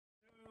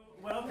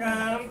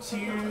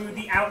to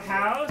the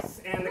Outhouse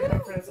and the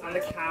conference on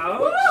the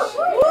couch.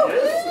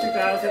 Yes,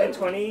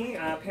 2020,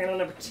 panel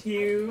number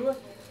 2,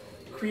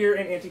 queer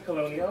and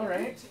anti-colonial,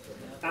 right?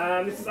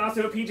 This is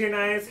also PJ and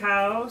I's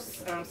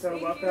house, so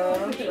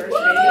welcome to our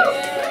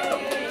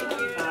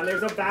space.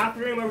 There's a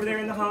bathroom over there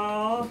in the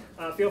hall.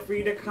 Feel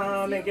free to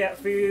come and get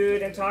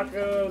food and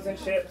tacos and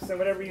chips and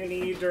whatever you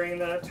need during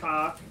the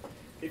talk.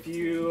 If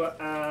you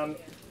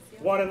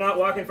want to not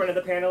walk in front of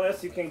the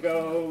panelists, you can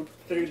go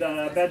through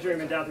the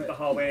bedroom and down through the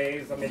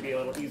hallways. Maybe a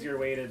little easier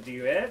way to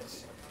do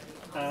it.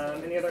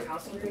 Any other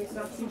housekeeping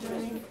stuff,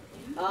 PJ?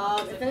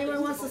 If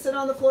anyone wants to sit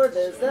on the floor,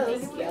 there's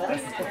those.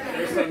 Yes.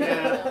 There's some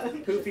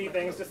poofy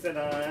things to sit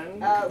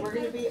on. We're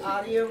going to be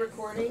audio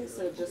recording,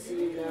 so just so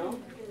you know.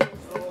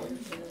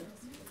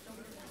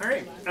 All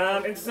right,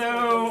 and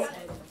so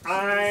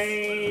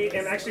I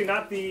am actually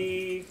not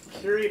the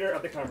curator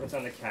of the conference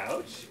on the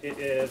couch. It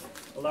is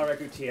Laura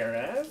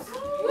Gutiérrez.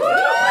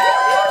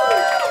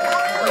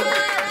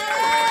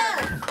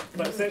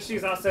 But since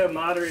she's also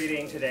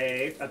moderating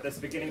today, at this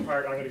beginning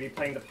part, I'm going to be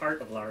playing the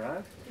part of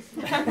Laura.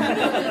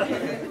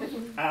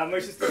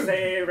 Which is to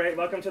say, right,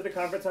 welcome to the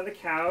conference on the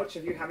couch.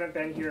 If you haven't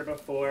been here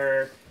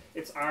before,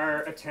 it's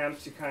our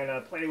attempt to kind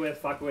of play with,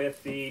 fuck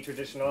with the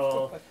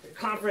traditional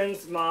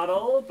conference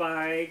model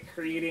by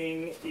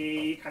creating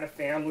a kind of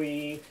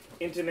family,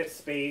 intimate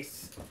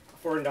space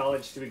for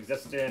knowledge to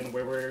exist in,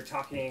 where we're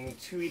talking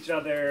to each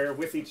other,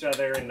 with each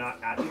other, and not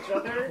at each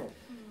other.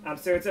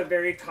 So it's a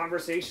very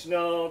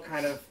conversational,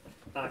 kind of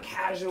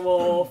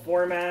casual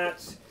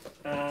format.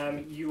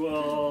 You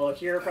will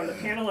hear from the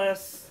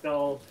panelists.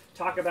 They'll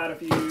talk about a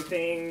few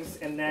things,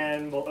 and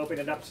then we'll open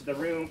it up to the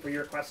room for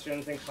your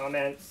questions and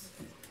comments.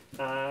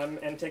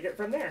 And take it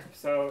from there.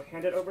 So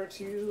hand it over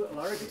to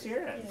Laura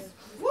Gutiérrez.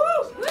 Woo!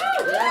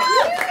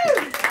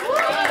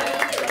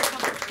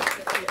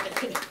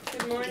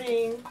 Good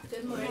morning.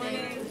 Good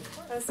morning.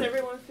 How's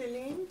everyone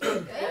feeling?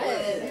 Good.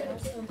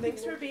 Awesome.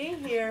 Thanks for being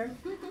here.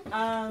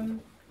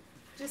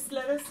 Just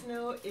let us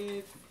know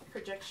if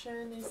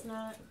projection is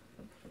not,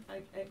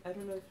 I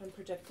don't know if I'm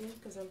projecting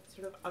because I'm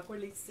sort of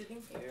awkwardly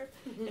sitting here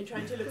and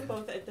trying to look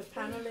both at the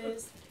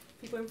panelists,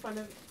 people in front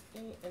of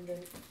me, and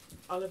then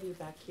all of you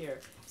back here.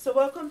 So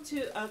welcome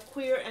to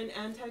Queer and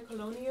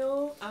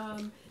Anti-Colonial.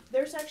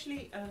 There's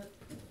actually a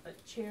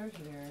chair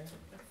here.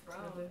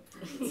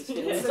 It's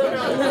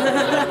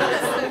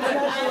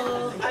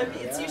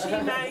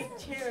usually my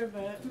chair,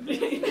 but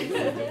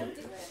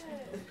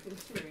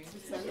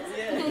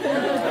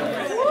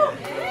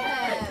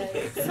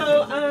so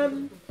I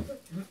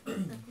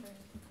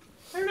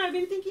don't know. I've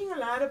been thinking a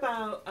lot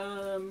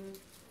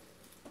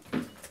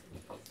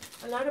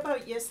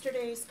about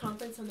yesterday's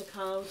conference on the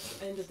couch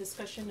and the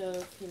discussion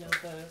of, you know,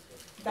 the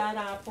bad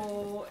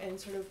apple and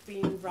sort of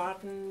being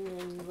rotten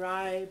and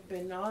ripe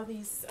and all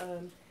these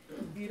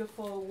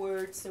beautiful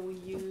words that we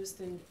used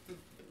and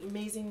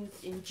amazing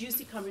and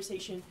juicy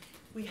conversation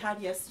we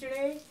had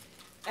yesterday.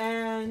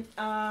 And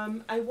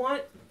I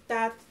want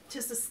that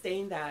to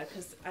sustain that,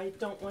 because I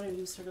don't want to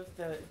lose sort of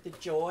the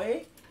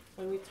joy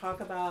when we talk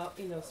about,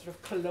 you know, sort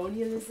of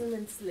colonialism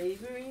and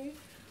slavery,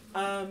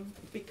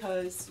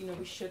 because, you know,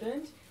 we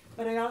shouldn't.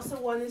 But I also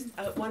want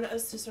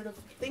us to sort of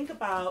think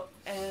about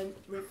and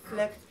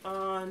reflect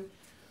on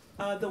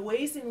the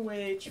ways in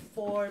which,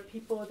 for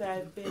people that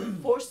have been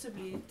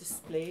forcibly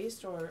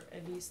displaced, or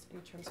at least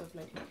in terms of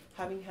like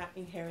having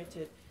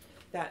inherited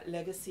that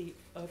legacy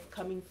of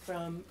coming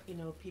from, you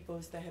know,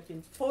 peoples that have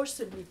been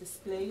forcibly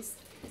displaced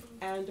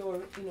and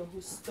or, you know,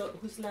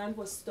 whose land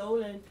was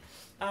stolen,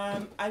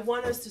 I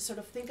want us to sort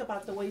of think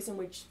about the ways in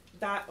which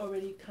that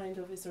already kind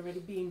of is already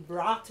being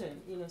brought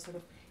in, you know, sort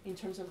of in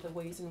terms of the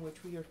ways in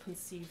which we are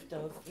conceived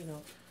of, you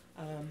know,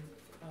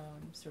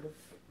 sort of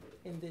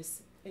in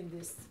this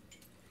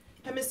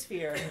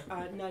hemisphere,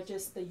 not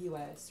just the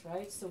U.S.,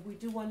 right? So we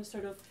do want to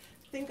sort of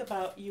think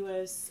about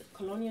U.S.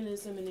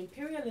 colonialism and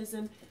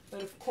imperialism,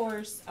 but of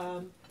course,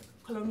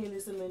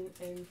 colonialism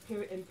and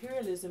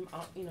imperialism,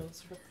 you know,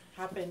 sort of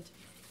happened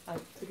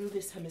through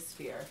this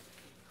hemisphere.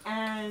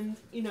 And,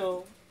 you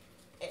know,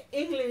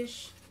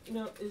 English, you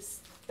know,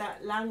 is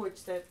that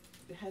language that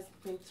has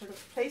been sort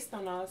of placed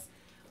on us,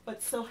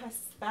 but so has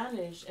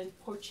Spanish and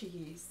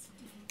Portuguese.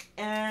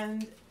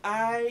 And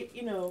I,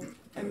 you know,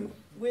 am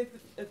with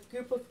a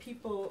group of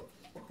people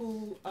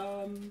who,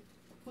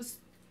 whose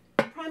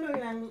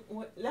primary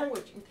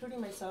language, including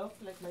myself,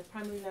 like my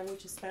primary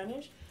language is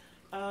Spanish,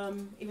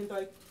 even though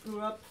I grew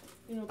up,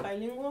 you know,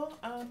 bilingual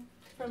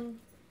from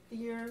the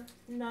year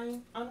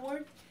 9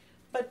 onward.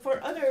 But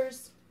for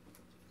others,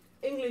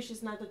 English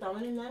is not the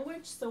dominant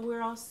language, so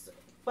we're also,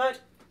 but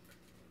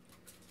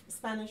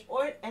Spanish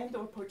or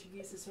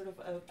Portuguese is sort of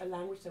a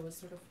language that was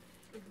sort of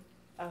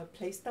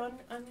placed on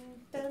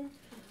them.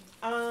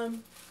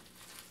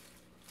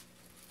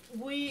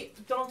 We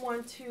don't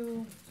want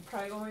to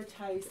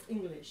prioritize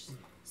English,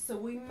 so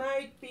we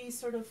might be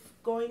sort of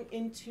going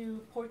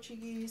into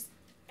Portuguese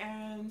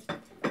and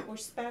or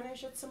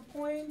Spanish at some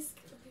points.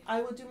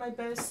 I will do my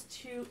best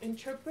to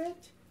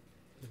interpret,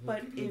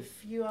 but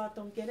if you all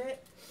don't get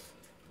it,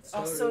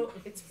 also,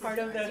 it's part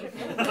of the.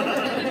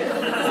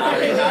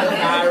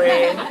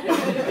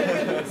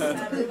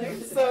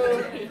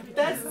 So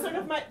that's sort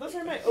of those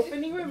are my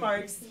opening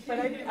remarks. But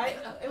I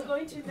am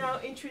going to now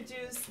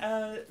introduce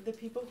the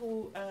people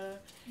who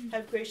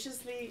have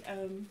graciously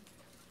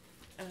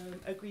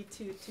agreed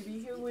to be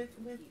here with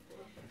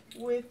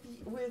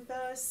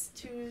us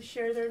to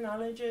share their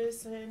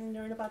knowledges and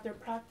learn about their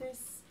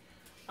practice.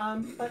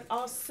 But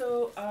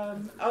also,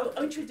 I'll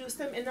introduce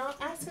them and I'll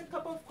ask a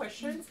couple of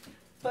questions.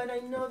 But I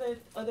know that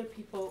other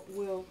people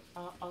will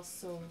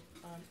also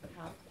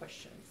have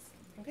questions.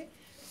 Okay,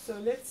 so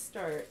let's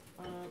start.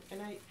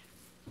 And I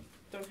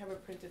don't have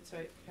it printed, so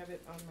I have it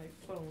on my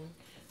phone.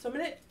 So I'm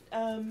going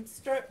to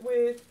start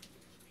with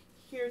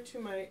here to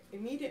my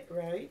immediate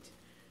right,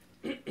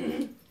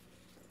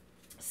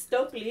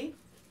 Stokely.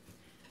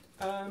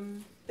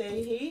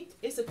 He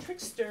is a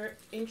trickster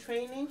in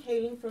training,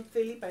 hailing from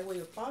Philly by way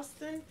of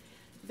Boston.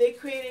 They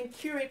create and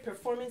curate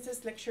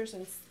performances, lectures,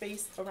 and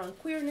space around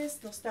queerness,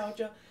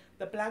 nostalgia,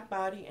 the black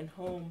body, and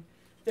home.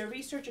 Their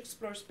research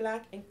explores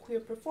black and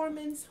queer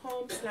performance,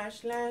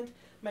 home/land,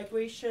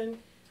 migration,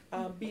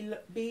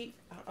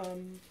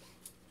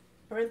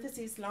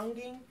 parentheses,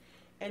 longing,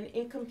 and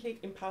incomplete,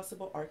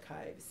 impossible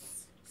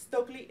archives.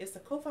 Stokely is the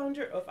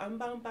co-founder of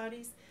Unbound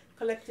Bodies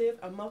Collective,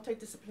 a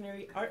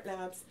multidisciplinary art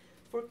labs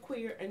for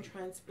queer and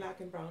trans black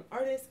and brown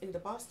artists in the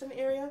Boston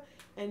area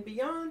and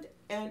beyond,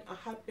 and a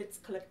Hot Bits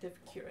Collective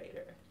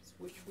curator,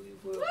 which we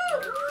will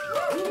have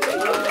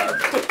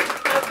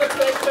the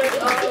pleasure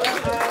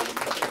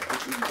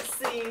of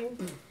seeing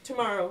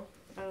tomorrow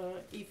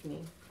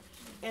evening.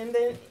 And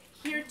then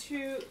here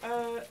to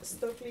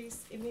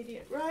Stokely's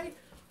immediate right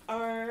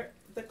are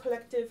the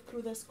collective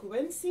Krudas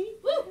Cubensi,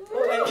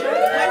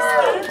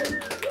 Odaymar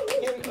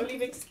and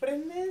Olivix.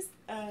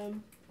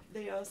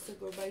 They also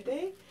go by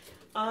they.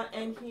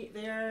 And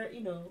they are,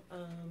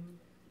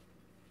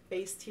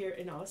 based here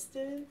in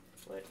Austin.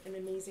 What an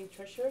amazing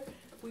treasure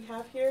we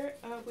have here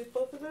with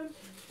both of them.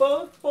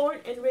 Both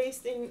born and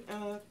raised in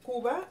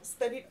Cuba,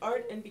 studied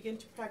art and began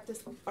to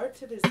practice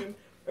artivism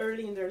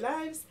early in their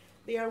lives.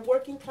 They are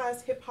working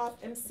class hip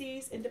hop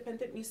MCs,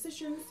 independent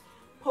musicians,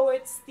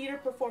 poets, theater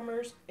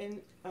performers,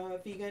 and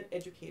vegan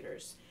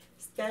educators.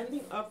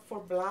 Standing up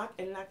for black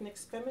and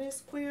Latinx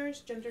feminist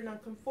queers, gender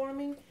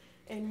nonconforming,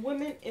 and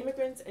women,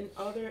 immigrants, and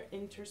other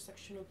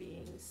intersectional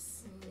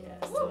beings.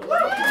 Yes.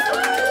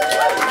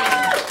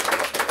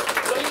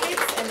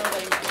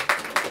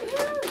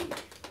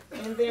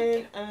 And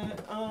then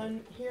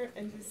on here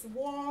in this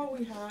wall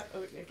we have,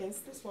 or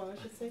against this wall I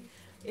should say,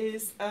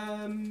 is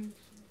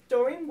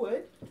Doreen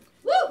Wood,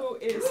 who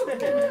is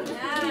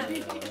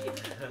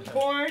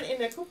born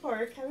in Echo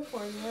Park,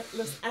 California,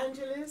 Los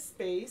Angeles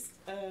based.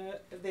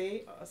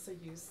 They also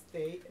use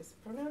they as a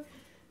pronoun.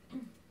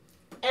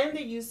 And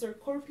they use their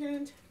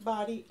corpulent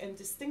body and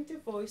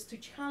distinctive voice to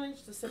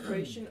challenge the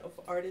separation of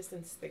artist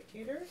and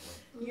spectator,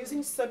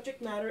 using subject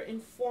matter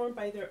informed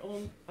by their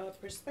own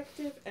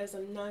perspective as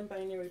a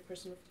non-binary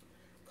person of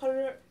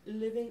color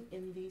living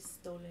in these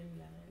stolen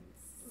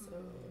lands. So,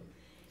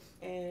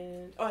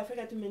 and I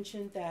forgot to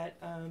mention that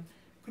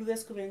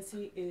Krudas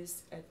Cubensi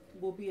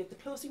will be at the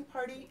closing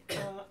party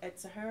at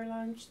Sahara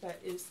Lounge that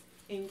is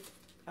in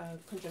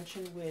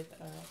conjunction with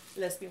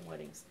lesbian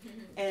weddings.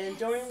 And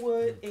Doreen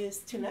Wood is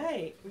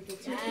tonight. We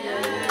get to hear.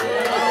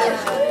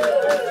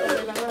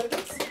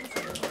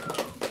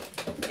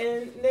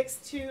 And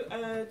next to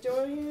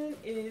Doreen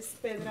is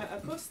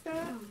Pêdra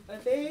Costa,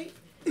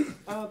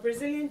 a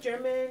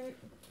Brazilian-German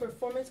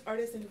performance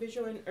artist and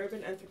visual and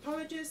urban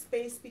anthropologist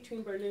based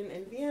between Berlin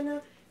and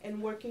Vienna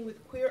and working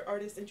with queer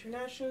artists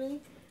internationally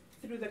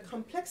through the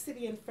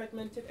complexity and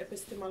fragmented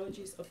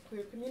epistemologies of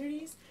queer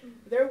communities.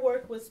 Their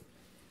work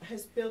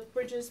has built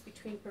bridges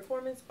between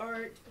performance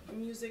art,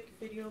 music,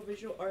 video,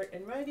 visual art,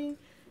 and writing,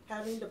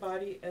 having the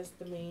body as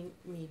the main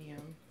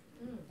medium.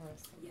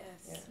 Awesome.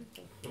 Yes.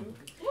 Yeah.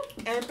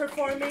 And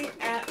performing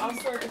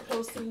also at the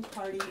closing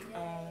party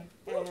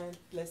and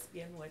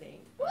lesbian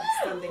wedding on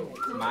Sunday night.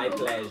 My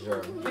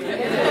pleasure.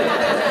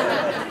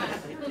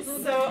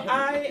 So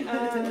I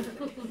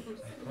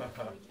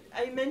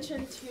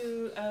mentioned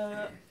to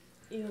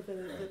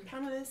the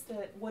panelists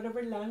that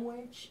whatever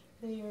language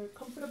they are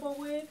comfortable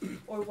with,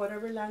 or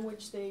whatever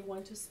language they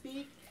want to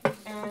speak,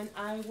 and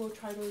I will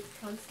try to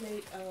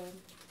translate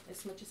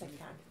as much as I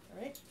can.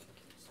 All right.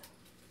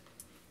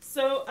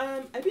 So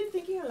I've been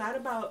thinking a lot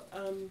about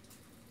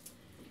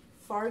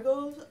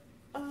Fargo's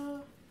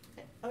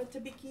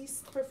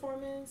Tabiki's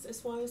performance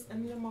as well as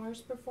Emily Lamar's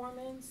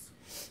performance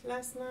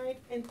last night,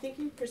 and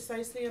thinking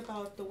precisely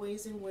about the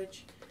ways in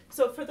which.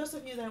 So for those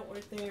of you that were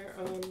there,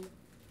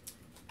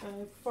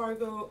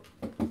 Fargo.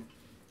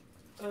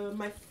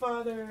 My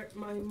Father,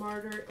 My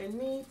Martyr, and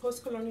Me,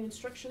 Post-Colonial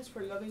Instructions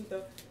for Loving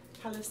the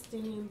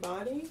Palestinian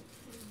Body,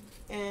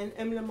 and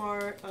M.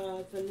 Lamar,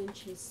 The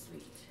Lynching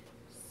Suite.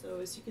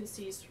 So as you can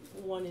see,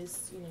 one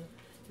is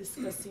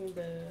discussing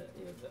the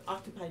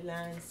occupied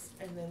lands,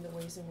 and then the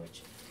ways in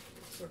which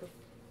sort of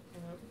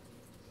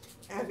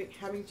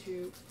having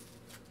to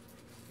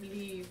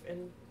leave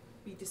and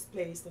be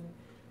displaced, and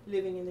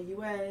living in the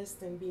U.S.,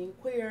 then being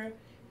queer,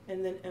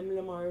 and then M.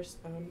 Lamar's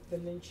The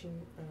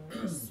Lynching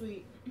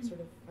Suite, sort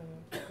of,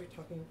 we're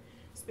talking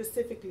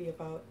specifically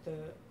about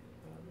the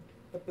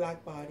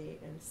black body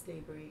and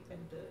slavery and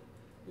the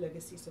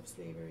legacies of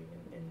slavery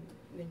and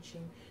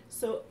lynching.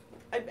 So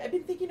I've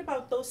been thinking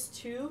about those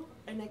two,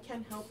 and I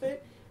can't help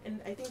it,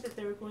 and I think that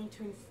they're going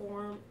to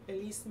inform at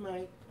least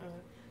my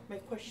my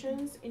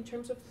questions in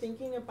terms of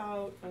thinking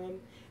about,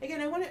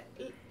 again, I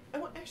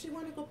actually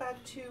want to go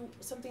back to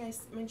something I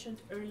mentioned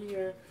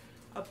earlier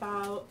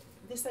about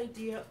this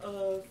idea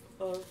of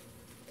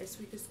as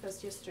we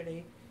discussed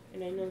yesterday,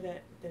 and I know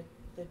that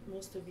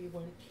most of you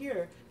weren't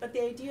here, but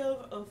the idea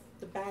of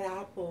the bad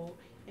apple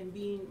and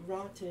being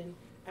rotten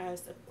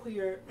as a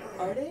queer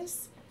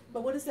artist.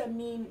 But what does that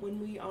mean when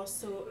we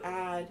also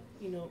add,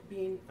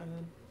 being,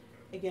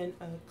 again,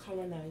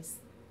 colonized,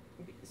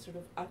 sort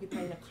of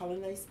occupying a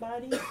colonized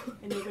body,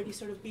 and already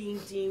sort of being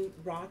deemed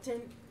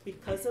rotten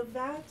because of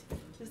that?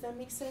 Does that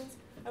make sense?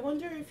 I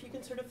wonder if you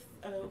can sort of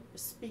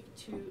speak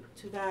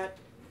to that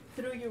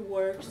through your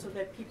work so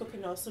that people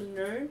can also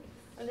learn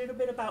a little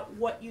bit about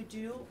what you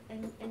do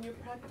and your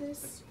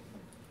practice.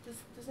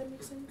 Does that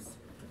make sense?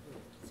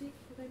 See?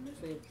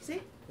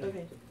 See?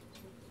 Okay.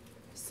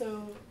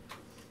 So,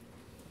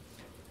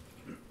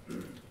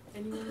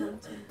 anyone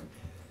want to?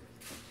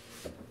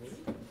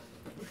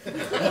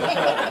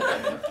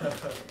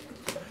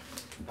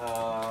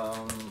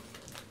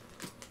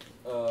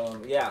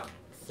 Yeah.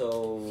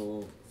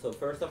 So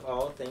first of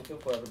all, thank you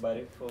for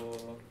everybody for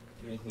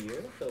being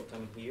here. So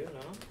come here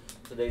now.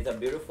 Today is a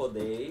beautiful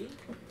day.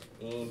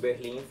 In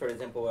Berlin, for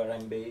example, where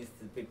I'm based,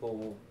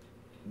 people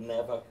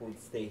never could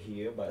stay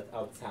here, but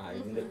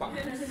outside in the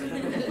parks.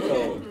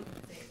 So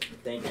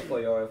thank you for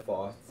your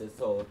efforts.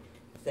 So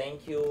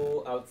thank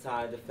you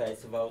outside the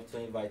festival to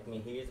invite me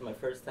here. It's my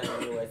first time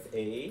in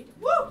USA.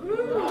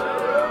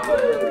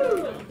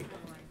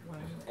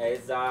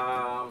 As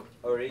a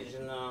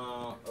originally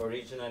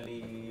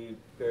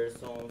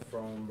person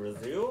from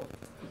Brazil.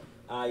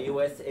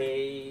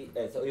 USA,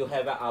 so you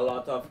have a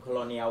lot of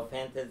colonial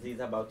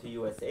fantasies about the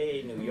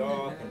USA, New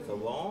York, and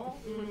so on.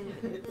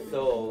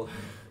 So,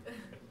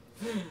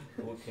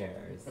 who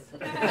cares?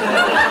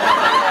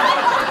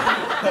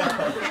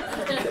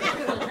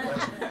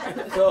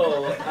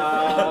 So,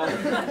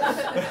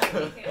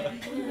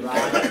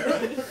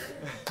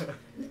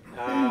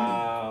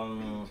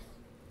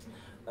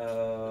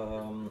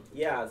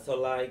 yeah, so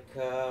like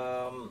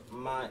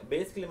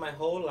basically my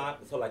whole life,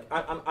 so like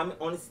I'm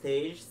on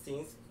stage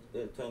since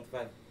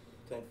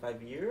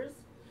 25 years,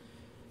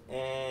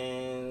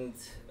 and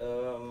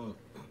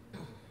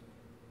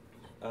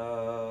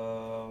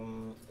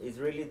it's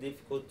really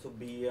difficult to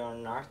be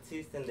an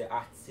artist in the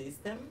art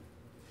system.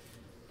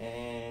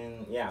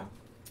 And yeah,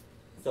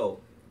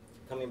 so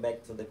coming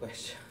back to the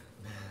question.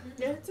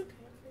 Yeah, it's okay.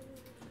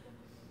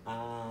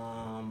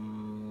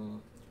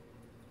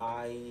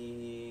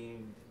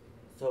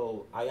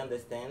 I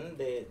understand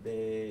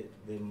the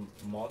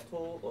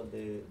motto or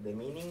the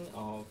meaning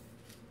of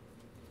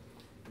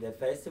the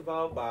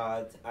festival,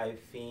 but I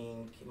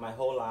think my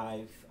whole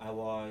life I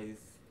was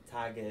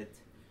tagged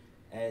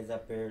as a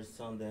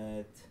person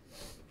that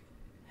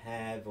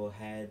have or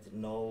had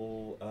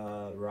no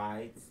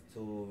rights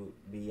to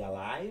be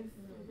alive.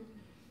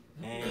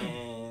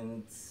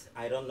 And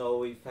I don't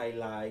know if I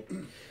like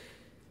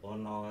or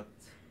not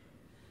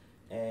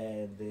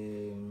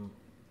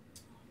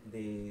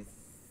this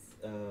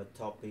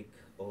topic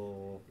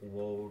or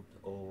word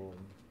or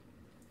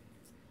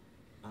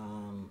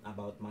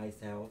about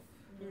myself.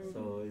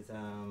 So it's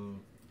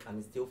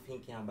I'm still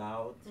thinking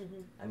about,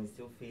 I'm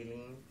still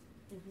feeling.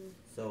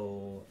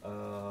 So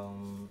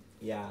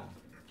yeah.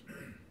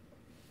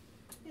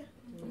 Yeah.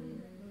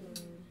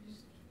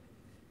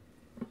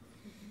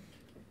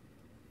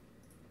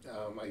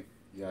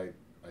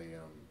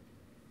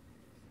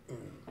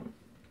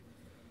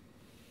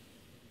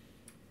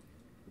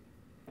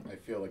 I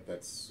feel like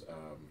that's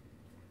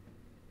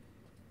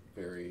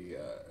very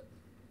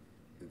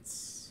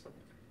it's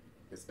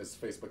as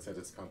Facebook says,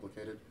 it's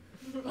complicated.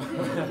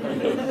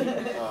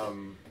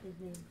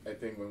 I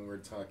think when we're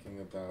talking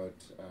about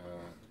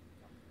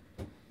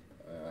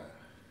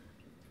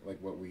like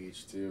what we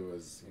each do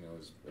as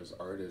as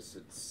artists,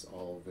 it's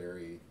all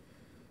very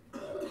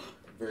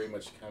very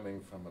much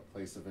coming from a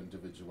place of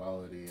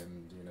individuality,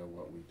 and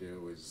what we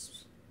do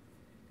is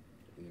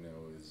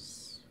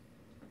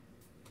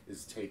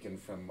is taken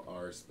from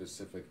our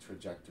specific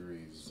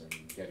trajectories and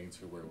getting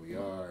to where we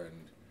are.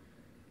 And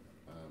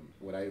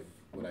what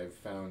I've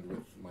found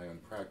with my own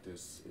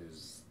practice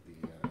is the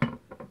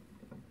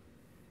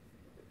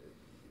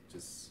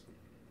just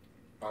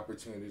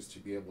opportunities to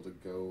be able to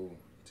go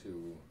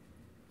to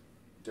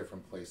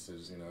different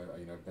places.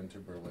 I've been to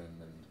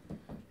Berlin and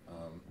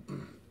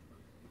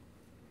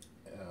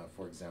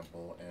for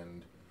example,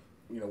 and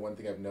one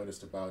thing I've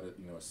noticed about it,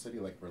 a city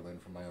like Berlin,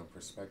 from my own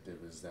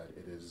perspective, is that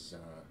it is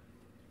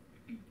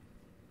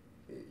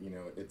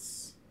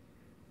it's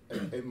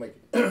like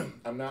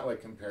I'm not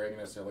like comparing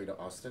necessarily to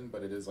Austin,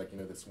 but it is like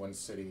this one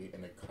city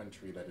in a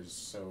country that is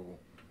so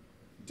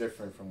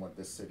different from what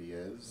this city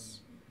is,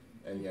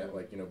 and yet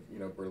like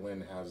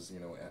Berlin has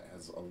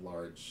has a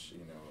large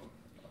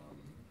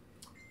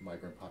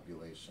migrant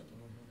population,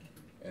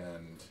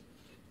 and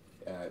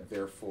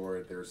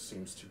therefore there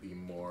seems to be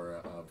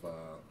more of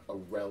a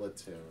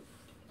relative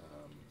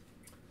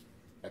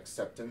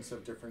acceptance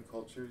of different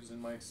cultures in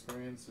my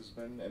experience has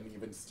been, and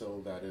even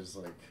still that is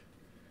like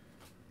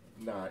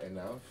not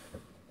enough.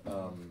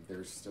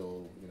 There's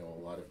still a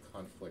lot of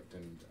conflict,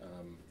 and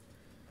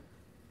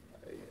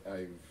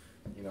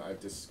I've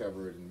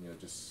discovered, and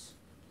just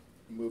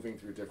moving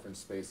through different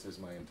spaces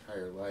my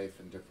entire life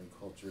in different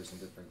cultures and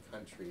different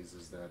countries,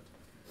 is that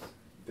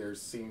there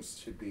seems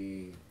to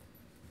be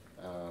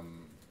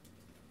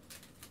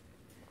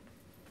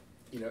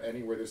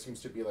anywhere there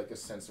seems to be like a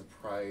sense of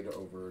pride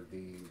over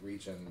the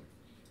region,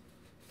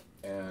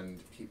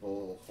 and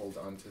people hold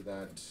on to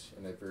that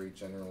in a very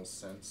general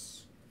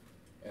sense,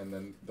 and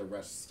then the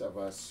rest of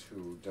us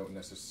who don't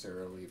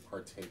necessarily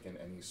partake in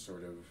any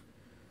sort of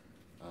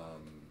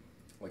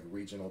like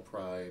regional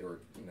pride or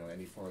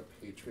any form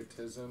of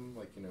patriotism,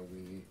 like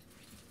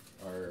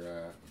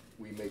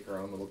we make our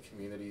own little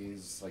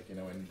communities, like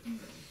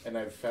and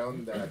I've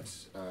found that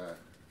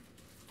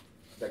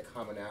that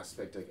common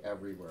aspect like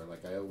everywhere.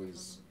 Like I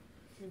always,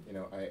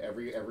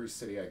 every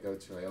city I go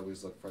to, I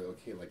always look for,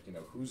 okay, like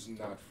who's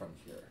not from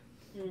here,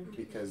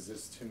 because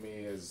this to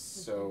me is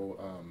so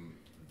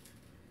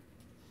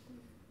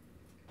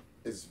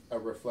is a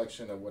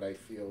reflection of what I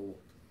feel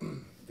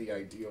the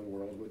ideal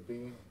world would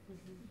be,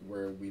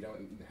 where we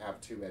don't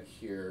have to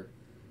adhere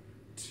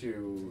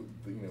to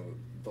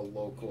the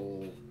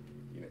local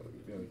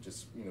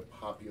just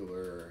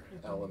popular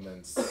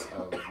elements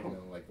of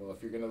like, well,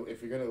 if you're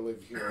gonna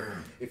live here,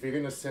 if you're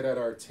gonna sit at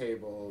our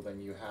table, then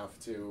you have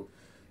to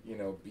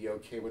be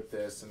okay with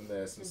this and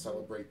this and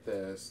celebrate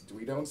this.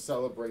 We don't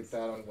celebrate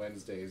that on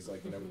Wednesdays,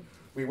 like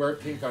we wear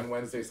pink on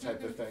Wednesdays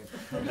type of thing.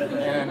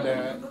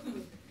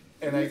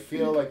 And I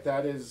feel like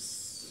that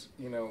is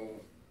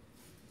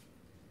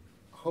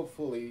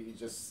hopefully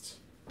just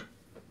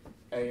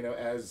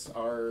as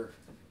our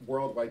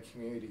worldwide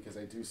community, because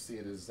I do see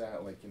it as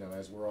that, like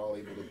as we're all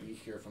able to be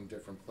here from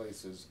different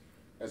places,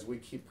 as we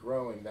keep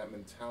growing, that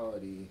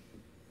mentality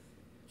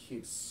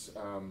keeps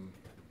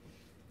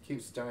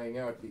dying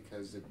out,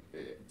 because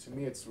to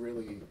me it's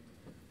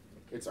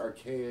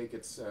archaic,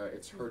 it's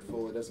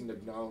hurtful. It doesn't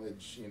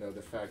acknowledge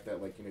the fact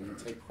that like you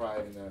take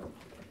pride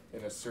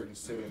in a certain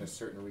city, in a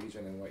certain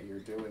region, and what you're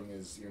doing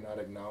is you're not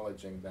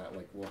acknowledging that,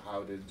 like, well,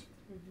 how did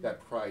that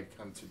pride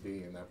come to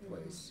be in that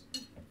place?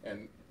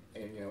 And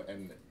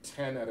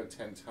 10 out of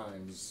 10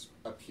 times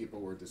a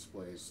people were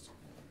displaced,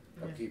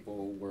 a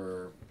people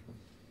were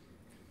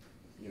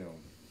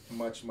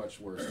much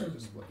worse than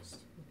displaced,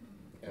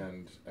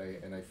 and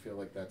I feel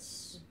like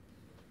that's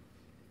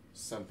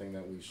something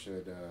that we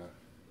should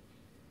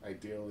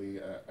ideally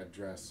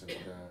address,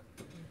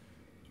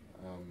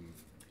 and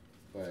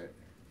but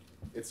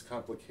it's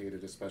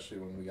complicated, especially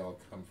when we all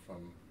come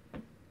from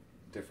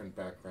different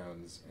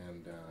backgrounds,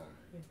 and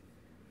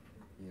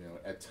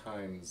at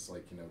times,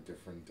 like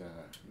different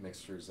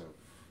mixtures of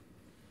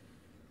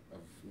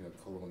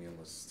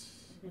colonialist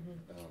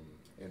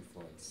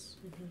influence.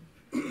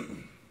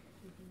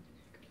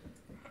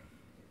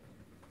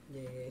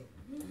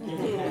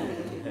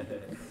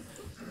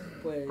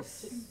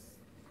 Pues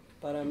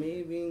para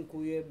mí, being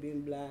queer,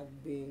 being black,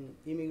 being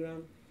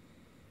immigrant,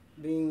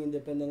 being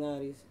independent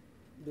artist,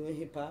 doing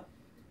hip hop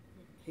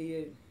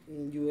here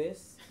in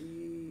US,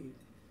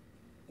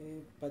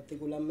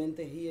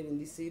 particularmente here in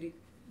this city,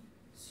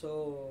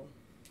 so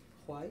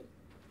white.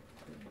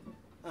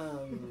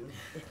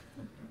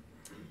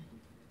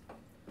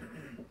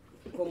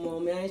 Como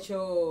me ha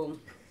hecho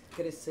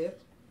crecer.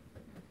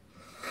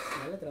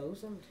 Dale,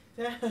 tradúceme.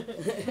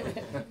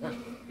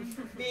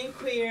 Being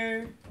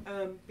queer,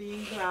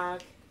 being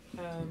black.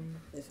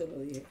 Eso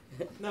lo dije.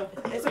 No,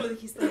 eso lo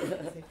dijiste.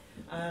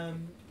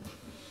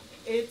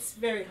 It's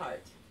very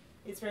hard.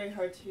 It's very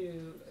hard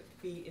to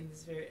be in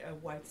this very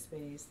white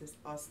space, this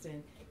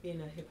Austin,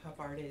 being a hip hop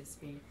artist,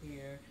 being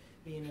queer,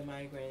 being a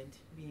migrant,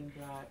 being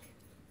black.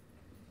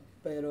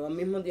 Pero al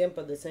mismo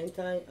tiempo, at the same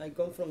time, I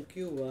come from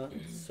Cuba,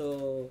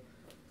 so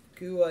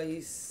Cuba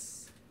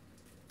is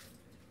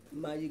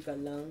magical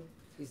land.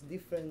 It's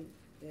different.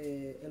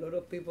 A lot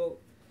of people,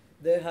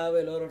 they have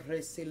a lot of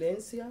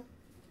resiliencia,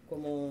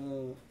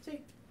 como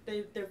Sí,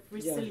 they're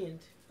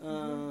resilient.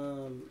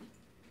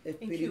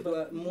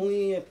 Espiritual,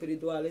 muy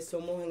espirituales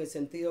somos en el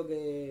sentido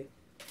que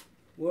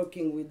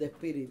working with the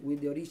spirit, with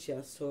the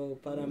orisha. So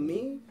para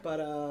mí,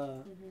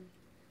 para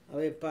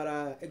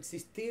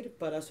existir,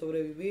 para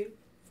sobrevivir,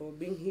 for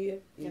being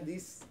here in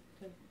this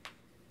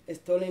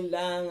stolen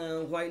land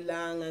and white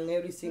land and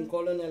everything,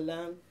 colonial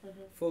land,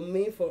 for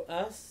me, for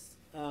us,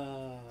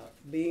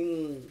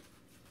 being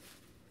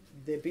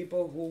the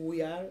people who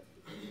we are,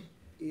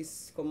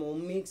 is como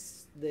un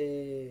mix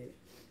de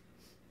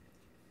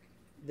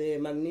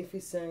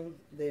magnificent,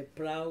 the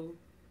proud,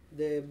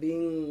 the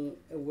being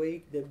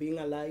awake, the being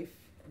alive,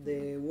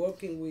 the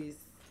working with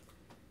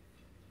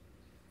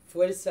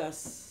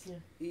fuerzas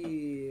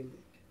y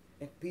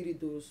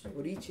espíritus,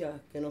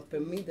 orichas que nos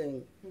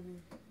permiten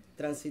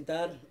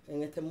transitar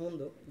en este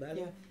mundo.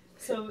 ¿Vale? Yeah.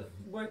 So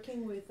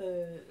working with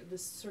the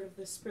sort of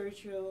the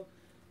spiritual,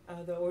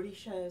 the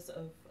orishas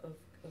of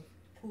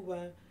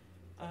Cuba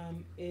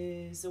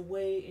is a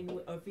way,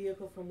 a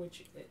vehicle from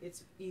which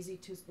it's easy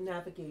to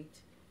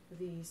navigate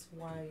these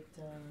white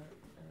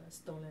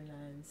stolen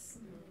lands.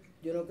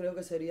 Yo no creo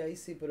que sería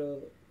easy,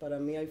 pero para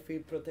mí I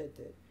feel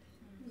protected.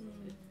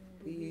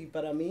 Y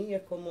para mí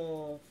es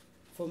como,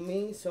 for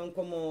me son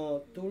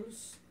como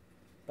tools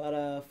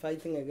para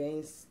fighting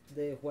against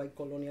the white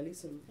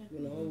colonialism, you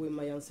know, with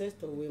my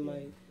ancestors, with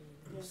my,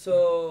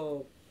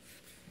 so,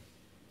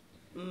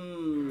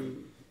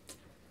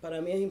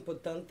 para mí es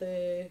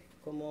importante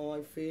como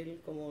I feel,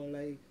 como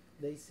like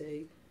they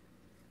say,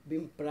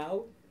 being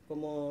proud,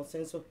 como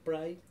sense of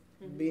pride,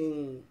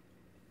 being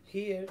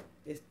here,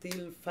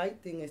 still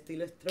fighting,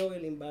 still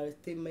struggling, but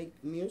still make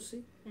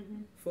music.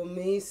 For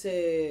me, it's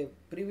a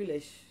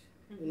privilege,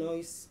 you know,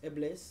 it's a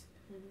bless.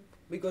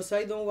 Because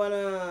I don't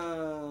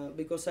wanna,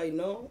 because I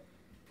know,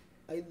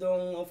 I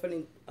don't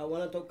often, I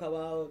wanna talk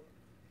about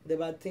the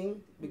bad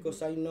thing,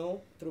 because I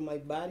know through my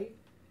body.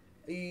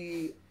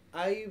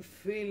 I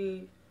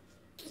feel,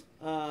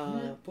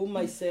 put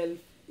myself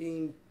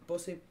in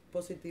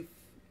positive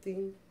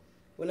thing.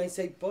 When I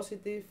say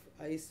positive,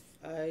 I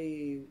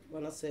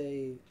wanna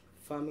say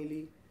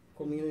family,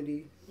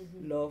 community,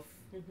 love,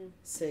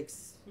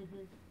 sex,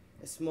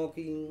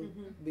 smoking,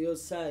 be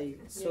outside.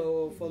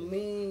 So for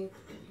me,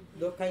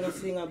 those kind of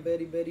things are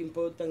very, very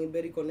important and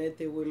very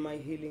connected with my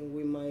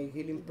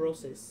healing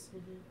process,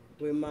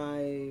 with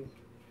my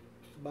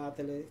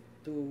battle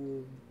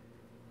to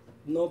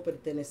no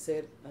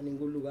pertenecer a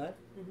ningún lugar.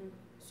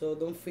 So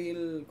don't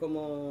feel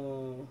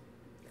como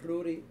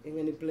rooted in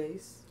any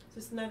place. So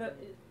it's not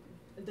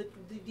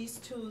these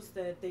tools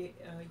that they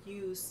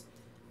use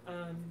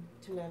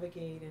to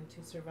navigate and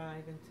to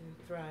survive and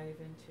to thrive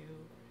and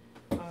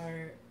to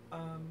are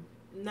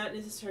not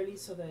necessarily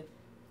so that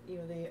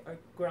they are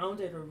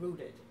grounded or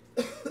rooted.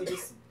 It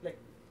is like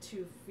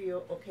to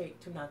feel okay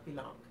to not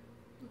belong.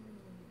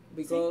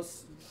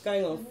 Because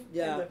kind of,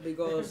 yeah,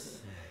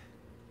 because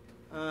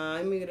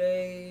I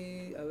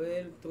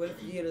immigrated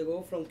 12 years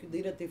ago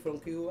directly from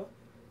Cuba.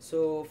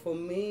 So for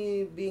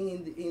me,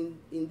 being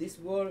in this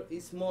world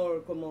is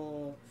more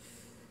como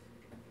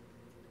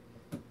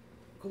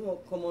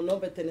no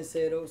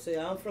pertenecer. O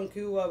sea, I'm from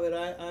Cuba, but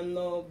I'm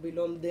not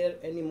belong there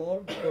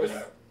anymore because,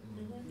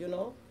 you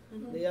know,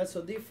 they are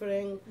so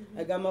different.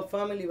 I got my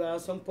family, but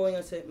at some point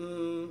I said,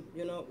 too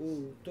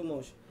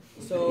much.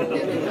 So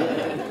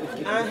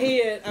I'm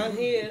here.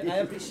 I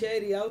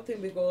appreciate the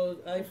outing because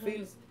I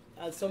feel,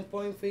 at some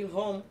point, feel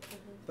home.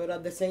 But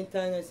at the same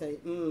time, I say,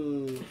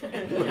 So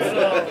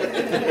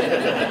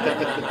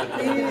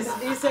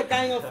it's a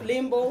kind of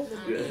limbo,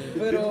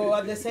 but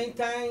at the same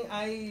time,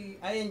 I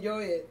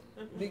enjoy it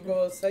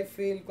because I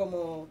feel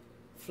como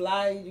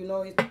fly, you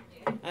know.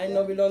 I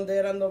no belong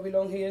there, I no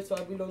belong here, so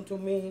I belong to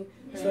me.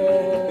 So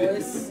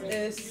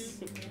it's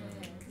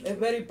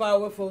very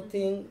powerful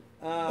thing.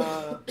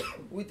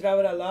 We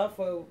travel a lot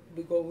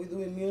because we're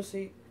doing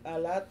music a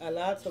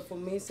lot. So for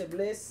me, it's a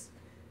bliss.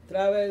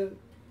 Travel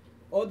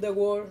all the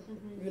world,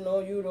 you know,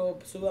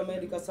 Europe, South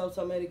America, South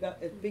America,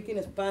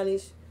 speaking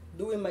Spanish,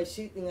 doing my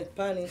shit in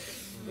Spanish,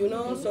 you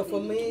know. So for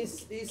me,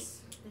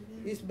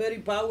 it's very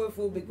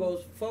powerful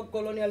because fuck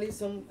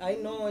colonialism. I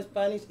know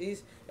Spanish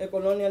is a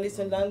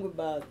colonialism language,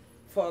 but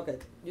fuck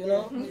it, you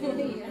know.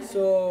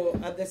 So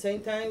at the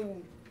same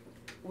time,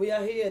 we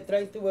are here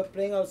trying to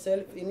explain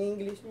ourselves in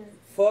English.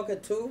 Fuck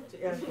it too.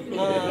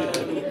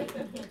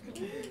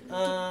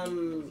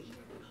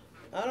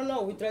 I don't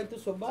know, we try to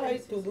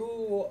survive, to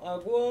do our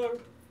work.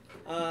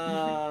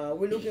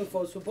 We're looking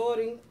for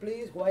supporting,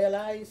 please, white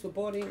allies,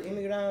 supporting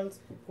immigrants,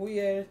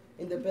 queer,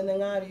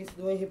 independent artists,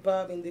 doing hip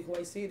hop in this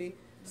white city.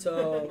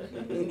 So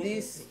in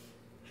this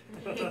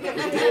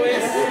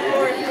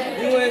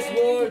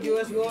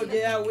US world,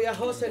 yeah, we are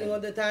hustling all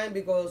the time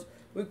because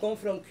we come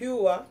from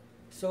Cuba.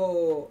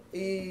 So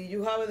if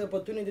you have the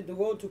opportunity to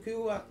go to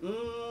Cuba,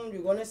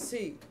 you're gonna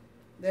see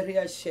the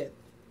real shit,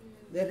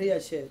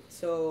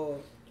 So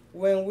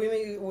when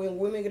we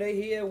migrate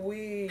here,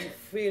 we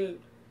feel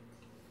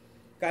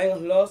kind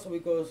of lost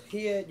because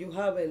here you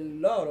have a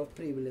lot of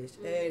privilege,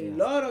 a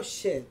lot of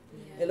shit,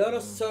 a lot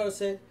of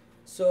sources.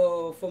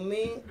 So for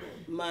me,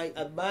 my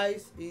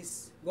advice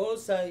is go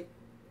outside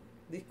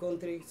this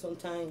country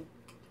sometime,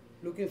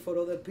 looking for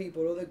other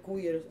people, other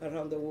queers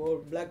around the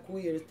world, black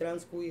queers,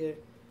 trans queer,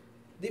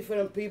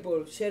 different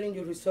people sharing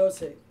your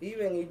resources.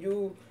 Even if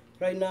you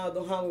right now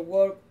don't have a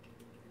work,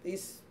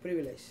 it's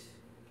privilege,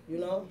 you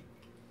know?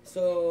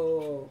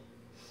 So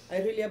I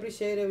really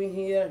appreciate being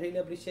here. I really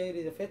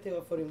appreciate the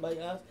festival for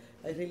inviting us.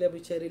 I really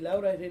appreciate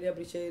Laura. I really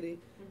appreciate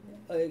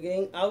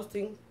again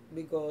Austin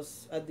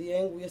because at the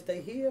end we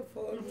stay here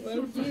for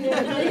 12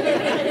 years.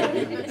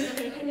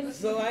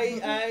 So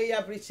I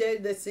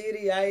appreciate the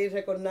city. I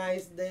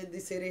recognize that the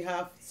city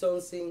have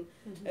something,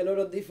 a lot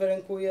of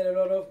different queer, a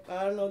lot of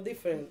are not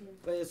different.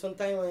 But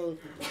sometimes when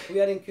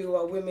we are in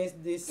Cuba, we miss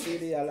this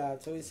city a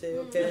lot. So we say,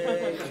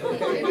 okay,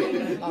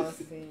 okay.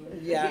 Awesome.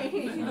 Yeah.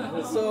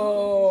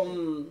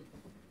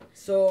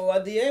 So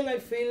at the end, I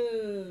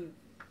feel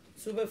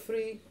super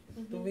free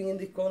to be in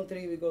this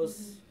country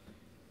because,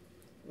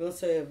 no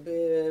sé,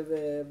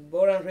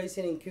 born and raised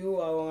in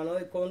Cuba or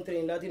another country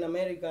in Latin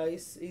America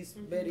is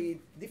very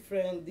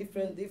different,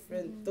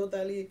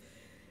 totally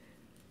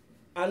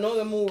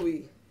another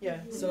movie.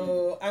 Yeah.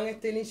 So I'm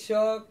still in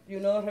shock,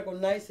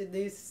 recognizing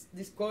this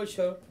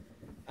culture.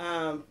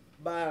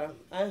 But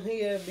I'm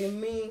here being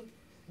me,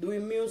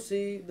 doing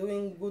music,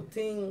 doing good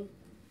things,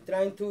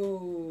 trying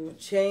to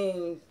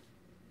change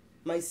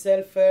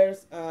myself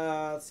first,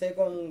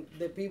 second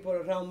the people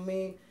around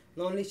me,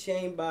 not only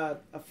change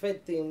but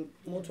affecting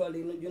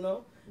mutually,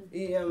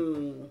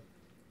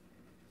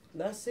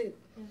 that's it.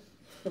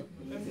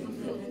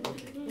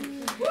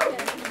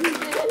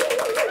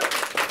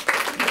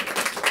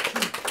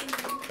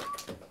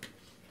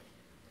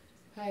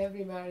 Hi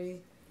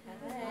everybody.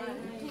 Hi.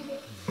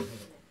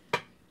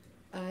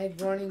 I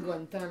born in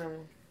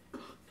Guantanamo,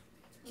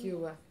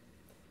 Cuba.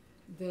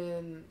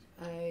 Then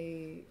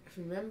I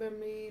remember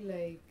me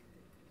like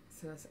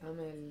since I'm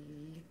a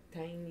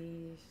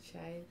tiny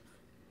child,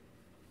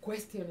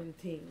 questioning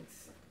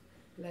things,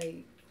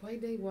 like why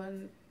they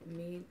want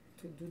me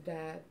to do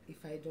that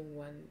if I don't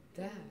want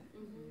that,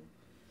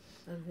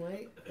 and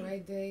why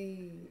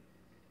they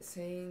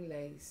saying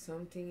like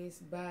something is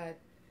bad,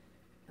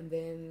 and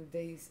then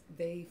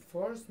they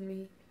force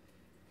me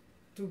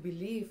to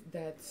believe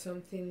that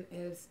something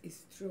else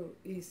is true,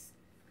 is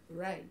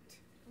right.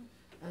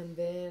 And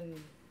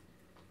then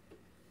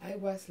I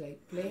was like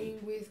playing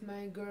with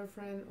my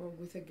girlfriend or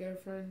with a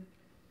girlfriend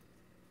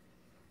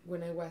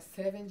when I was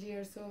 7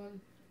 years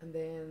old, and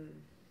then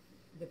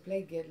the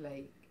play get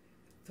like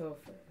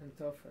tougher and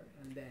tougher,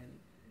 and then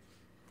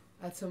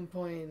at some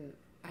point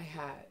I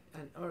had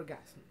an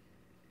orgasm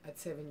at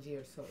 7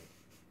 years old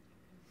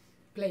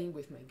playing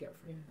with my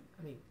girlfriend.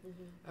 I mean,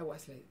 I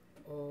was like,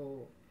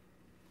 oh,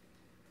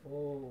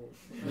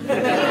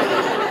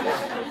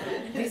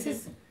 this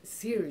is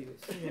serious.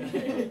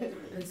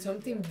 And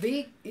something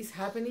big is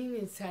happening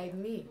inside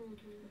me.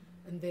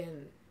 And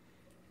then,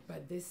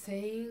 but they're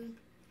saying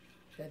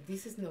that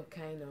this is not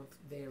kind of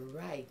the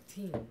right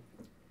thing.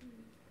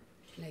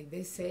 Like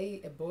they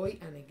say a boy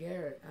and a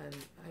girl, and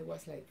I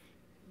was like,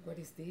 what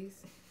is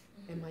this?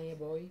 Am I a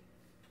boy?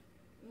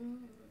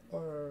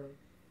 Or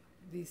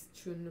this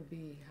shouldn't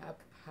be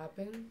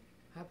happening?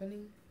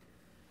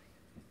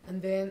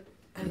 And then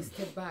I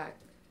step back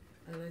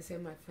and I say,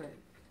 my friend,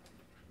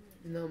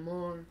 no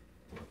more.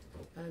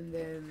 And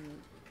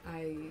then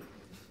I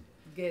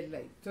get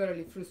like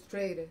totally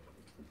frustrated.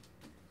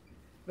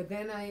 But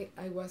then I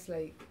was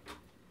like,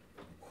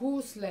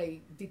 who's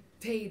like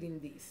dictating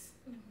this?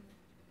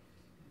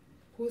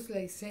 Who's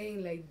like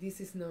saying like this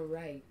is not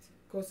right?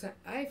 Because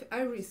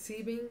I'm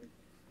receiving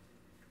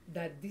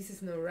that this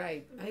is not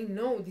right. I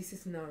know this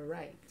is not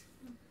right.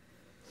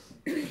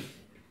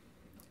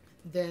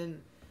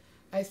 Then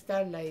I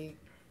start like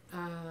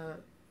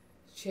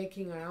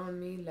checking around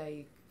me,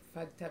 like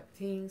fucked up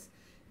things.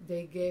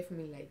 They gave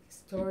me like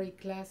history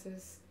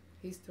classes.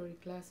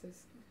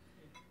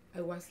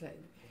 I was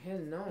like, hell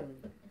no.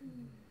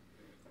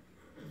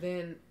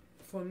 Then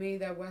for me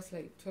that was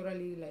like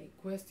totally like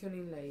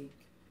questioning like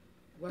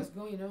what's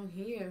going on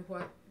here,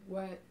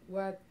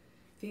 what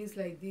things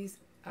like this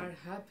are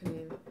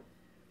happening.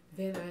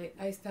 Then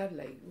I start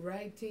like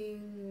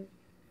writing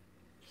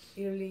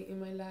early in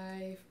my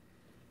life,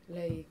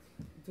 like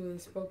doing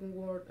spoken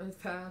word and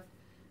stuff,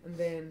 and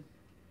then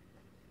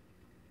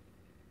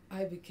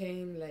I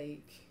became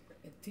like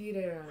a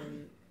theater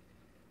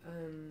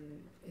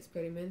and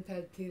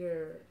experimental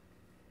theater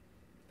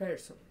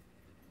person.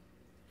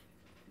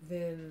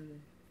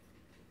 Then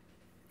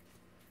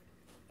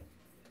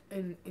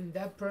in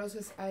that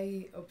process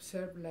I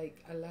observed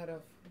like a lot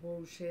of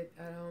bullshit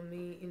around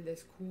me in the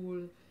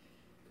school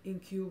in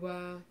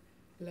Cuba,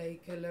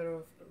 like a lot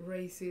of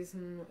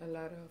racism, a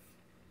lot of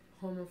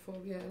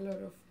homophobia, a lot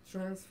of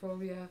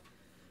transphobia,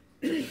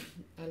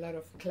 a lot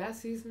of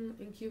classism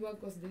in Cuba,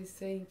 because they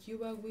say in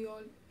Cuba we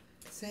all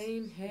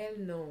same. Hell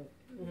no.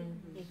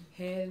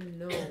 Hell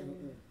no.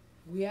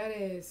 We are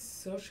a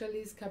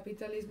socialist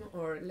capitalism,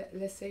 or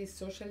let's say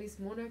socialist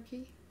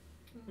monarchy,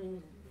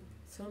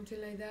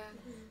 something like that,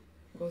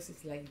 because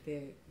it's like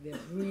the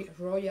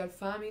royal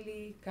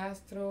family,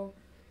 Castro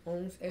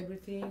owns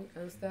everything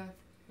and stuff.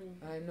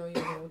 I know you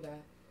know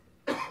that.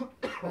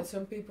 But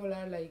some people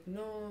are like,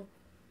 no,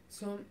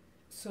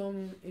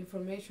 some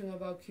information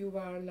about Cuba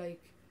are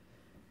like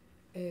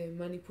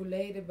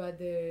manipulated by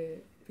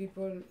the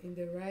people in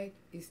the right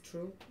is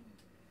true.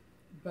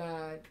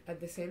 But at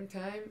the same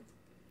time,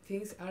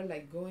 things are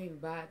like going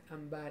bad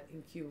and bad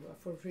in Cuba,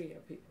 for real,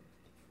 people,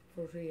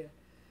 for real.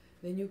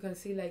 then you can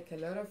see like a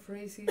lot of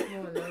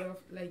racism, a lot of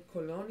like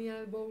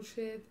colonial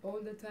bullshit all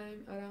the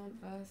time around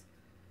us.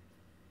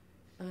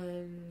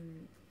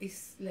 And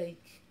it's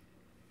like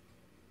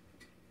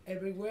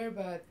everywhere,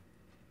 but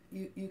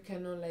you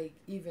cannot like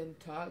even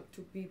talk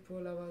to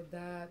people about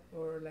that,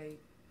 or like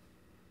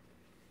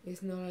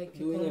it's not like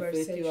doing a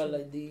conversation. A festival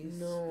like this.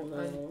 No,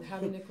 and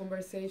having a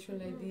conversation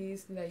like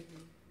this, like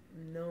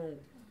no.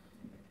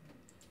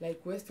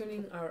 Like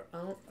questioning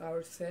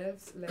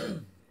ourselves,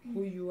 like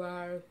who you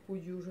are, who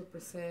you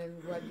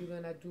represent, what you're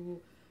gonna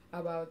do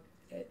about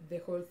the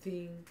whole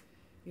thing,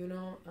 you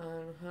know,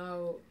 and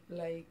how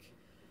like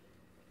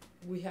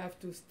we have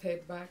to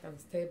step back and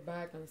step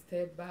back and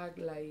step back,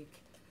 like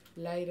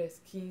lighter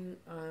skin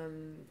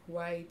and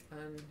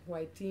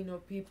whitino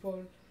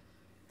people,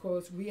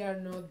 because we are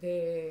not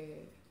the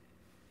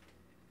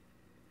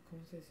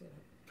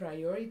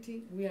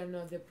priority. We are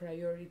not the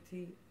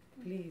priority,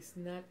 please,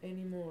 not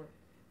anymore.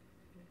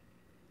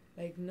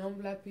 Like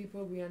non-black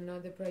people, we are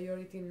not the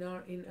priority,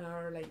 nor in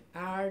our like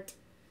art,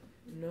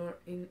 nor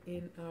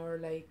in our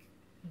like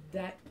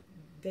that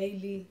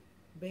daily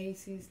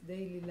basis,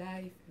 daily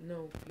life.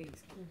 No,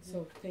 please.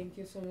 So thank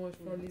you so much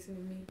for listening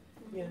to me.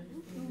 Yeah.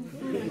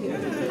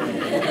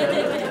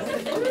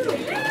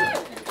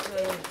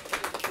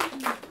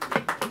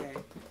 Okay.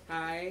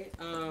 Hi.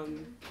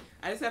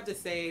 I just have to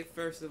say,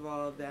 first of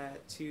all,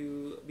 that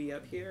to be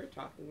up here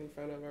talking in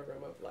front of a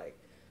room of like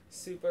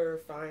super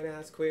fine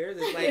ass queers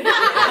is like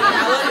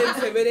hella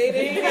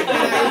intimidating.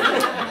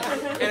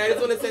 And I just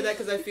want to say that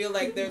because I feel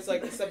like there's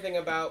like something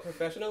about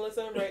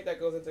professionalism, right,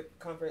 that goes into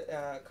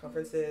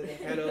conferences and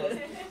panels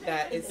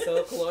that is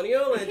so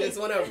colonial, and I just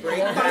want to break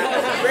them.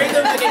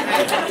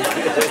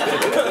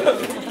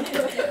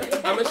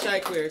 I'm a shy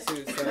queer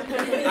too,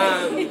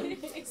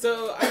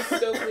 so I'm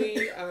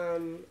Stokely.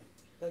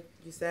 Like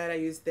you said, I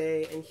use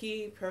they and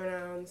he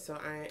pronouns. So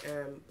I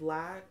am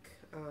black.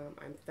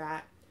 I'm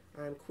fat.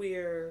 I'm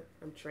queer,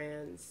 I'm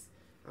trans,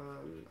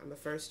 I'm a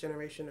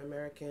first-generation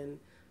American.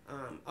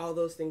 All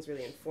those things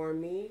really inform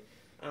me.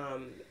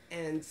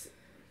 And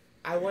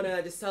I want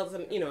to just tell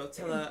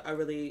a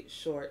really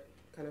short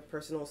kind of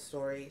personal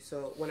story.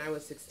 So when I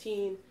was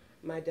 16,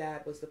 my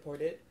dad was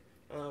deported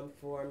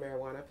for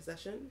marijuana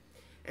possession.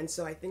 And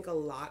so I think a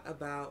lot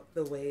about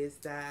the ways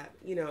that,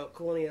 you know,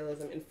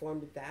 colonialism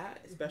informed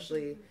that,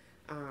 especially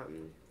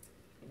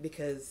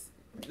because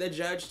the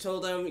judge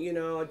told him, you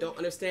know, don't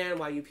understand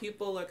why you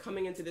people are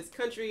coming into this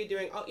country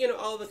doing all, you know,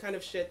 all the kind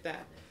of shit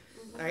that,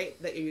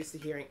 right, that you're used to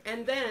hearing.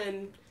 And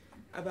then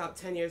about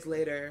 10 years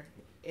later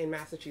in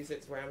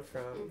Massachusetts, where I'm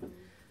from,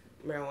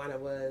 marijuana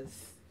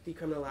was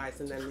decriminalized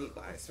and then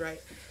legalized,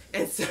 right?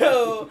 And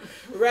so,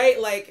 right,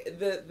 like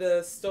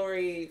the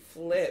story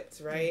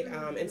flipped, right?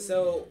 And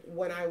so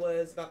when I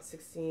was about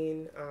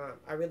 16,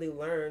 I really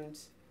learned,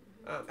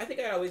 I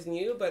think I always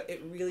knew, but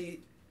it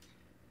really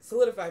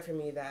solidified for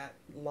me that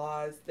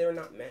laws, they're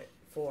not meant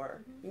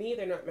for me.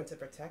 They're not meant to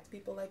protect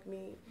people like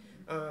me,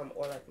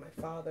 or like my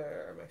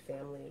father or my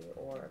family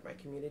or my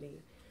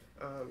community.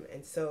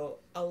 And so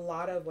a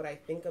lot of what I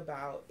think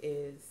about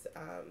is,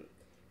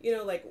 you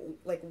know, like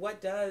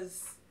what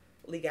does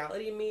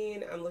legality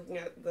mean? I'm looking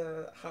at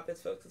the Hoppits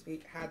folks because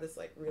we had this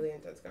like really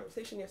intense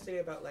conversation yesterday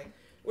about like,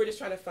 we're just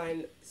trying to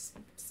find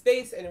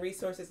space and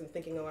resources and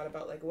thinking a lot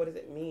about like, what does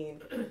it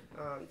mean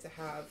to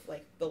have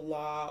like the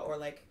law or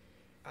like,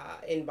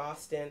 in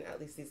Boston, at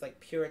least these like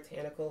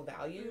puritanical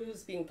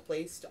values being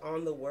placed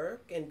on the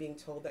work and being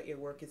told that your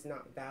work is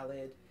not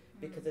valid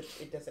because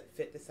it doesn't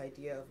fit this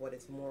idea of what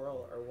is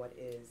moral or what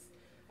is,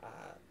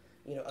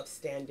 you know,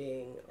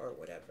 upstanding or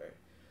whatever.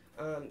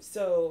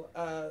 So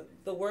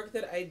the work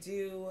that I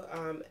do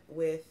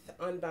with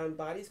Unbound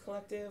Bodies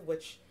Collective,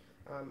 which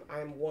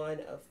I'm one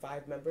of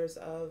 5 members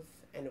of,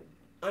 and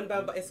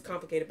Unbound, it's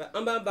complicated, but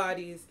Unbound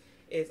Bodies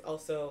is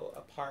also a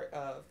part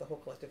of, the whole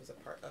collective is a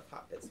part of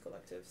Hoppits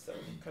Collective, so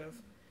kind of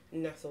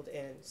nestled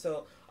in.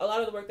 So a lot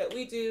of the work that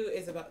we do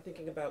is about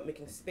thinking about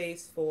making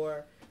space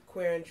for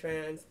queer and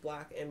trans,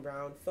 black and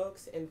brown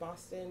folks in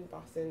Boston.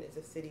 Boston is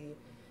a city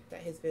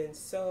that has been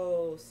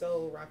so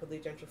rapidly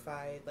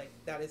gentrified. Like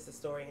that is the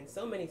story in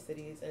so many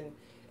cities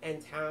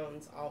and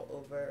towns all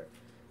over.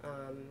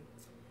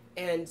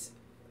 And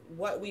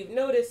what we've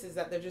noticed is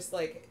that they're just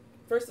like,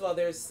 first of all,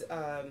 there's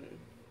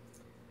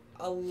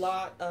a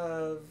lot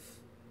of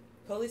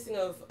policing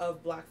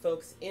of black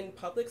folks in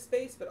public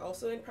space, but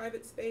also in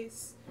private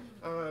space.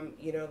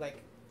 You know,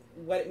 like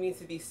what it means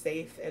to be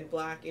safe and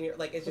black, and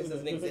like it just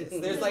doesn't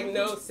exist. There's like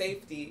no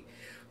safety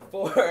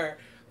for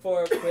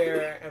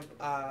queer and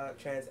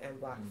trans and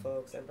black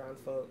folks and brown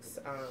folks.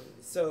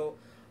 So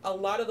a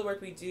lot of the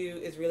work we do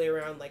is really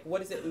around like,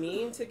 what does it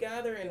mean to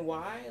gather and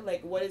why?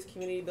 Like, what does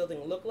community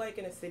building look like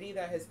in a city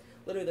that has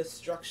literally the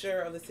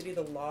structure of the city,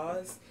 the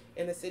laws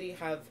in the city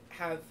have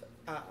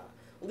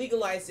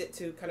legalized it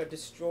to kind of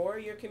destroy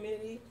your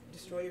community,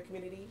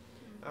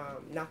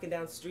 knocking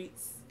down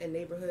streets and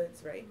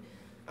neighborhoods, right?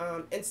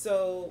 And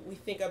so we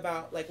think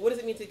about like, what does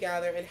it mean to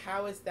gather, and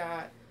how is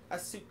that a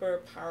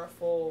super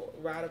powerful,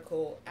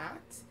 radical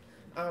act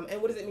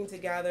And what does it mean to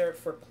gather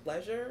for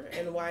pleasure?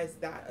 And why is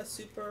that a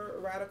super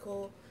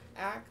radical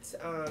act?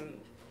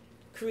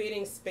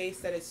 Creating space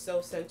that is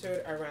so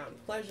centered around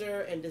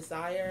pleasure and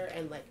desire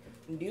and like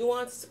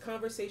nuanced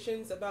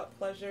conversations about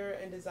pleasure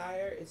and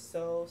desire is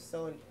so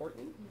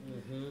important.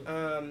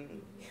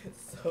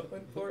 It's so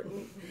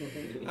important.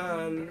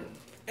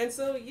 And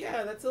so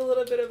yeah, that's a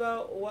little bit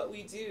about what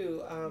we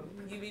do.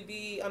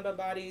 UBB Amba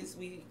Bodies,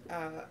 we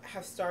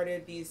have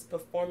started these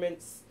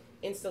performance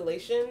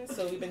installations.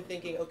 So we've been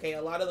thinking, okay,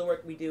 a lot of the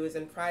work we do is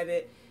in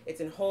private, it's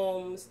in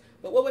homes,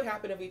 but what would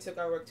happen if we took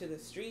our work to the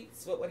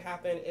streets? What would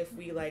happen if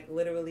we like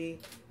literally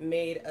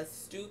made a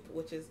stoop,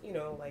 which is, you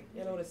know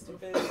what a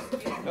stoop is?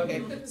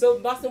 Okay, so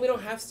in Boston we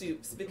don't have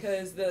stoops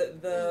because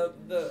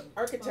the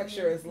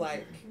architecture is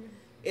like,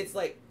 it's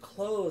like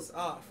closed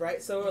off,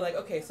 right? So we're like,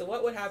 okay, so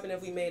what would happen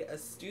if we made a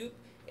stoop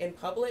in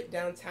public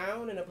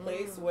downtown in a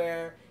place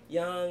where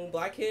young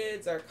Black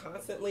kids are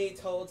constantly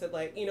told to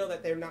like,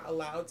 that they're not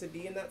allowed to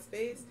be in that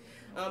space?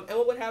 And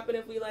what would happen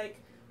if we like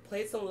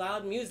played some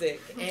loud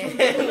music and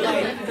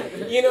like,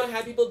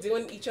 had people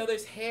doing each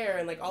other's hair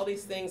and like all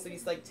these things, so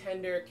these like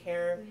tender,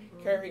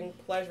 caring,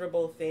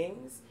 pleasurable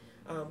things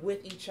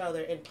with each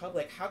other in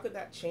public? How could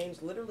that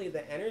change literally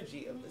the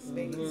energy of the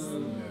space?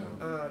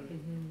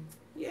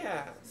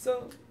 Yeah,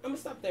 so I'm gonna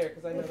stop there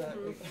because I know that.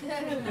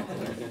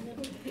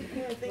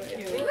 Thank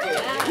you.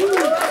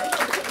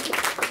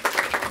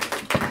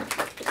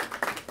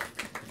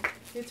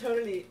 You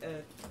totally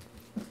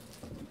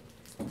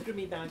threw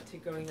me back to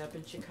growing up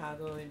in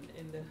Chicago and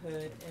in the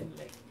hood and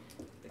like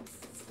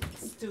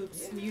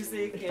stoops,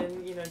 music,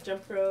 and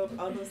jump rope.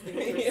 All those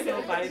things were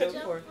so vital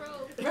for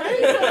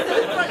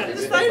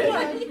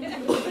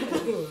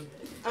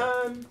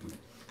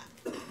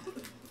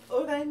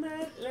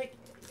Odaymar, like.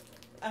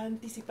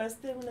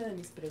 Anticipaste una de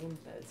mis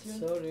preguntas.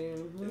 Sorry.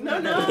 No.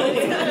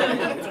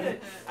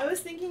 I was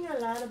thinking a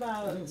lot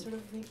about sort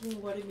of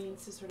thinking what it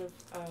means to sort of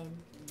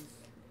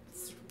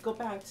go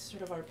back to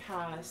sort of our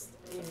past,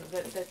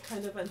 that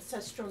kind of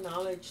ancestral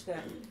knowledge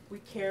that we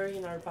carry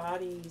in our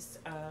bodies,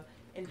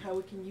 and how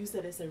we can use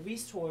it as a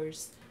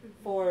resource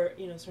for,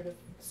 sort of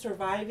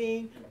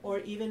surviving, or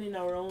even in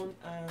our own,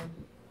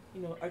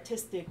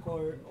 artistic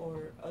or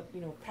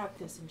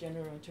practice in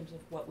general in terms of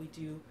what we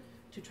do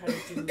to try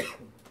to do,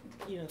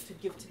 to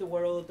give to the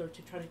world, or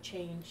to try to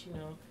change,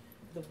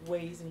 the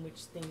ways in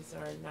which things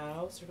are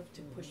now, sort of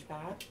to push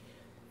back.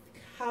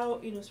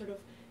 How, sort of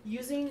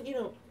using,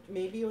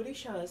 maybe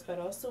Orishas, but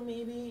also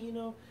maybe,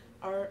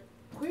 our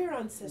queer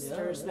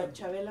ancestors, like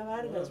Chavela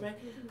Vargas, right?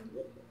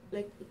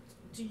 Like,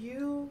 do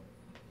you,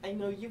 I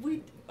know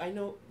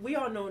we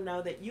all know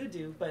now that you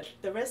do, but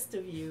the rest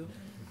of you,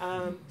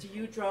 do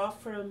you draw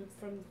from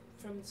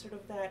sort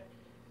of that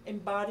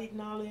embodied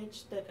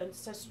knowledge, that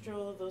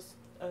ancestral, those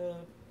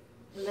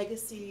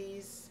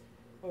legacies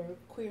or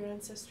queer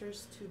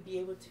ancestors to be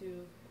able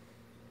to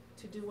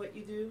do what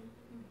you do?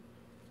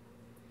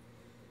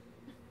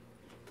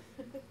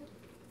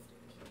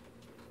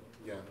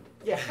 Yeah.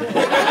 Yeah.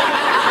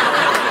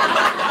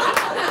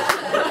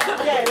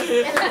 Yes.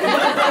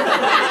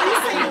 Can you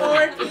say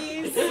more,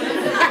 please?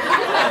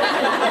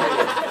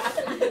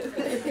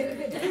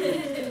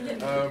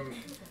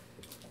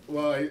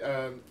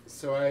 Well,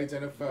 so I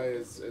identify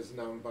as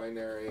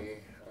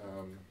non-binary,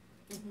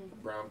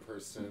 brown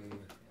person,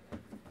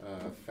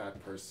 fat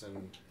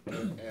person,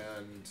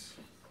 and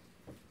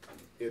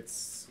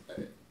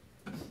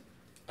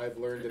I've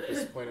learned at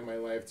this point in my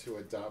life to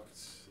adopt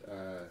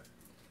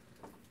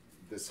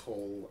this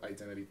whole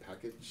identity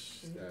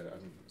package that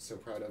I'm so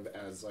proud of,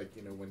 as like,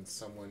 when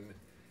someone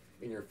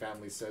in your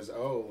family says,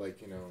 oh, like,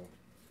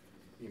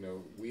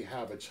 we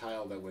have a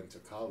child that went to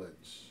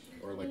college,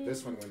 or like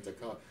this one went to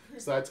college,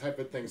 so that type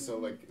of thing.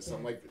 So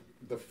I'm like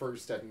the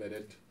first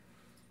admitted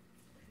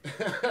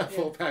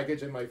full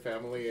package in my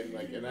family, and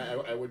like, and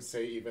I would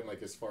say even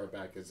like as far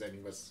back as any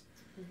of us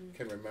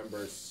can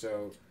remember.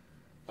 So,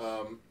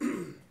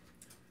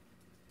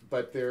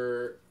 but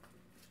there,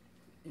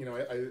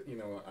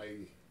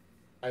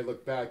 I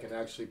look back, and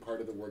actually part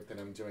of the work that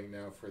I'm doing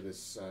now for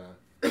this,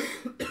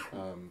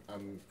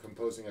 I'm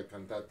composing a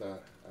cantata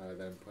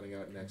that I'm putting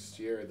out next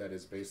year that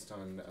is based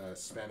on a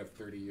span of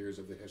 30 years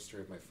of the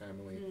history of my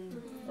family,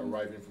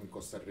 arriving from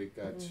Costa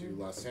Rica to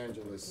Los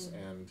Angeles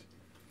and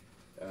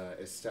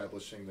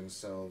establishing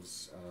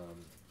themselves,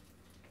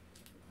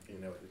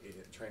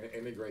 trying to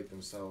integrate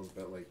themselves,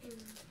 but like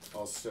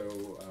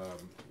also,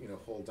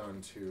 hold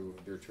on to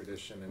their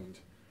tradition and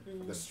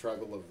the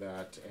struggle of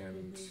that,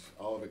 and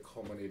all of it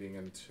culminating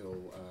until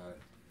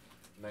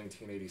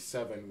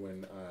 1987,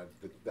 when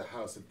the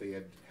house that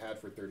they had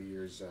for 30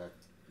 years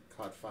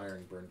caught fire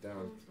and burned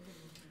down.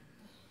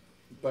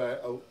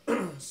 But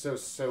so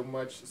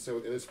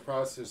this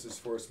process has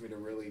forced me to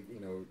really,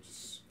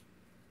 just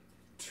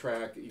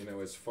track,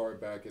 as far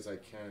back as I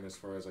can, as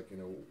far as like,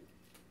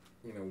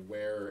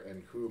 where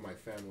and who my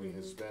family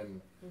has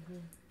been.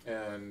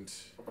 And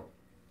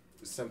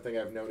something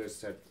I've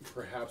noticed that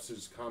perhaps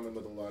is common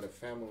with a lot of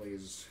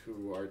families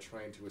who are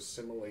trying to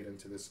assimilate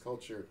into this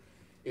culture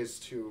is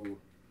to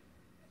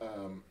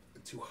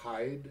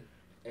hide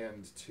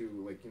and to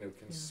like, you know,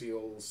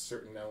 conceal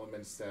certain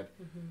elements that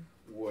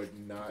would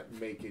not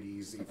make it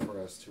easy for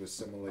us to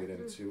assimilate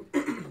into,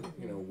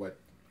 you know,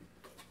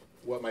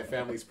 what my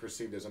family's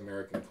perceived as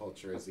American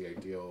culture as the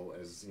ideal,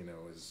 as, you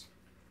know, as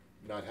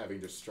not having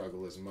to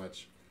struggle as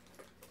much.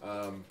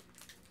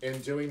 In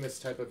doing this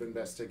type of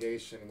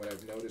investigation, what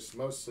I've noticed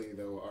mostly,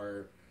 though,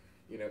 are,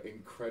 you know,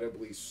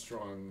 incredibly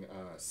strong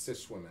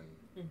cis women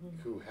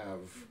who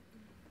have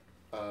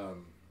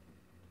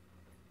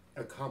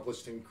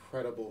accomplished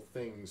incredible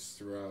things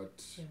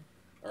throughout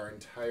our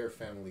entire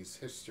family's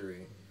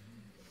history,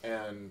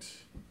 and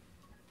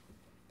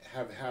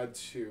have had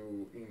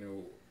to, you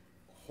know,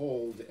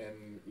 hold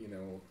and, you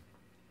know,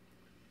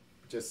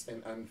 just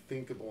an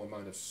unthinkable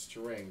amount of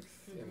strength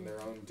in their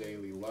own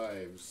daily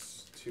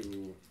lives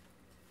to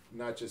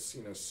not just,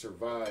 you know,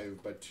 survive,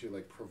 but to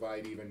like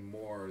provide even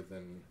more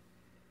than,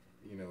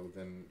 you know,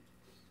 than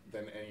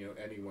any, you know,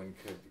 anyone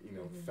could, you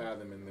know,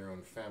 fathom in their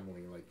own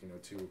family. Like, you know,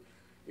 to,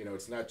 you know,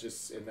 it's not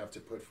just enough to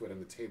put food on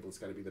the table, it's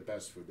got to be the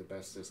best food, the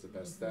best this, the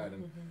best that.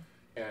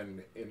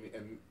 And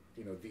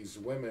you know, these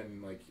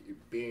women, like,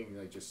 being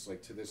like just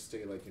like to this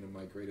day, like, you know,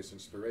 my greatest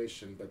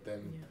inspiration, but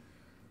then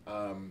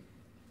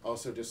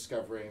also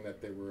discovering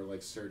that there were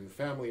like certain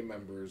family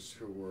members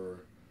who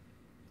were,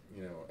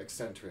 you know,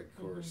 eccentric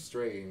or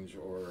strange,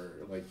 or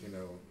like, you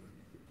know,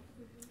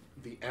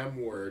 the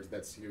M word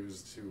that's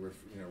used to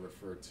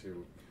refer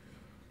to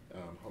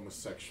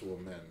homosexual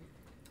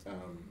men,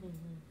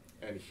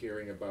 and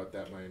hearing about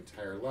that my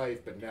entire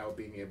life, but now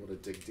being able to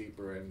dig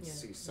deeper and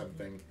see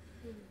something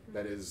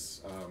that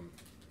is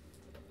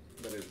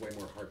way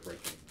more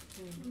heartbreaking.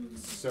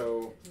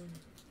 So,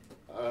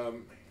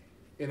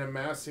 in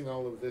amassing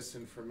all of this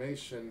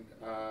information,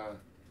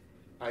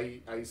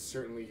 I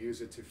certainly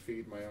use it to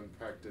feed my own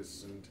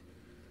practice, and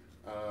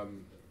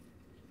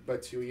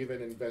but to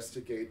even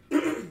investigate,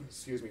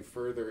 excuse me,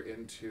 further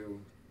into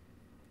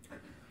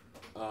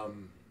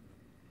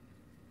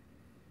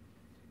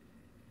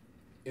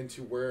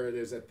where it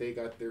is that they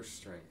got their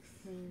strength,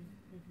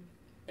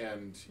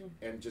 and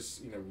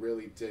just, you know,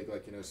 really dig,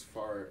 like, you know, as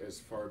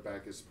far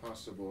back as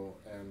possible,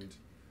 and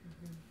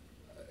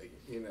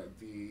you know,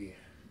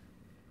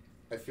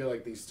 I feel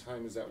like these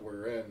times that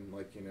we're in,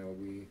 like, you know,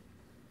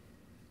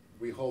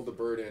 we hold the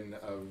burden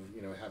of,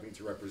 you know, having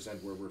to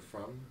represent where we're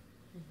from,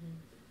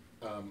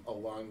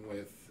 along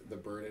with the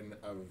burden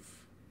of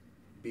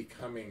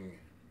becoming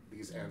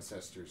these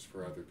ancestors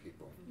for other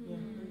people,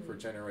 for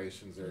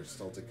generations that are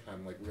still to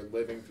come. Like, we're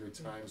living through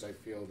times, I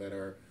feel, that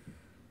are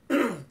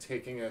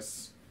taking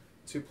us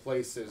to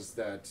places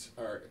that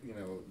are, you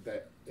know,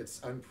 that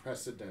it's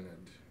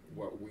unprecedented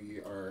what we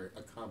are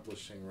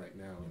accomplishing right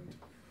now,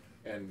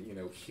 and you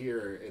know,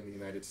 here in the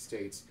United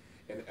States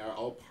and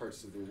all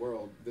parts of the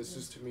world. This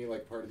is, to me,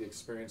 like part of the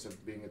experience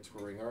of being a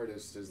touring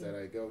artist, is that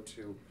I go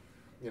to,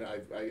 you know,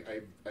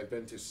 I've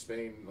been to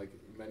Spain like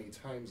many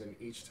times, and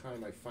each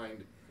time I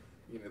find,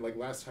 you know, like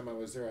last time I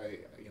was there,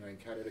 I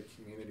encountered a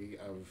community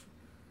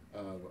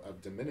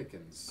of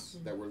Dominicans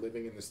that were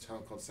living in this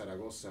town called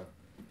Zaragoza,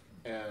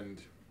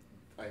 and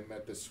I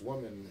met this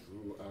woman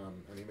who,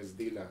 her name is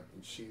Dila,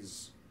 and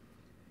she's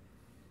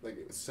like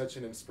such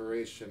an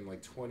inspiration.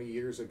 Like 20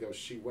 years ago,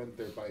 she went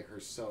there by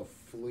herself,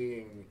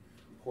 fleeing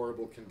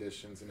horrible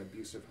conditions, an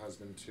abusive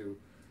husband, to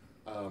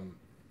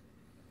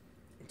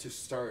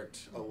start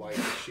a life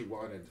that she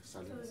wanted.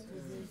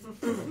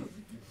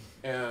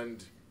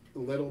 And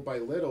little by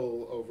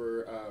little,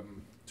 over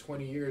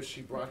 20 years,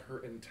 she brought her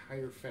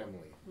entire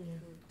family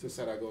to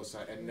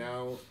Zaragoza, and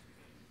now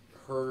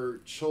her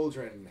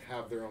children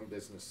have their own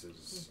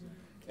businesses,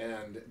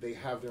 and they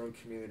have their own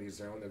communities,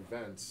 their own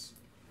events.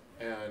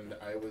 And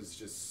I was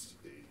just,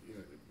 you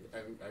know,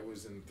 I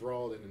was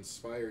enthralled and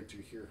inspired to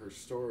hear her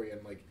story,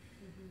 and like,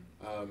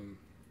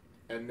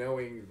 and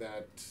knowing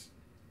that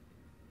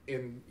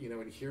in, you know,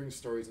 in hearing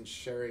stories and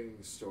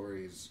sharing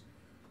stories,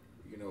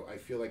 you know, I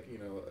feel like, you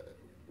know,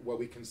 what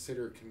we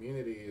consider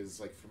community is,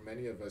 like, for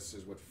many of us,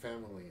 is what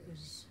family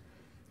is.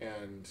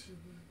 And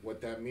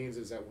what that means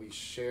is that we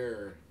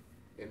share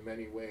in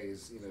many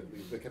ways, you know,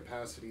 the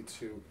capacity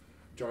to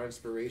draw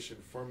inspiration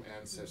from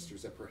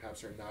ancestors that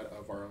perhaps are not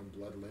of our own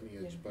blood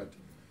lineage, but,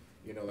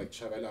 you know, like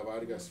Chavela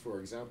Vargas, for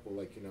example,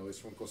 like, you know, is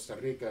from Costa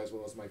Rica as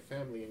well as my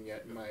family, and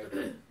yet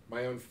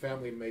my own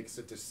family makes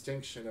a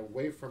distinction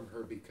away from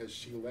her because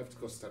she left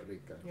Costa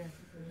Rica.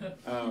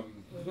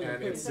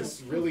 And it's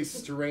this really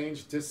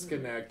strange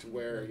disconnect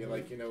where, you know,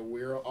 like, you know,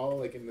 we're all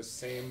like in the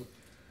same,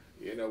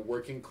 you know,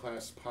 working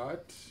class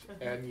pot,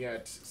 and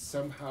yet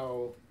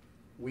somehow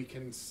we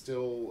can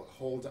still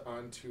hold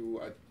on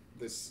to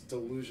this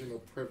delusional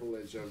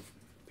privilege of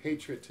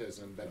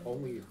patriotism that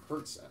only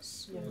hurts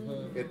us.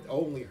 It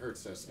only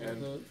hurts us.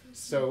 And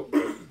so,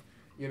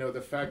 you know,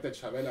 the fact that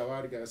Chavela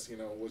Vargas, you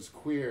know, was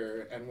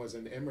queer and was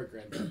an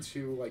immigrant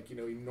to, like, you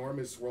know,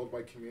 enormous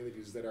worldwide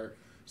communities that are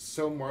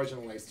so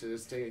marginalized to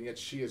this day, and yet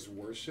she is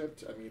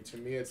worshipped. I mean, to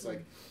me, it's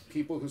like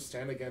people who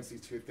stand against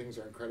these two things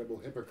are incredible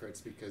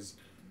hypocrites, because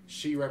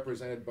she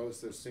represented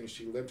both those things.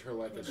 She lived her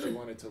life as she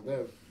wanted to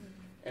live,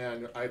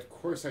 And of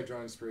course I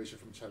draw inspiration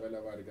from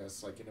Chavela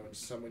Vargas, like, you know, in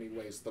so many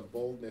ways, the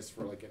boldness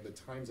for, like, in the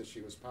times that she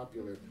was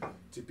popular,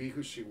 to be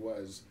who she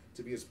was,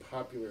 to be as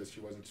popular as she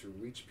was, and to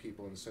reach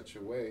people in such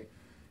a way,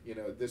 you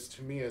know, this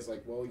to me is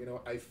like, well, you know,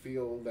 I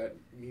feel that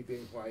me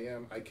being who I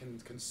am, I can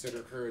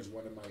consider her as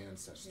one of my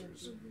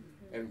ancestors.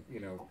 And, you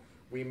know,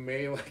 we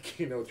may, like,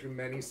 you know, through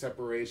many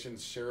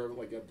separations share,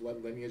 like, a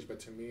blood lineage, but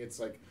to me it's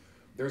like,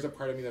 there's a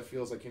part of me that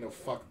feels like, you know,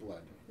 fuck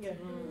blood. Yeah.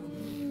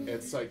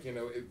 It's like, you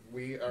know,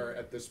 we are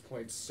at this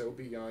point so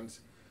beyond,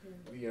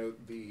 you know,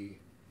 the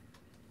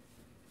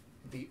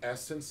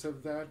essence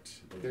of that.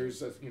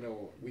 There's a, you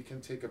know, we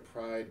can take a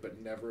pride, but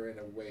never in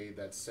a way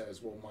that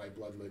says, well, my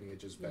blood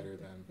lineage is better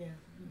than.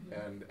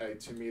 And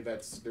to me,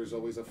 there's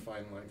always a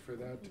fine line for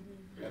that.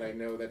 And I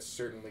know that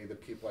certainly the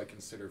people I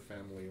consider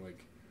family,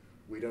 like,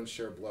 we don't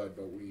share blood,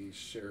 but we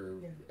share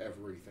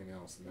everything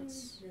else, and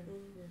that's.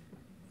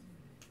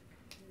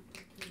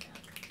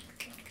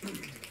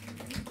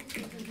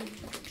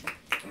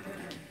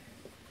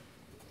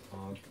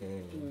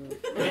 Okay.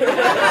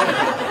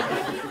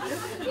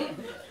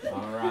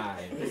 All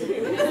right.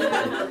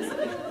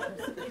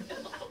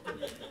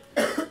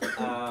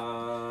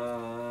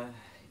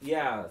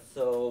 Yeah.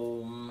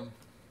 So.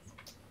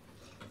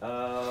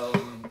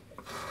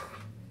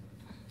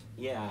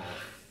 Yeah.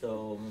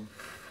 So.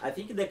 I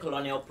think the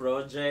colonial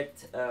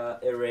project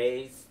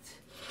erased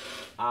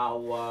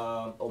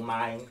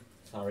mine.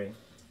 Sorry.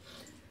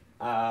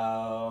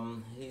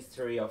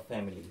 History of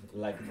family,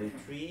 like the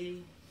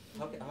tree.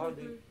 How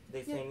do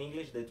they say in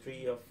English? The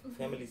tree of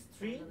families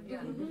tree.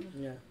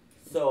 Yeah.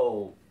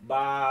 So,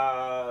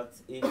 but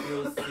if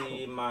you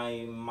see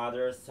my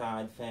mother's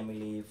side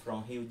family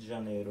from Rio de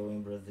Janeiro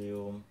in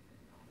Brazil,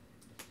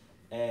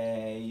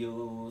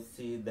 you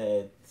see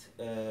that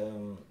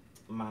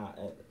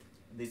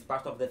this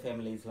part of the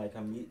family is like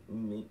a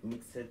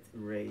mixed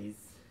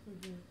race,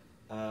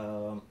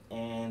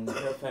 and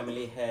her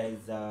family has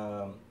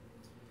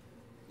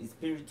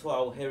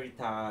spiritual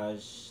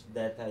heritage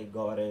that I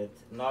got it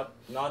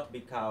not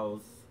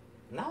because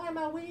now I'm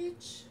a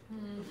witch,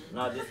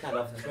 not this kind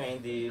of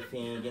trendy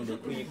thing in the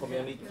queer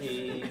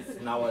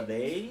communities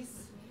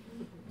nowadays,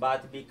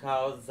 but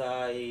because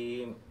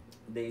the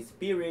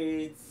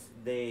spirits,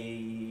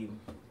 they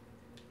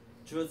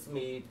choose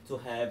me to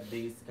have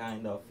these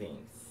kind of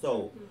things.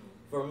 So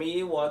for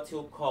me, what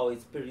you call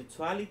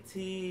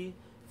spirituality,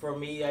 for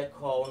me I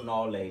call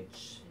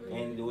knowledge,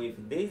 and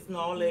with this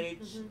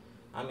knowledge,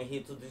 I'm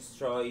here to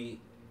destroy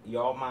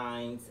your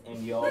minds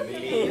and your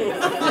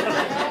beliefs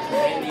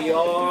and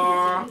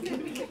your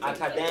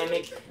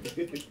academic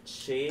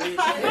shit.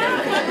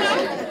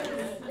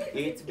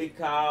 It's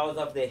because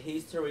of the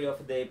history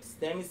of the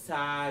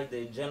epistemicide,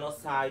 the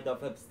genocide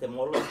of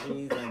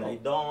epistemologies, and I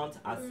don't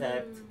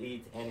accept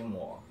it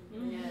anymore.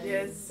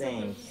 Yes.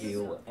 Thank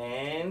you.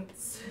 And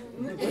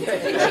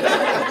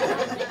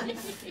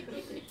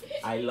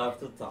I love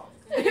to talk.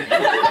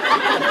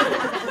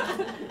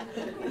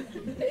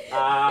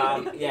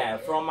 Yeah,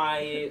 from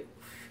my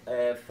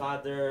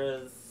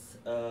father's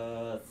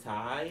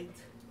side,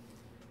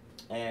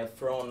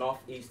 from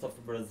northeast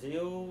of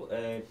Brazil,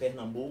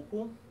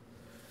 Pernambuco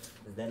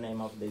is the name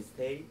of the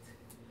state.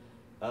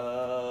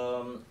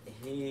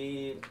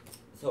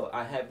 So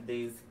I have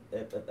this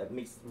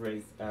mixed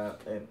race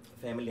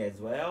family as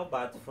well,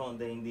 but from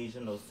the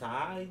indigenous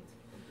side.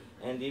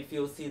 And if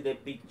you see the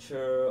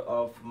picture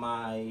of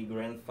my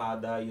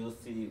grandfather, you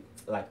see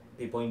like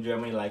people in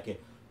Germany like,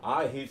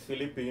 he's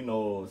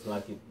Filipinos,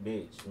 like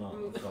bitch,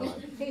 no. So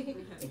like,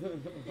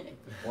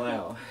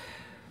 well,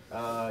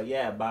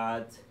 yeah,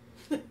 but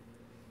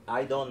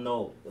I don't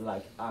know.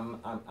 Like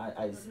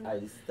I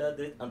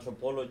studied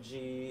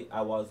anthropology.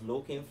 I was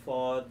looking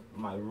for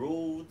my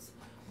roots,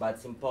 but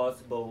it's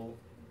impossible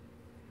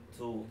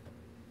to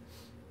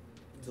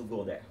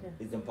go there.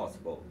 It's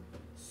impossible.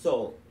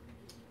 So.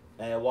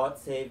 What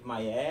saved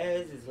my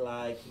ass is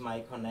like my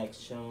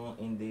connection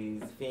in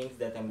these things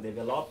that I'm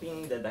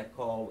developing that I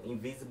call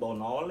invisible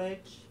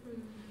knowledge.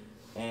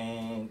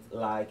 And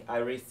like I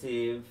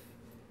receive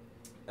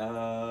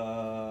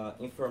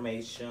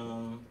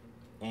information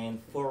and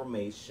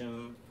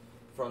formation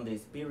from the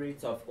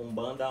spirits of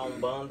Umbanda.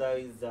 Umbanda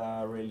is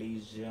a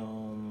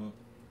religion,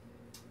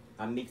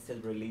 a mixed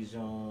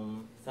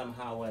religion,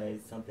 somehow as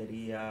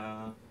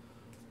Santeria,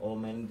 or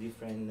many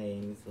different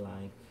names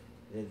like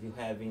that you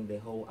have in the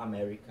whole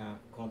America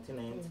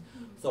continent.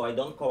 So I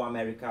don't call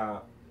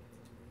America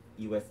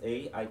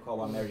USA, I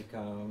call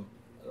America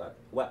like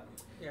what?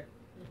 Yeah.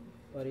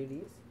 What it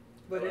is?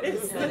 What it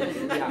is.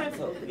 Yeah,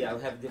 so yeah,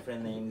 we have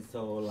different names,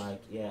 so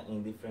like yeah,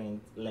 in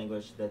different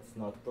language that's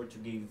not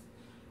Portuguese,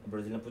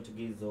 Brazilian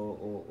Portuguese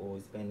or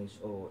Spanish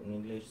or in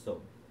English.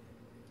 So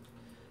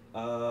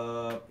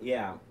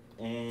yeah,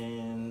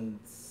 and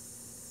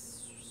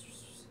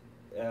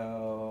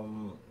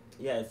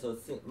yeah, so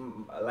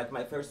like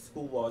my first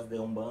school was the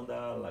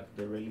Umbanda, like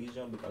the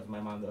religion, because my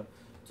mother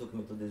took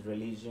me to this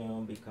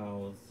religion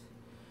because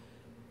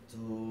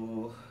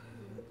to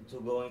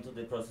go into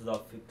the process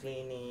of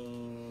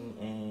cleaning,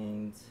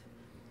 and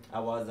I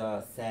was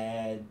a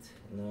sad,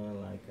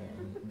 like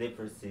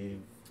depressive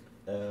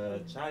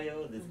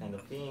child, these kind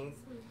of things.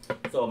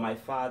 So my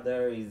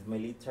father is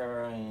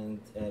military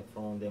and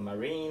from the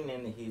Marine,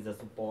 and he's a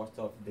support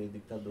of the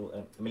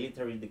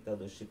military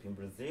dictatorship in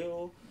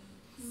Brazil.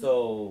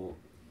 So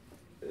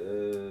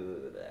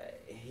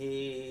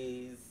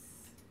he's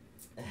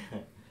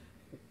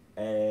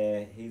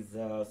he's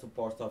a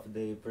support of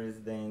the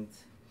president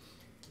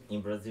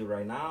in Brazil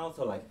right now.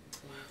 So like,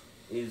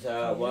 is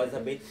was a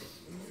bit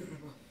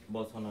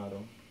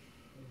Bolsonaro,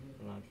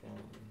 like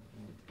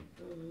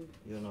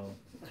you know,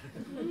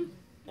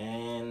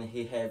 and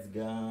he has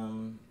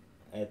gone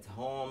at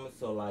home.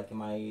 So like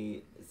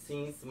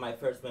since my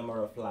first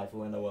memory of life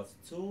when I was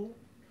 2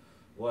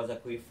 was a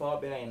queer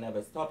phobia and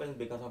never stopped, and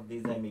because of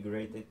this I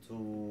migrated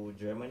to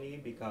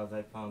Germany because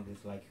I found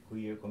this like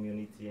queer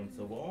community and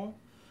so on.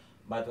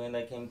 But when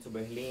I came to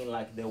Berlin,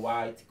 like the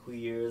white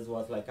queers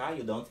was like,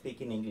 you don't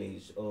speak in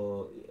English,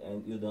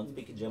 and you don't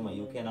speak German,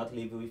 you cannot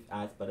live with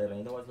us, but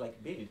and I was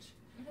like, bitch,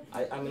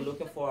 I'm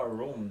looking for a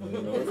room,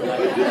 you know. It's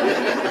like,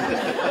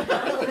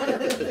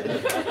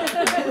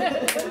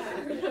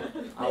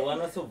 I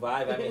wanna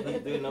survive. I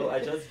mean, you know, I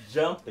just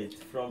jumped it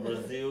from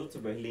Brazil to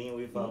Berlin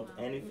without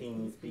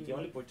anything, speaking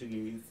only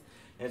Portuguese,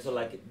 and so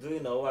like, do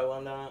you know, I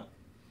wanna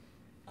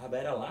a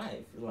better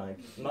life, like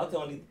not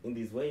only in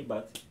this way,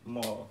 but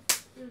more.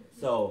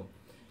 So,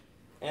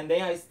 and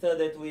then I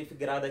studied with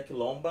Grada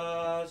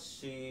Quilomba.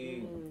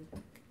 She,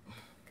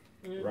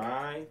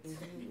 right?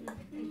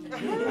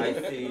 I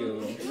see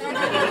you.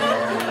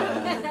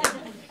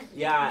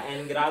 Yeah,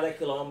 and Grada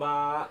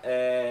Quilomba,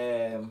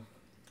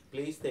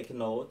 please take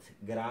note,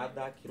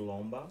 Grada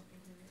Quilomba.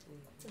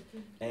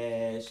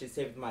 She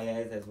saved my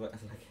ass as well,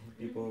 like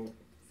people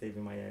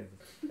saving my ass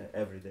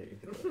every day.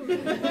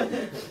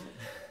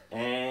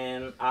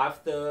 And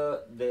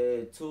after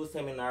the 2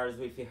 seminars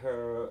with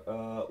her,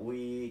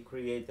 we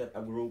created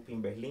a group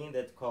in Berlin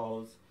that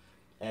calls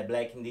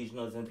Black,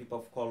 Indigenous, and People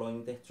of Color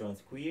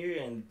Intertrans Queer,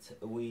 and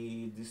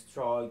we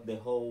destroyed the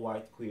whole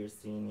white queer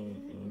scene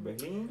in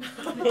Berlin.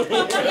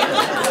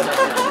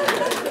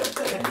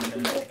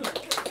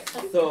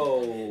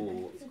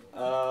 So,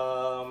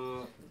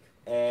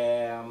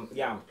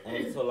 yeah,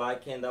 and so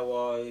like, and I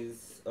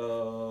was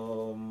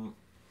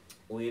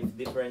with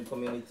different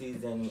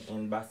communities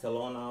in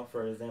Barcelona,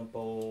 for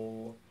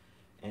example,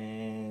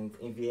 and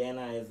in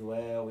Vienna as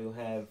well. We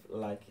have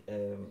like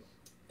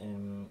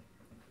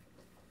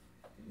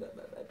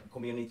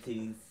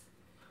communities,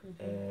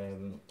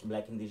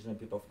 Black, Indigenous,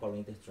 People of Color,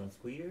 Intertrans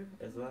Queer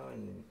as well,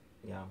 and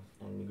yeah,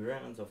 and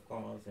migrants of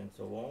course, and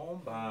so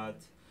on.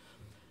 But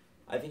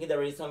I think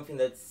there is something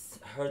that's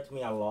hurt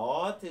me a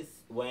lot is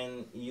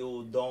when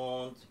you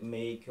don't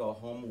make your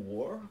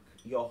homework.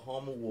 Your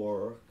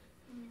homework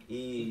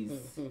is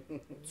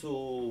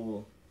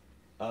to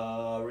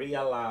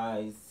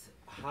realize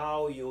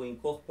how you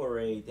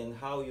incorporate and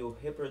how you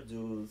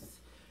reproduce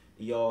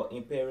your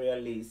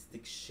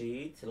imperialistic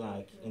shit,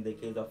 like in the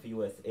case of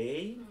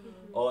USA,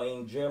 or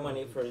in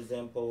Germany, for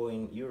example,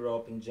 in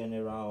Europe in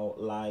general,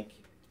 like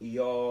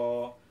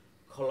your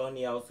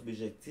colonial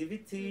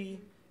subjectivity.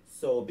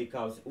 So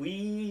because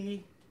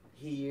we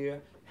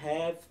here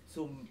have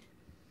to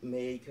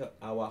make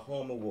our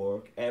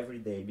homework every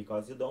day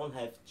because you don't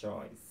have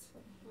choice.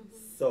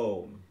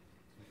 So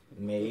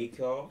make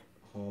your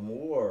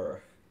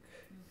homework.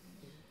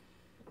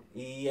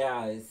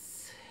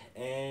 Yes,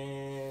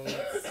 and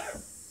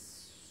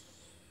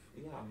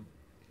yeah.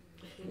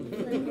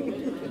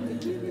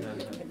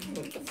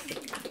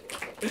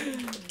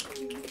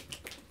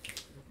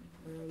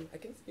 I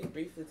can speak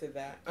briefly to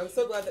that. I'm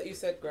so glad that you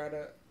said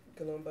Grada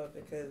Quilomba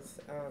because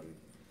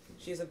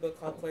she has a book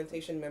called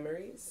Plantation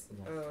Memories.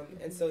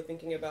 And so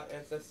thinking about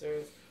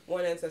ancestors,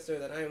 one ancestor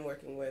that I'm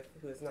working with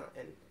who is not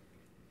in,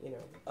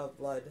 of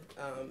blood,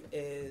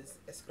 is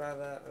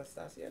Escrava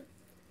Anastasia,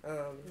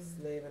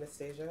 slave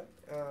Anastasia.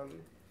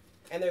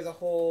 And there's a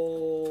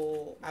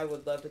whole, I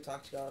would love to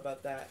talk to y'all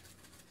about that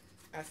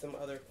at some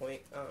other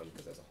point,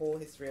 because there's a whole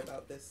history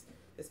about this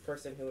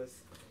person who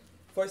was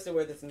forced to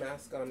wear this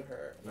mask on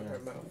her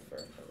mouth for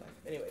her life.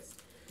 Anyways,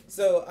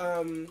 so,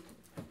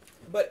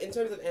 but in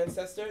terms of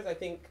ancestors, I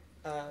think,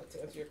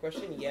 to answer your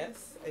question,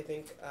 yes, I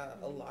think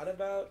a lot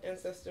about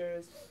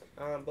ancestors,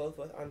 both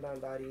with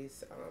unbound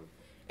bodies,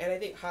 and I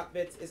think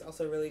Hotbits is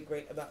also really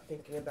great about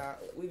thinking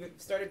about, we've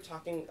started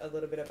talking a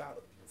little bit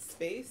about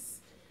space,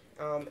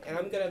 and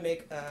I'm going to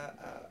make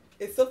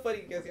it's so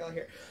funny because y'all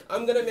here,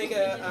 I'm going to make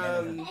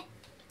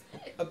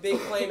a big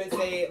claim and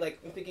say, like,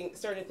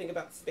 starting to think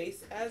about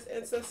space as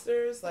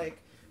ancestors, like,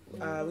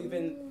 we've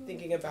been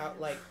thinking about,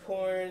 like,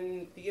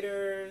 porn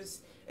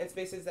theaters and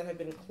spaces that have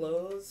been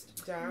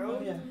closed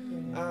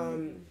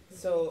down.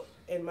 So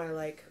in my,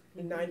 like,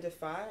 9 to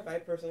 5, I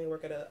personally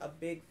work at a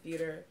big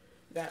theater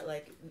that,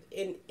 like,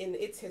 in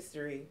its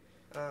history,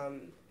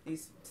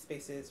 these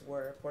spaces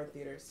were porn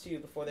theaters too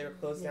before they were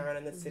closed down,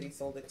 and the city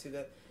sold it to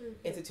the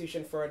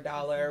institution for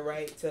 $1,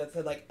 right, to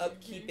like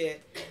upkeep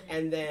it,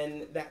 and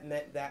then that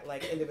meant that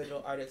like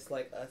individual artists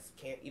like us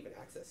can't even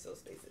access those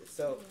spaces.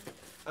 So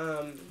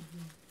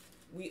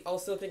we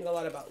also think a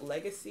lot about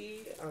legacy,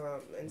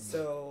 and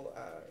so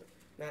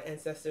not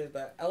ancestors,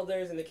 but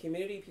elders in the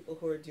community, people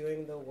who are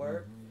doing the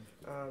work.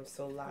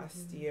 So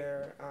last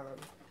year,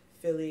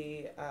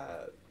 Philly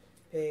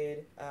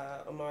paid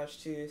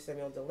homage to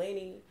Samuel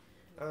Delaney,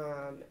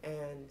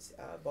 and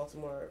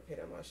Baltimore paid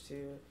homage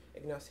to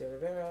Ignacio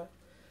Rivera.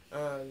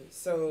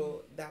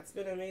 So that's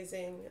been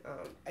amazing.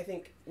 I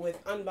think with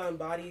Unbound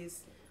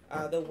Bodies,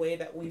 the way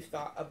that we've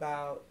thought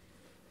about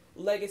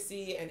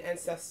legacy and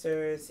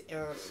ancestors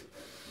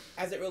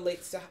as it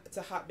relates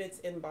to hot bits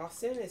in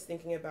Boston is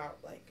thinking about,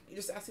 like,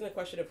 just asking the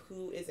question of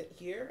who isn't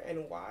here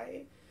and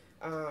why,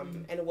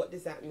 and what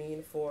does that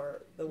mean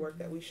for the work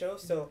that we show.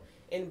 So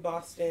in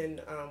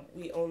Boston,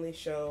 we only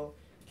show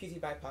QT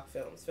BIPOC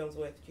films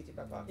with QT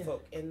BIPOC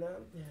folk in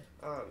them,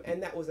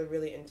 and that was a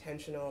really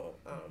intentional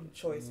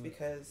choice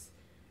because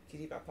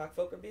QT BIPOC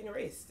folk are being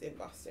erased in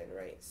Boston,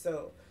 right?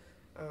 So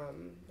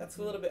that's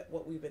a little bit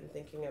what we've been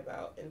thinking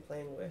about and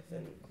playing with,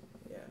 and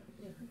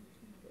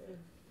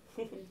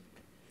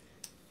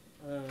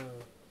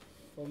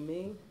for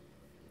me,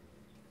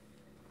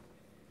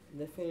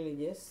 definitely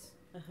yes.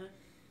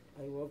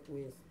 I work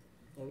with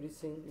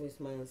everything, with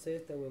my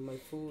ancestors, with my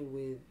food,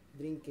 with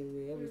drinking,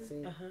 with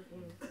everything.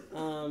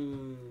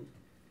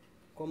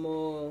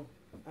 Como,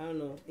 I don't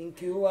know, in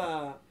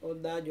Cuba, all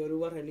that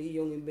Yoruba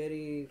religion is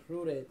very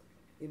rooted,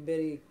 it's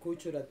very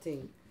cultural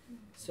thing.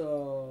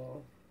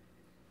 So,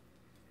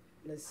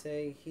 let's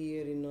say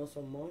here is not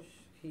so much.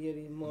 Here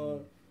is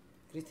more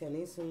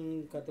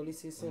Christianism,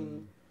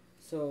 Catholicism.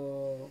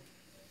 So,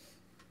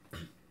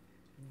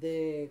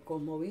 the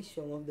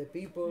cosmovision of the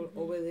people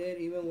over there,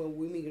 even when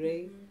we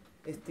migrate,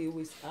 is still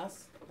with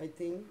us, I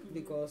think,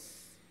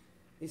 because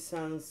it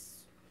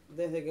sounds,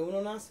 desde que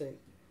uno nace,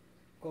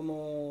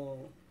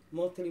 como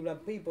mostly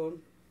black people,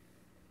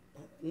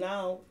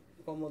 now,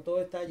 como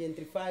todo está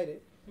gentrified,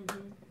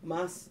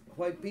 más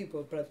white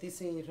people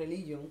practicing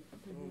religion,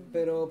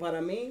 pero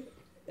para mí,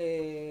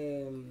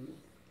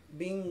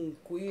 being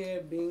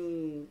queer,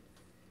 being,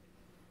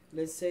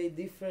 let's say,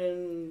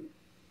 different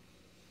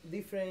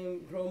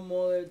role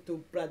model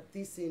to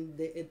practicing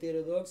the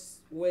heterodox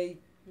way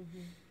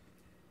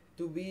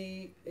to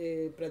be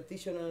a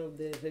practitioner of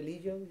the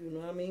religion, you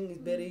know what I mean? It's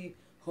very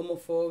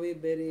homophobic,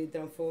 very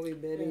transphobic,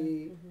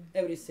 very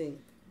everything.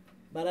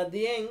 But at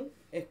the end,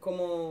 it's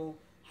como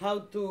how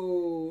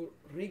to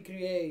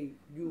recreate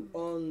your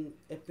own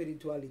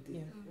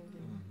spirituality.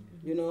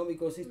 You know,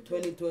 because it's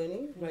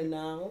 2020 right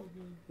now.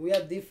 We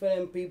are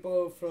different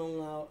people from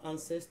our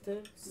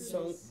ancestors,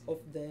 some of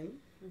them.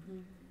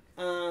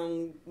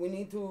 And we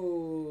need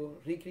to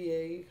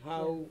recreate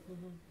how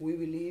we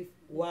believe,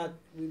 what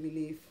we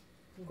believe.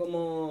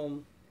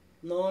 Como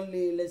not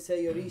only, let's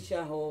say,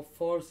 orishas or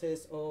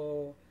forces,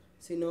 or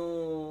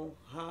sino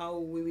how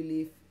we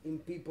believe in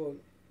people,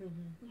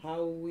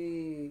 how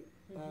we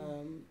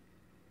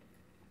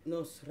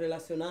nos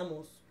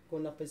relacionamos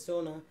con las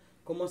personas,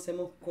 cómo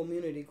hacemos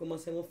community, cómo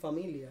hacemos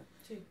familia.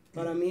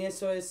 Para mí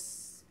eso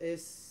es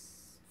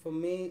for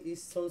me,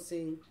 it's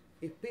something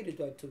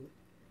spiritual too.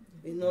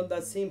 It's not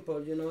that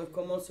simple, you know, it's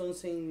como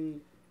something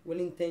well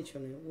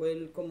intentional,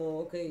 well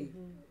como, okay,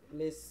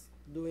 let's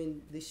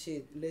doing this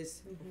shit,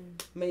 let's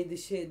make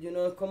this shit, you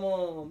know, es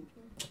como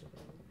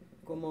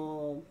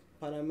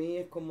para mí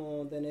es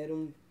como tener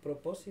un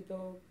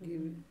propósito,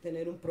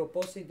 tener un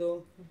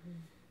propósito,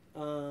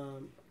 a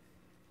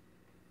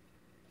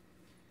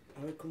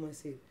ver cómo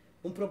decir,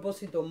 un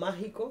propósito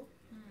mágico,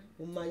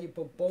 un magic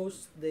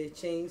purpose that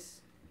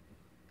change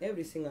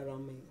everything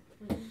around me,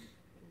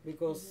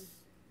 because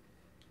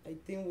I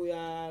think we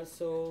are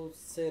so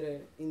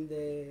settled in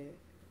the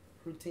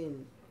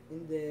routine,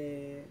 in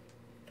the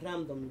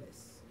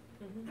randomness.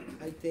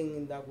 I think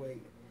in that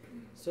way.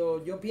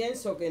 So yo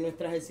pienso que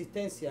nuestras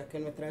existencias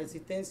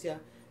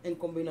en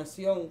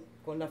combinación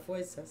con las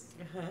fuerzas,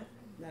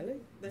 dale,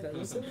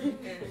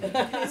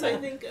 So I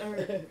think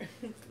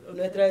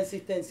nuestras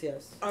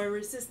existencias, our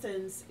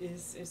resistance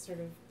is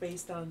sort of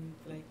based on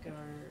like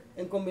our,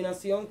 en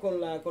combinación con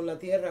la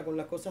tierra, con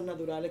las cosas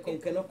naturales, con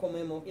qué nos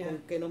comemos,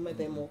 con qué nos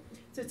metemos.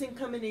 So it's in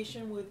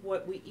combination with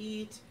what we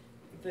eat,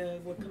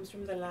 what comes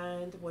from the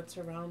land, what's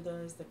around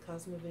us, the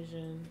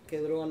cosmovision,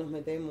 qué droga nos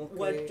metemos,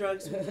 what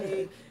drugs we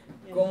take,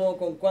 cómo,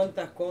 con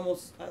cuántas,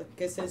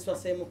 qué sexo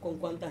hacemos, con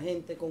cuánta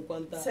gente, con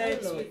cuánta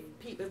sex with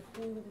people,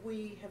 who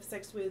we have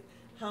sex with,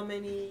 how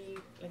many,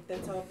 like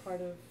that's all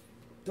part of.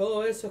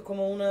 Todo eso es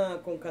como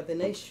una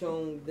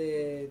concatenation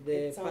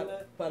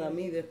para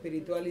mí de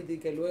spirituality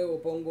que luego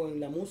pongo en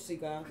la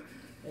música,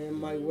 en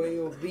my way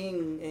of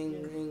being,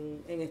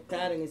 en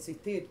estar, en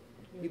existir.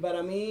 Y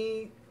para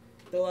mí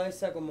toda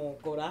esa como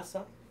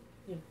coraza.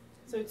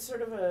 So it's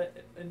sort of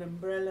an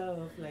umbrella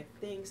of like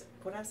things.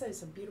 Coraza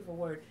is a beautiful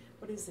word.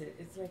 What is it?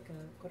 It's like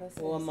a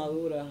coraza. O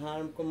armadura,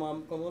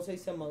 ¿cómo se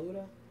dice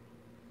armadura?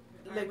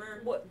 Like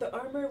what the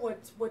armor?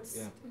 What's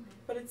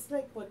but it's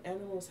like what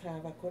animals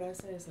have. A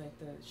coraza is like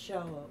the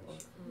shell.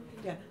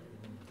 The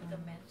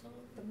mantle.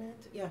 The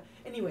mantle. Yeah.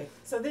 Anyway,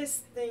 so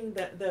this thing,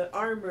 that the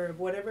armor,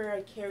 whatever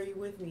I carry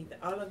with me,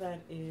 all of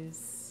that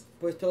is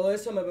pues todo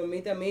eso me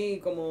permite a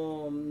mí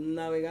como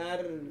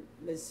navegar,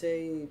 let's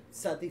say,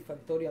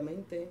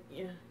 satisfactoriamente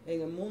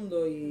en el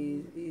mundo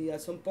y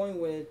at some point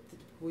with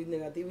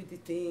negativity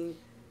thing,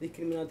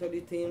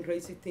 discriminatory thing,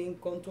 racist thing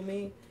come to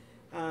me,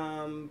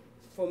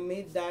 for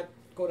me that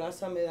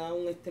coraza me da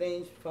un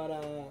strength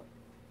para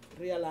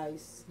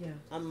realize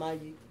I'm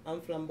magic, I'm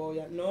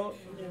flamboyant. No,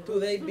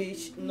 today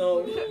bitch,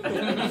 no.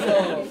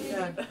 So,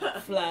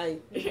 fly.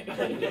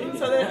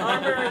 So the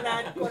armor of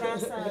that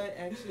coraza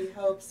actually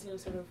helps, you know,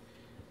 sort of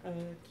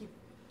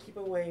keep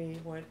away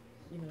what,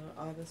 you know,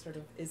 all the sort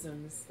of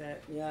isms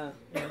that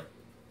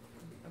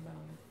about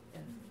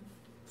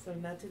So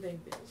not today,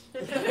 bitch.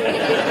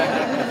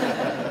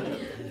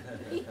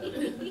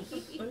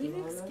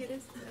 Olivix,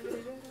 ¿quieres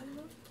agregar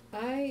algo?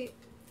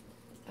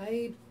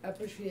 I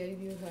appreciate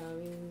you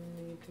having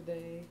me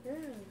today. Yeah.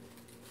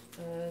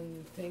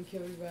 And thank you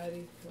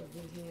everybody for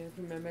being here.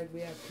 Remember,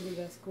 we are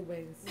Krudas,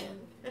 Cubensi.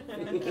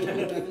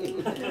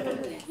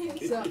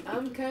 So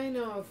I'm kind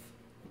of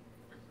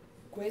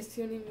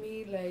questioning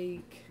me,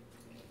 like,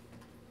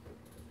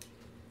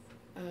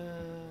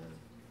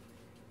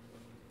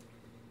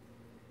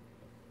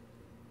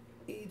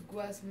 it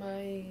was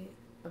my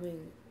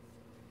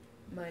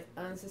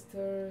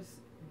ancestors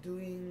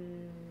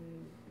doing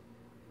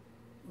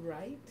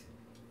right,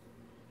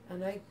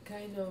 and I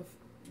kind of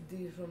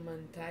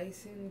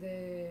de-romanticizing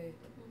the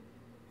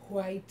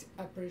white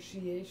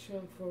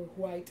appreciation for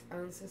white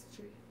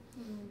ancestry.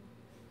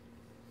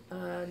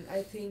 And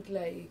I think,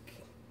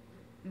 like,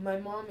 my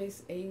mom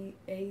is 80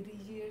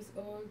 years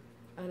old,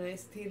 and I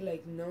still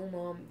like, no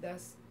mom,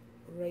 that's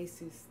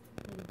racist.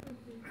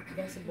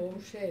 That's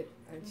bullshit.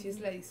 And she's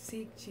like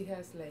sick, she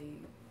has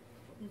like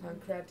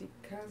pancreatic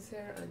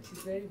cancer, and she's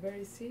very,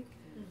 very sick.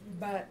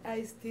 But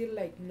I still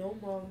like, no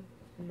mom,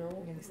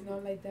 no, it's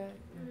not like that.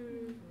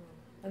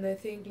 And I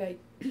think, like,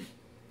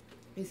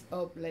 it's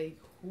up like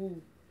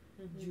who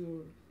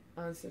your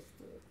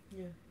ancestors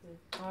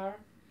are.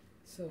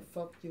 So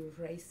fuck your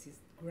racist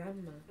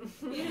grandma.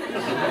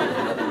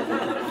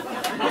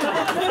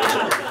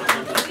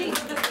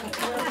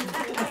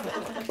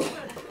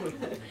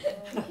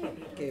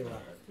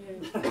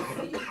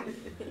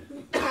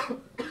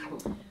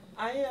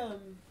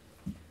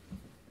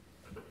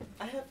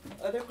 I have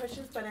other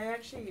questions, but I'm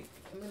going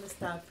to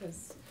stop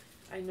because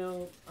I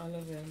know all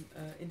of them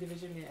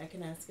individually. I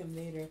can ask them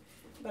later.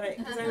 But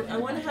I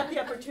want to have the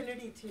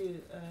opportunity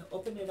to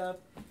open it up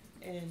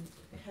and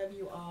have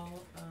you all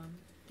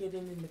get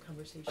in the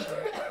conversation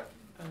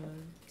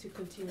to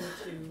continue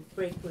to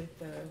break with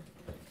the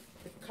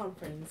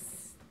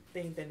conference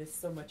thing that is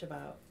so much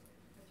about,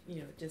 you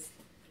know, just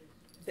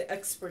the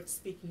experts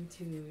speaking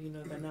to, you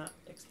know, the not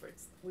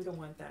experts. We don't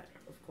want that,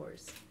 of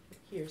course,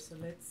 here. So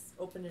let's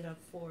open it up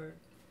for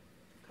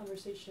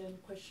conversation,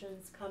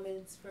 questions,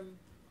 comments from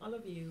all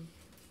of you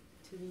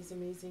to these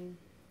amazing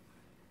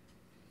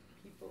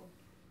people.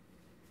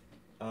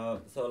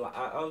 So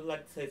I would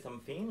like to say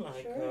something.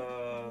 Like,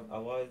 Sure. I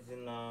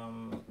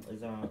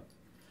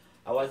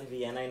was in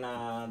Vienna in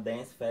a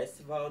dance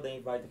festival. They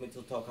invited me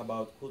to talk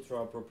about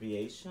cultural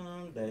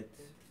appropriation. That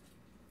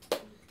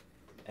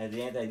at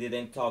the end I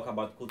didn't talk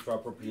about cultural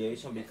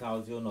appropriation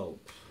because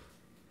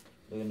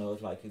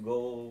it's like you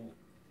go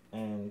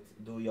and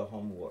do your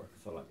homework.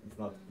 So like it's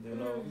not,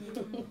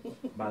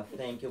 But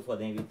thank you for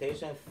the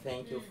invitation.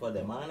 Thank you for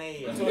the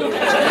money.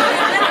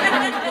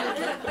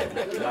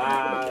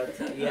 But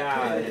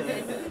yeah,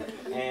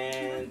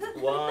 and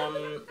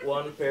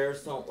one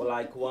person,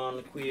 like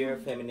one queer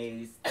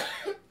feminist,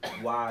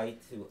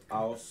 white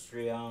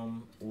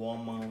Austrian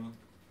woman,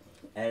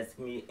 asked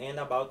me and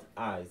about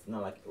us,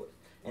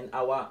 and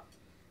our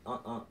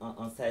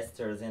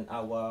ancestors and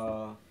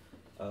our.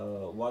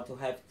 What you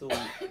have to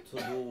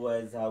do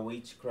as a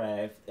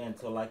witchcraft, and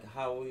so like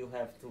how you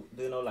have to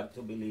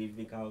to believe,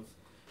 because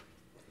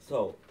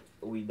so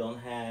we don't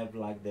have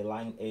like the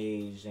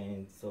lineage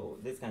and so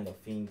this kind of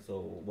thing,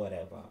 so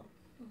whatever.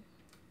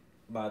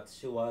 But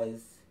she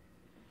was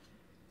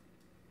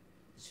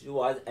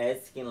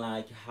asking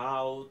like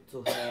how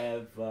to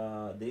have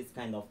this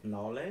kind of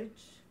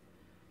knowledge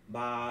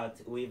but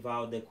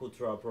without the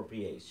cultural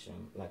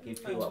appropriation. Like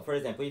if you for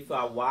example, if you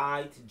are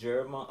white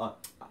German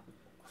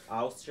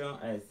Austrian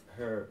as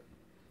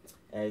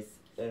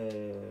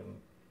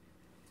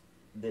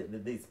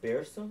this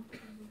person,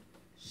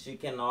 she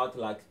cannot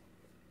like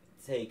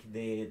take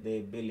the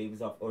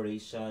beliefs of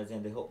Orishas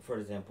and for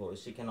example,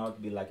 she cannot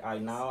be like,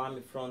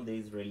 I'm from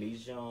this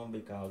religion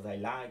because I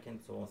like and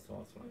so on, so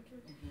on, so on.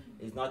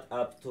 It's not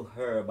up to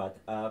her, but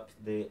up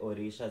the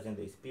Orishas and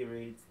the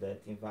spirits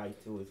that invite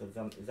you. So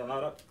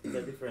it's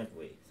a different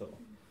way. So,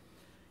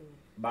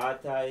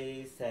 but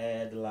I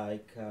said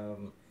like,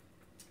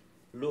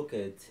 look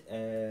it,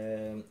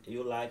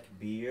 you like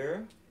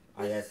beer?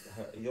 I asked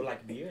her, you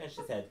like beer? And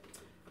she said,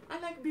 I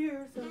like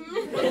beer. So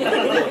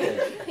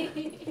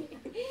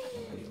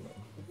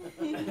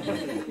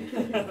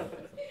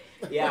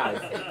yeah,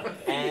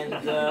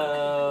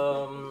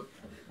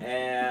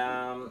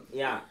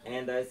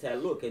 and I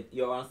said, look at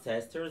your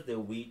ancestors, the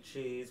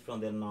witches from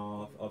the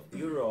north of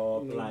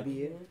Europe, like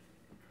beer.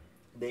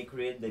 they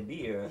created the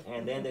beer,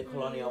 and then the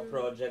colonial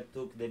project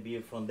took the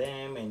beer from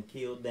them and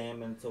killed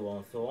them and so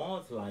on. So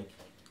it's like,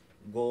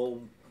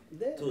 go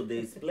to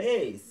this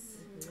place.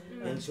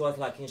 And she was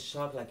like in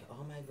shock, like,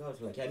 oh my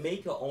gosh, like I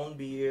make your own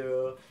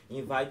beer,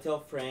 invite your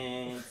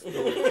friends,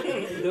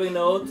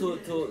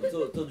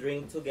 to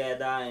drink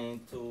together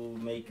and to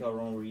make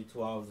your own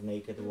rituals,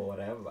 make it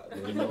whatever.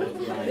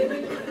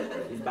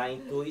 It's by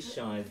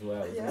intuition as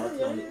well. It's not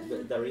only,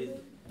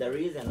 there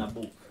is in a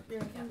book.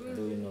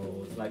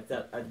 It's like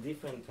that, a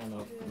different kind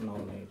of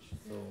knowledge.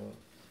 So,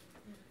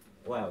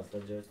 well, so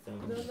just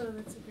No,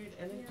 that's a great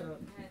anecdote.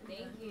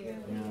 Thank you.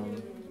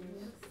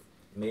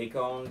 Make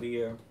our own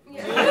beer.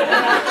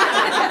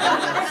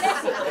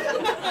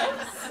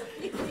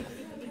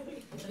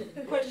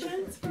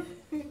 Questions from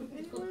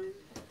anyone?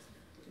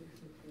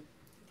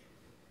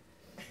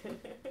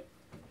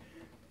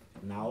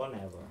 Now or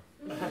never.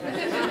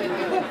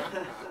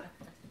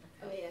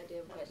 Oh yeah, I do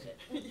have a question.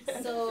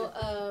 So,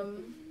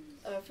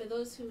 for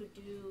those who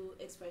do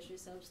express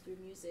yourselves through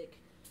music,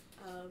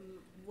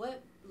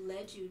 what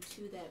led you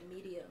to that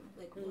medium?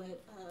 Like,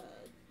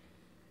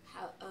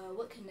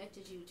 what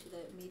connected you to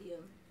that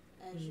medium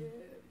as your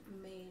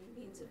main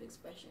means of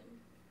expression?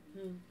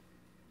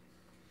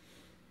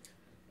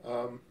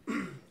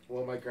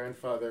 Well, my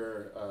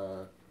grandfather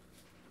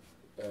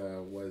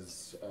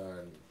was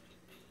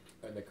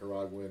a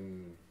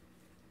Nicaraguan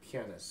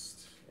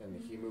pianist, and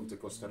he moved to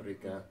Costa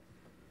Rica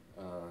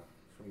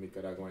from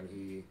Nicaragua, and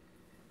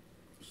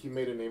he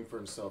made a name for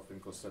himself in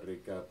Costa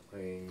Rica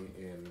playing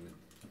in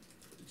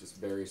just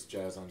various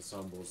jazz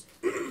ensembles.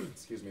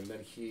 Excuse me. And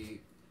then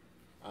he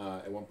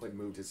at one point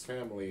moved his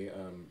family,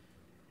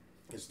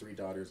 his 3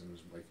 daughters and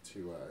his wife,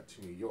 to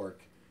New York,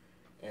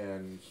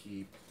 and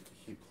he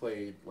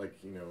played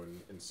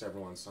in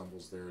several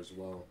ensembles there as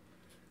well.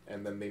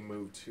 And then they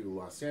moved to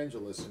Los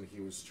Angeles, and he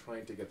was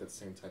trying to get that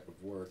same type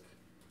of work,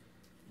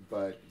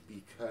 but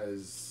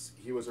because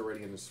he was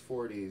already in his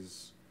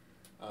 40s,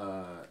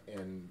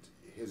 and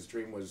his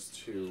dream was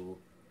to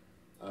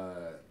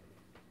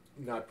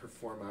not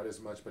perform out as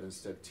much, but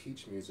instead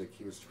teach music,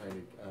 he was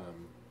trying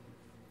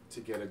to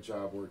get a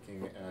job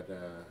working at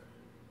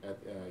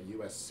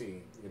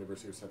USC,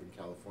 University of Southern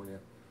California,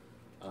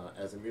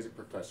 as a music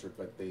professor.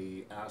 But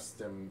they asked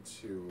him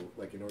to,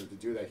 in order to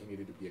do that, he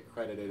needed to be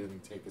accredited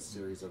and take a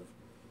series of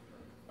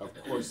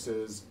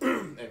courses.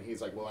 And he's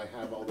like, well, I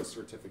have all this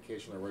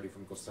certification already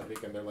from Costa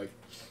Rica. And they're like,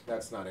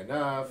 that's not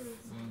enough,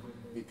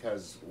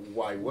 because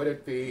why would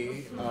it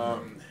be?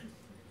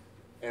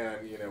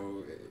 And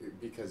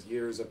because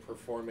years of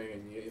performing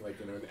and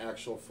an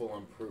actual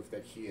full-on proof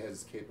that he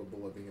is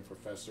capable of being a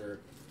professor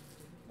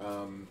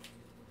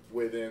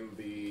within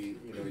the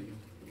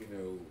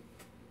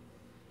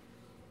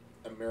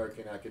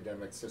American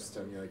academic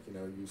system, you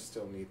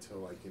still need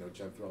to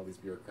jump through all these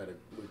bureaucratic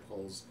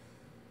loopholes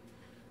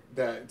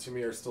that to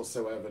me are still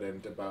so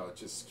evident about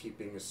just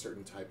keeping a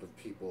certain type of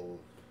people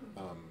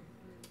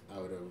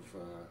out of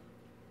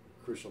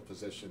crucial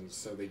positions.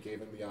 So they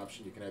gave him the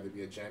option: you can either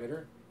be a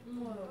janitor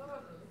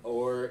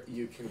or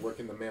you can work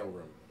in the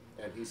mailroom.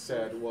 And he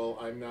said, well,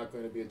 I'm not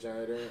going to be a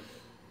janitor,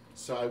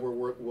 so I will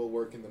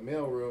work in the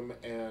mailroom.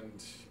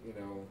 And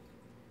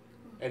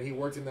and he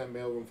worked in that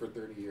mailroom for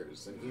 30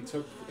 years, and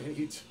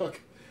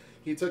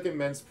he took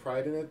immense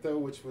pride in it, though,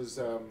 which was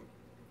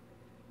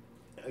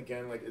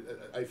again,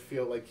 I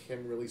feel like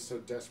him really so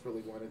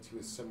desperately wanted to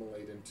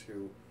assimilate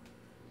into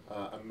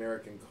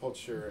American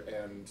culture,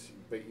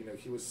 but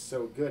he was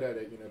so good at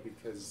it,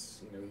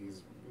 because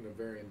he's a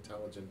very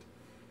intelligent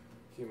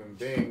human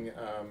being,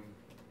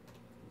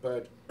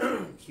 but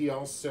he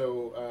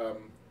also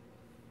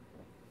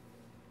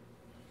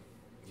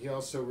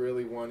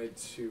really wanted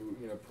to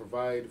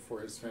provide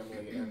for his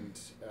family,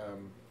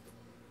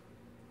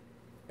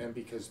 and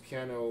because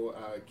piano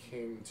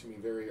came to me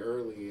very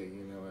early,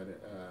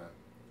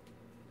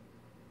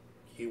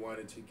 he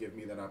wanted to give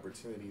me that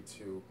opportunity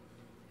to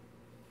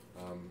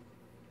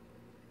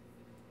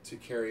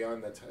carry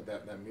on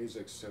that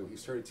music. So he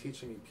started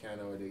teaching me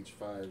piano at age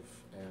 5,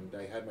 and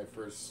I had my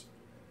first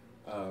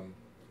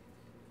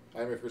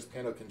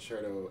piano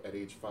concerto at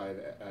age 5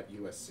 at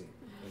USC.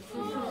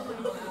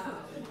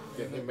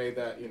 And he made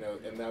that,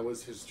 and that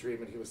was his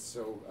dream, and he was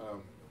so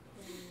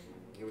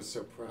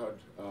proud.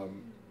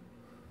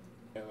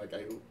 And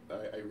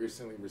I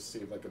recently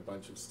received a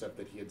bunch of stuff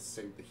that he had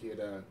saved. He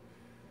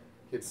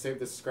had saved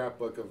this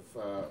scrapbook of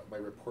my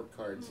report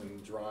cards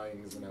and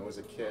drawings when I was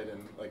a kid,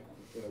 and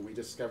we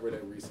discovered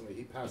it recently.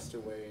 He passed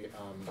away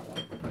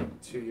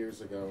 2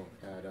 years ago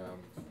at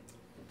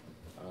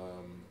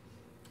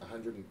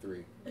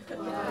 103.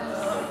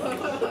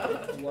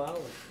 Wow.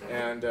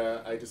 And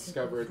I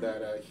discovered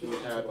that he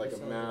had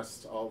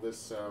amassed all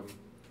this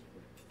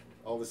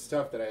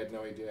stuff that I had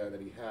no idea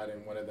that he had,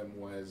 and one of them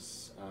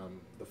was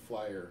the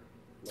flyer,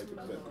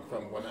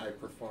 from when I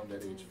performed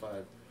at age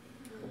 5.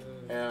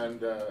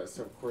 And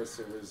so of course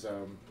it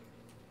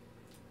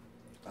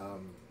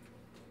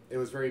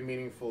was very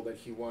meaningful that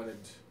he wanted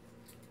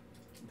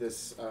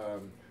this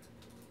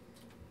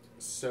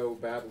so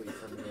badly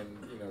for me, and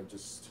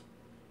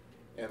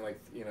and like,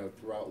 you know,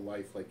 throughout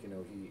life, like, you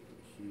know,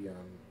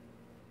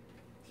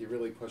 he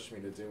really pushed me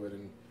to do it.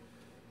 And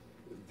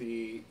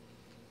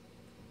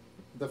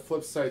the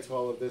flip side to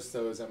all of this,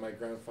 though, is that my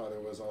grandfather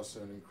was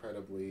also an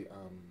incredibly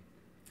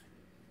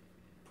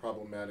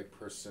problematic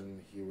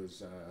person. He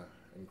was an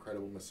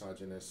incredible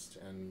misogynist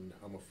and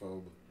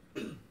homophobe,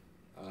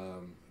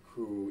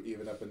 who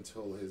even up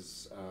until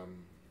his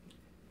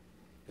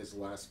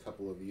last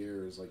couple of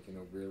years, like, you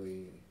know,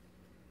 really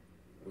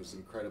was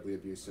incredibly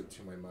abusive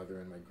to my mother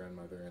and my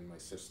grandmother and my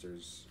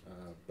sisters,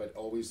 but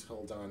always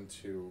held on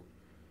to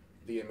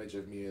the image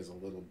of me as a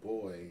little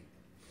boy,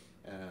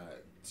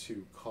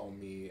 to call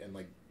me and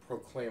like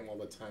proclaim all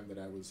the time that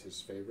I was his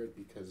favorite,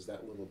 because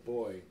that little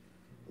boy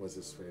was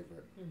his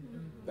favorite.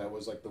 That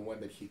was like the one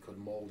that he could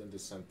mold into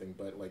something.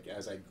 But like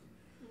as I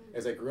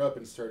grew up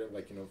and started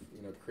like you know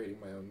creating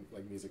my own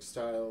like music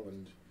style,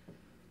 and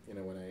you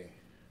know when I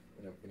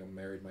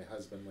married my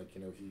husband, like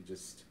you know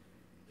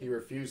he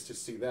refused to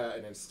see that,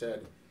 and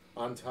instead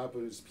on top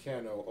of his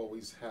piano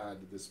always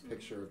had this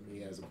picture of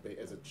me as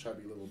a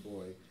chubby little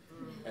boy.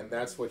 And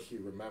that's what he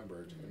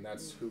remembered, and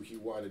that's who he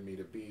wanted me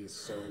to be.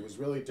 So it was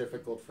really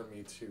difficult for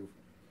me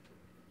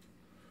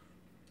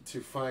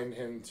to find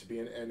him to be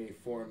in any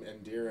form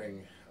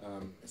endearing,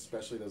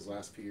 especially those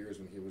last few years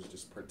when he was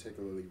just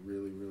particularly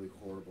really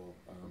horrible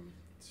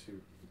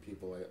to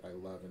people I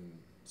love and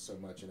so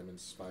much and am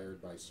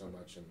inspired by so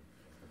much.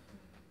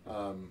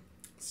 And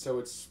so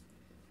it's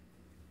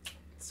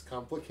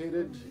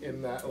complicated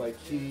in that, like,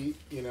 he,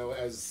 you know,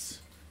 as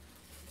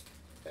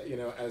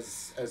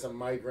a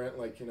migrant,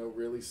 like, you know,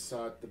 really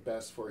sought the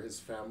best for his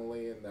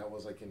family, and that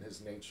was like in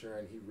his nature,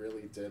 and he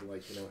really did,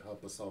 like, you know,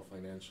 help us all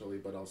financially,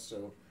 but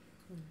also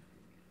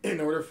in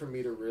order for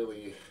me to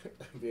really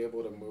be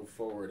able to move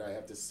forward, I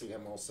have to see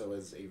him also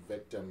as a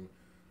victim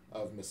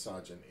of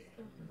misogyny,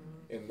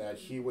 in that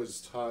he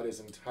was taught his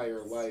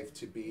entire life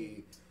to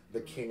be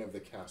the king of the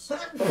castle.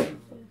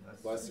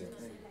 Bless you.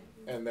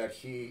 And that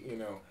he, you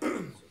know,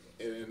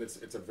 and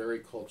it's a very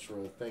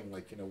cultural thing,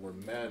 like, you know, where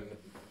men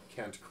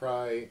can't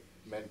cry,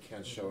 men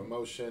can't show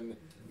emotion,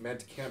 men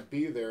can't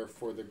be there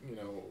for the,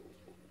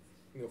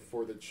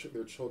 for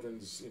their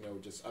children's,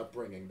 just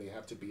upbringing. They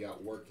have to be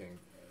out working.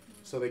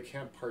 So they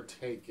can't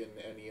partake in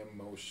any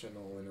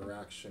emotional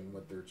interaction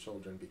with their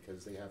children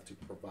because they have to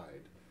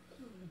provide.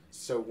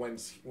 So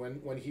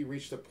when he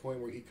reached a point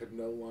where he could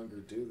no longer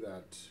do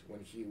that,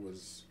 when he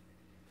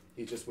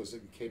just was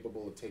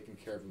incapable of taking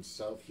care of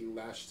himself, he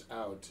lashed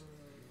out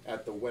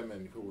at the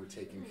women who were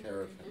taking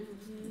care of him,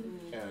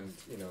 and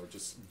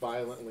just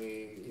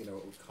violently,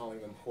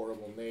 calling them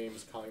horrible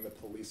names, calling the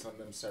police on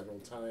them several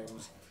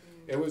times.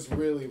 It was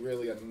really,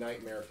 really a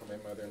nightmare for my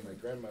mother and my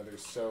grandmother.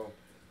 So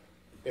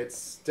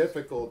it's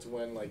difficult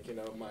when,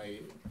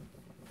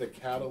 the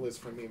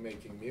catalyst for me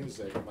making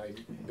music, my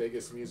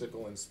biggest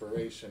musical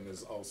inspiration,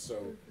 is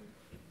also,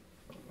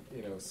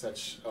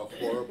 such a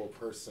horrible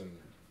person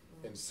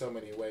in so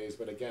many ways.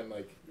 But again,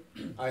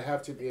 I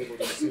have to be able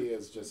to see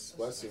as just,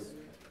 bless you,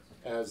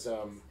 as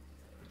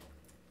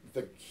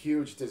the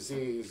huge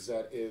disease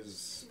that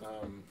is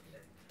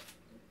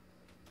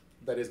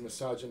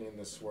misogyny in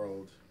this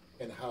world,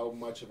 and how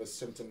much of a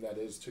symptom that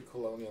is to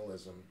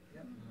colonialism.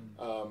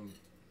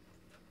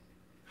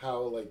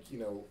 How,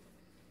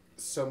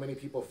 so many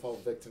people fall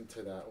victim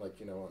to that,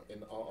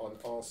 on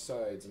all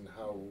sides, and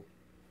how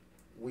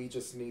we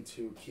just need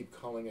to keep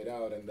calling it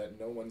out, and that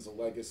no one's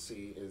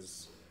legacy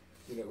is,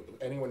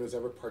 anyone who's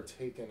ever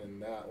partaken in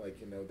that,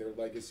 their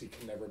legacy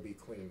can never be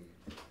clean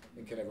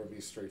and can never be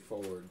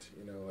straightforward.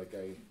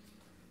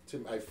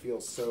 I feel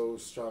so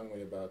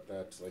strongly about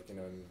that,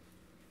 and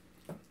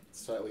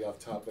slightly off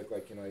topic,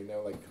 I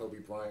know, Kobe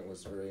Bryant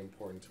was very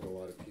important to a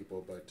lot of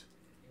people, but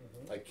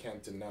I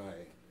can't deny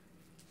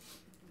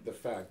the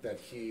fact that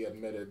he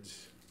admitted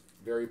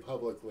very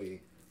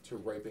publicly to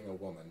raping a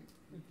woman.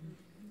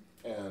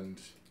 And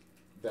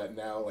that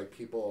now,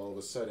 people all of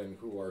a sudden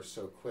who are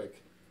so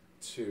quick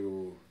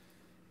to,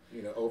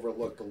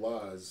 overlook the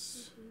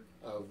laws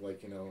of,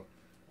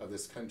 of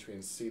this country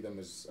and see them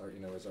as,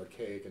 as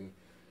archaic, and,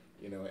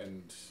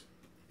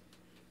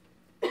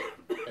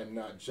 and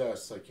not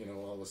just,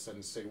 all of a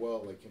sudden say,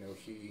 well,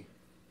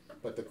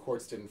 but the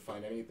courts didn't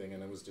find anything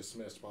and it was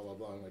dismissed, blah, blah,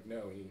 blah. I'm like,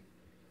 no,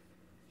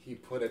 he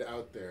put it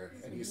out there,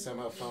 and he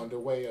somehow found a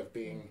way of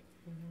being,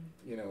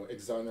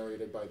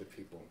 exonerated by the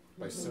people,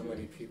 by so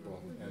many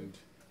people. And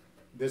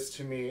this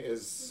to me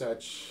is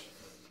such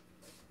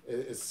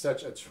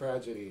a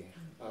tragedy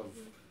of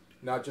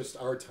not just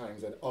our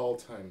times, at all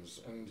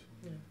times.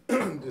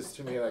 And this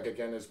to me,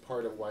 again, is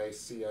part of why I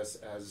see us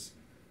as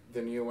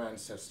the new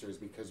ancestors,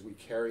 because we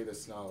carry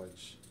this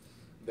knowledge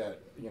that,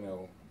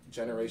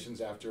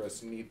 generations after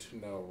us need to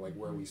know,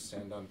 where we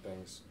stand on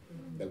things,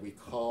 that we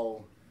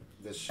call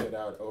this shit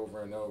out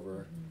over and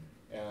over.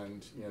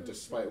 And,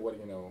 despite what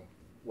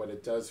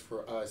it does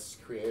for us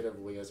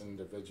creatively as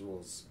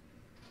individuals,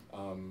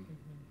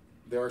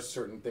 there are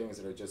certain things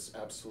that are just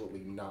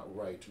absolutely not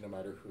right, no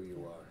matter who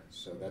you are.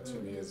 So that to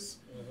me is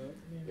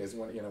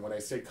when, you know, when I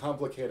say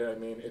complicated, I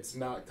mean it's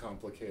not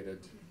complicated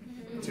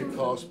to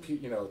call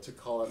to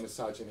call it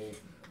misogyny,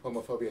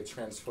 homophobia,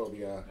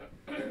 transphobia,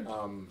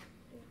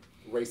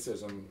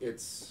 racism.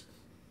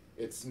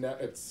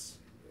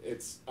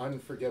 It's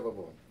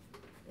unforgivable,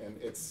 and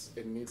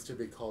it needs to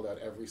be called out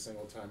every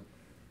single time,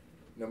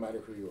 no matter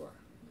who you are.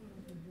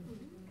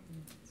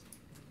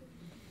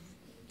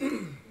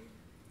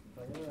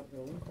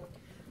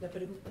 La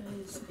pregunta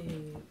es,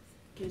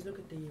 ¿qué es lo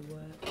que te llevó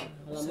a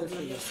la usar la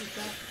música.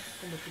 música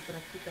como tu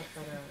práctica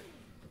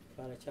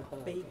para echar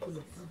para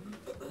vehículos?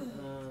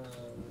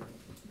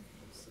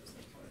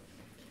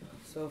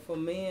 So for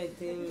me, I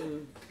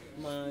think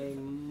my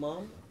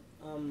mom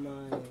and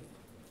my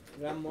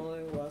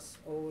grandmother was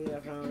always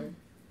around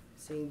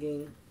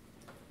singing.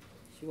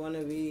 She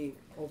wanna be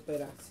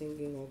opera,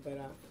 singing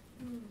opera.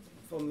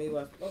 For me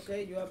was,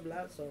 okay, you are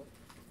black,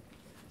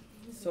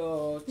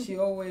 so she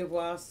always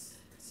was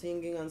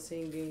singing and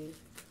singing,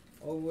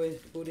 always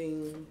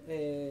putting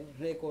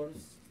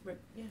records. Right.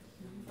 Yeah.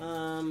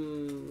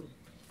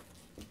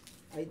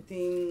 I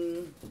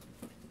think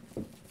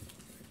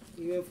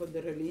even for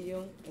the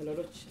religion, a lot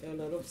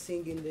of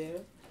singing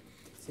there,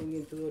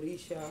 singing to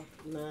Orisha,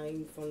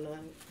 9 for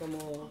 9,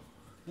 como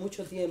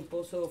mucho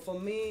tiempo. So for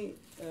me,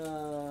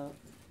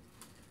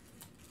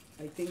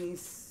 I think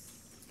it's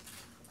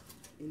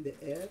in the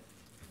air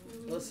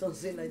or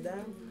something like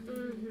that.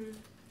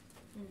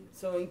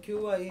 So in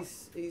Cuba,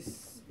 it's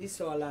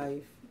so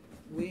alive.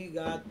 We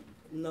got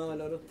not a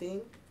lot of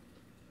things,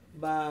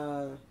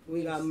 but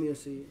we got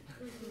music.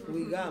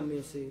 We got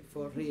music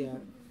for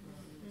real.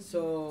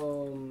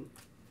 So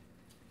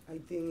I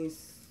think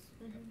it's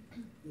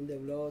in the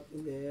blood,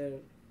 in the air.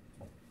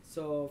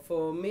 So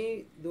for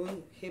me,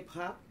 doing hip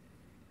hop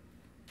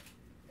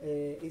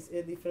is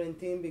a different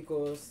thing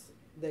because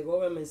the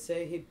government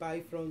say hip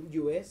hop from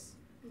US.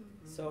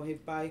 So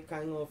hip hop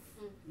kind of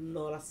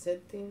not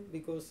accepting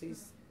because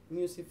it's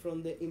music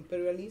from the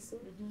imperialism.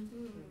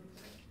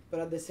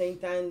 But at the same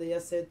time, they are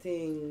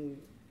accepting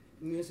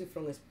music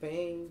from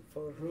Spain,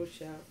 for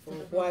Russia, for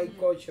white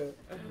culture.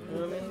 You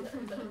know what I mean?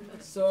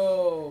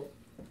 So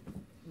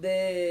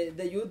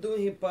the youth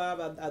doing hip hop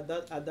at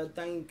that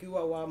time in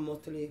Cuba were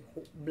mostly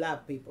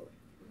black people.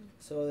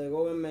 So the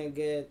government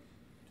get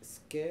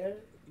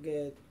scared,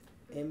 get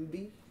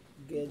envy,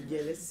 get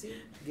jealousy,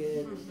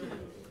 get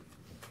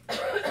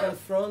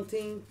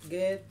confronting,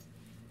 get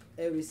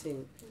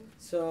everything.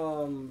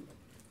 So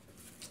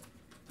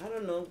I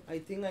don't know. I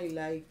think I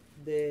like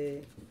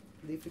the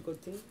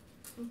difficulty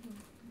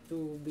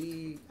to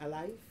be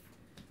alive.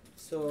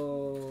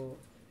 So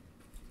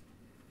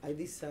I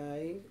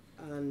decided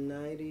in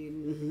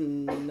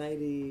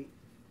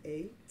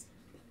 1998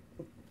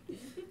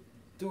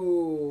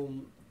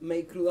 to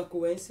make Krudas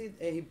Cubensi,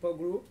 a hip hop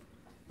group.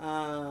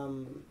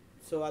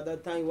 So at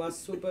that time it was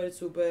super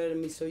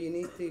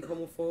misogynistic,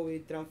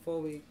 homophobic,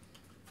 transphobic,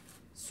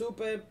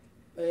 super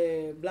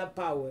black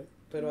power,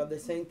 but at the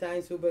same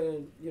time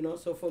super,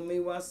 so for me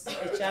it was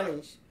a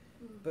challenge,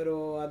 but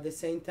at the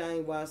same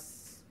time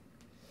was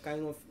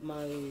kind of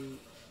my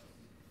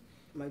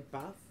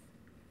path,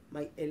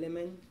 my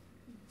element.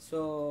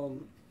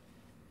 So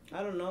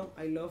I don't know,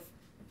 I love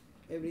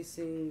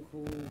everything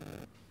who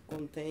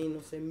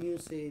contains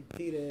music,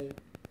 theater.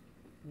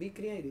 Be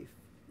creative.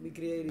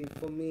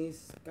 For me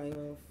it's kind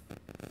of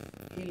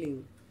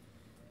healing.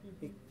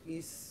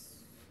 It's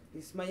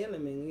my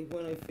element. It's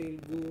when I feel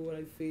good, when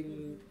I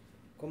feel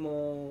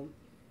como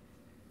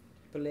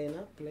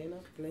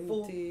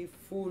plenty,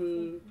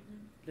 full,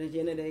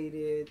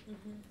 regenerated.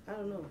 I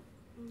don't know.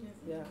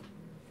 Yeah.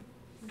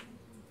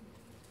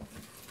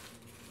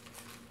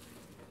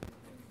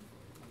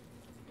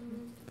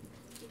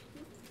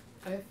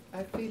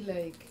 I feel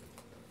like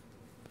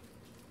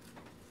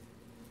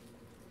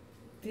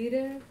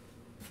theater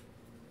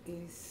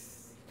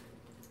is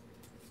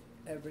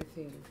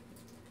everything,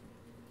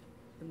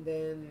 and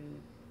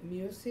then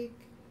music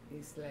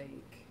is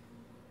like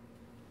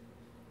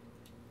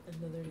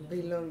Another level.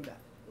 beyond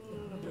that.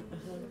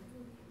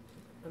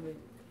 I mean,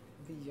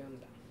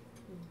 beyond that.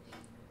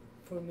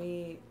 For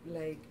me,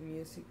 like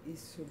music is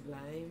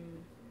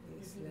sublime.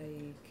 It's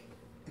like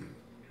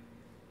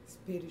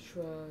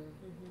spiritual.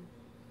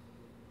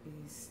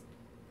 Is,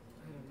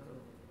 I don't know,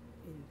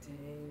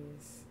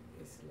 intense.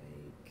 It's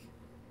like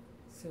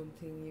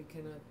something you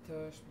cannot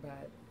touch,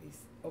 but it's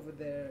over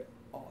there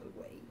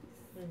always.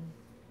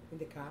 In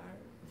the car,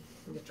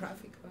 in the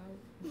traffic out.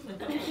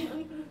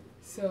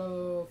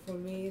 So for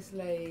me, it's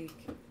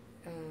like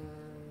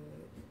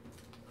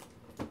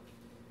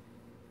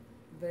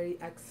very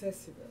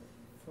accessible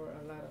for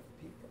a lot of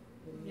people,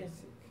 the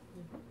music.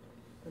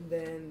 And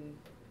then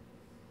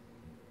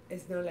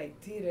it's not like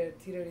theater.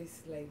 Theater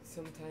is like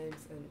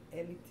sometimes an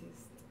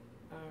elitist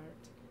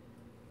art,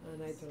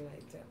 and I don't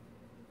like that.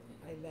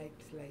 I like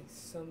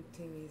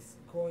something is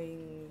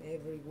going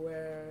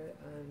everywhere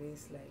and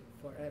it's like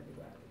for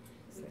everybody.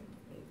 It's like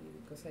maybe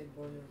because I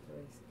born and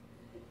raised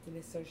in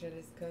a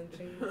socialist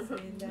country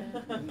saying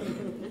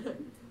that.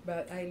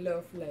 But I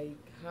love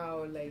like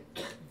how like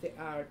the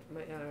art,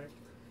 my art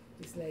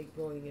it's like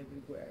going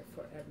everywhere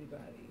for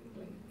everybody,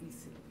 like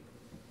easily.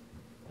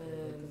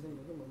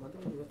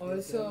 And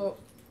also,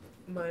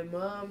 my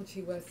mom,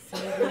 she was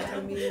singing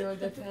to me all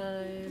the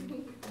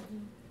time.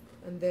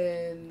 And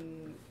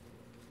then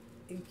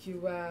in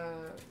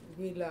Cuba,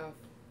 we love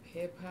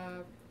hip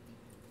hop,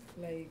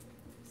 like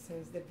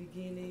since the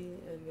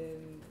beginning, and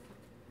then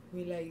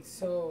we like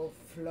so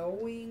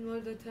flowing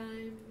all the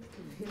time,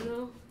 you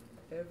know,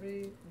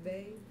 every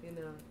day in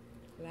our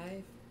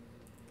life.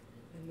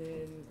 And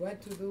then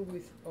what to do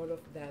with all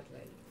of that,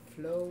 like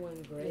flow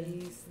and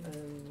grace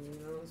and, you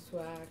know,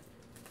 swag,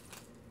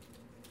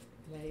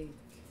 like,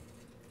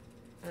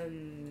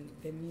 and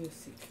the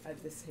music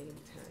at the same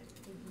time.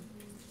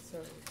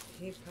 So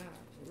hip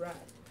hop,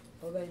 rap,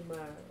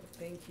 Odaymar,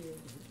 thank you.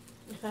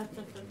 La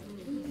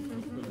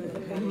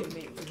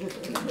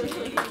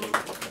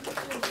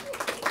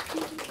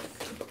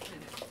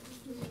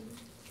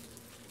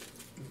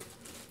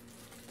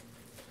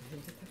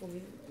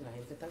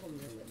gente está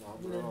comiendo.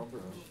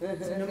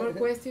 So no more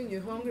question,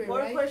 you're hungry, More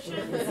right? questions?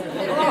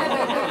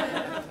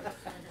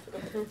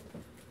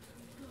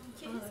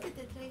 ¿Quieres que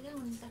te traiga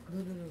un taco?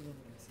 No.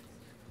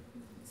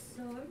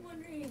 So I'm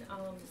wondering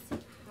how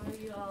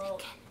you all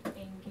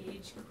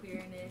engage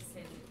queerness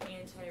in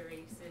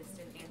anti-racist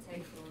and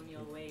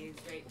anti-colonial ways,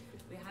 right?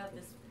 We have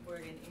this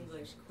word in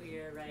English,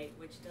 queer, right,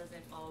 which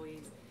doesn't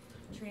always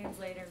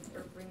translate or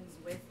brings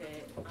with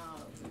it,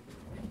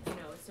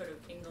 sort of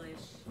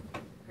English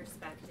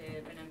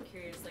perspective. And I'm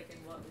curious, like,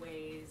 in what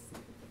ways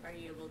are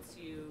you able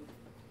to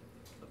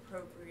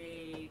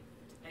appropriate,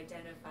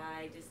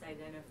 identify,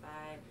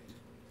 disidentify,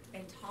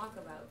 and talk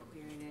about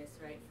queerness,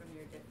 right, from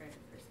your different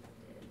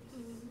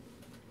perspectives?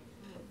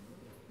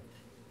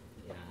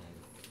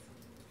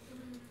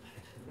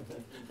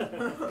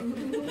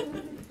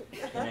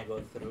 Can I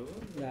go through?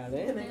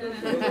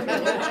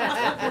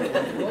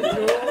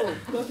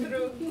 Go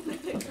through.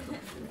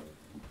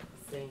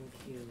 Thank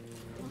you.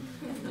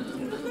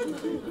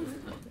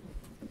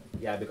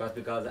 Yeah, because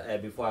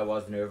before I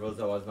was nervous,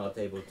 I was not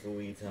able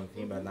to eat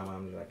something, but now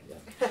I'm like,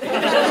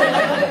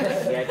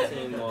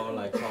 getting more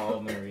like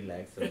calm and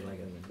relaxed, and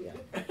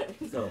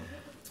So,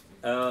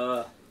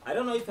 I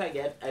don't know if I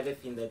get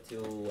everything that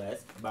you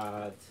asked,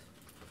 but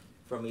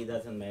for me it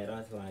doesn't matter.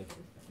 It's like,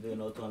 do you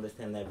know, to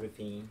understand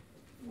everything?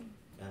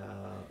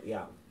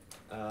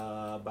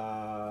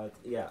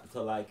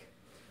 So like,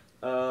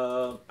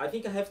 I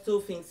think I have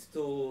two things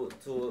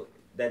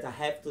that I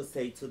have to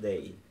say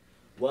today.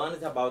 One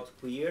is about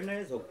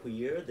queerness, or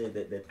queer,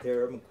 the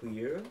term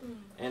queer,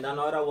 and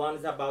another one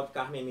is about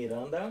Carmen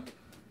Miranda,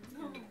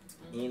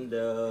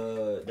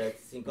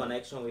 that's in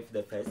connection with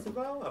the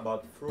festival,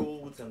 about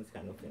fruits and this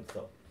kind of thing.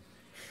 So,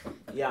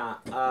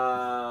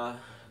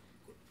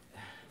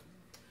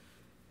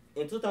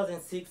 in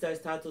 2006, I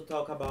started to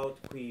talk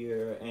about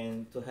queer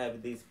and to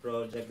have this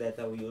project that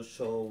I will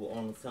show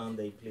on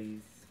Sunday.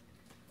 Please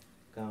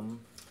come.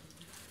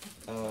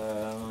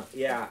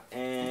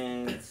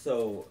 And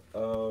so,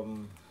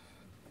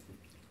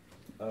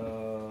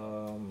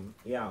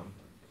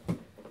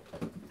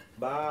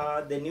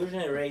 but the new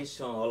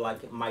generation, or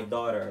like my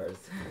daughters,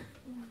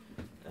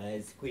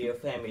 is queer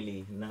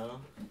family,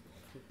 no?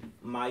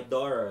 My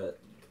daughters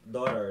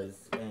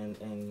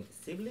and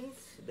siblings,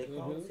 they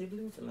call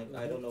siblings, like,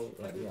 I don't know,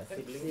 like,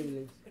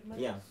 siblings.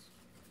 Yeah,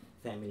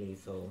 family,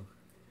 so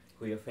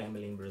queer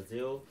family in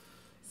Brazil.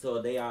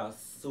 So they are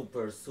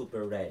super,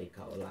 super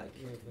radical, like,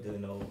 do you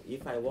know,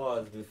 if I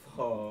was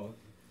before,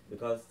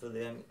 because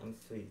today I'm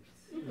sweet.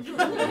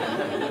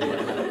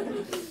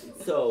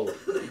 So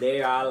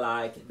they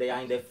are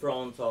in the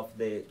front of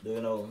the, do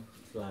you know,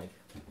 like,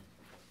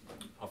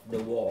 of the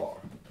war,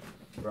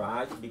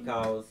 right?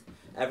 Because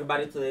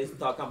everybody today is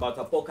talking about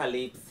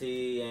apocalypse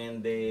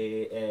and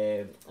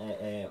the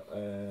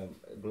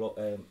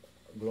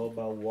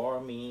global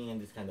warming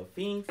and these kind of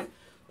things.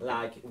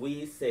 Like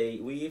we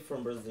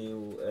from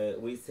Brazil,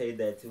 we say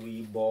that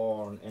we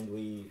born and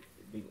we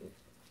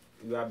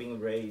are being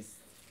raised,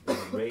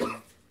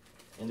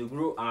 and we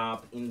grew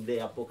up in the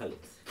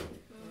apocalypse.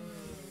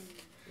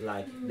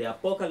 Like the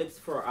apocalypse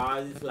for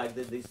us is like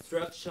the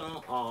destruction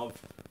of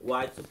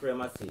white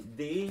supremacy.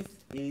 This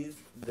is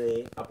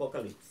the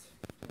apocalypse.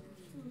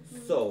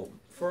 So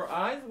for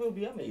us, it will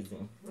be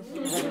amazing,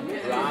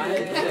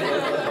 right?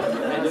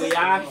 And we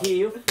are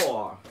here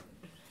for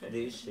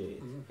this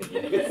shit.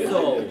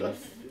 So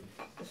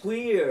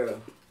queer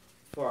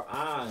for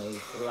us,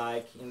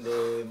 like in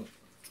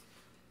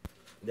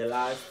the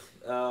last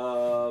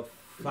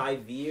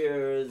 5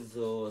 years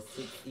or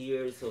 6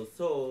 years or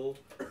so,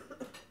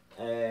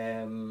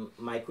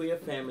 my queer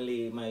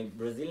family, my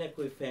Brazilian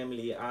queer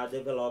family, are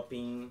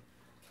developing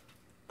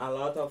a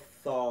lot of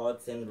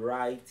thoughts and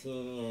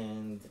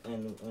writing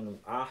and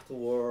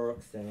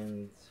artworks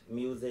and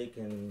music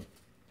and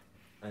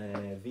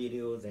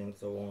videos and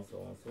so on, so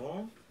on, so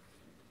on.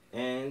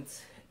 And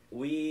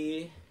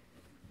we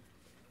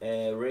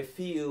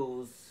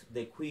refuse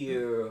the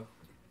queer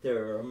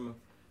term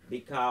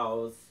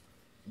because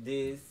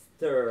this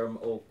term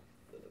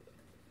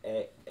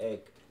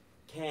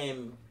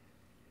came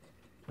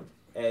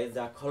as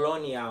a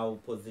colonial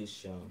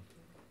position,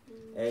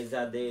 as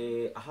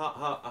a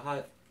how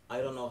I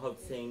don't know how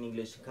to say in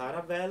English,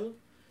 caravel,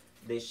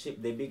 the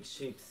ship, the big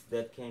ships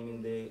that came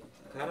in the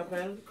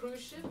caravel.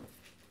 Cruise ship?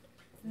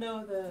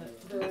 No, the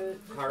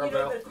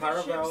Caravel, the cruise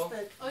caravel. ships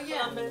that Oh, yeah.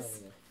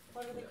 Columbus,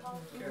 what are they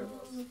called?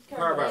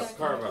 Caravels, Yeah,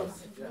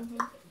 caravels. Mm-hmm.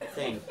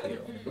 Thank you.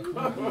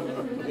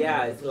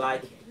 Yeah, it's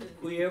like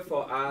queer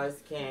for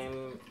us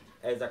came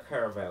as a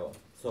caravel,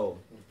 so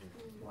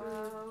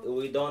Wow.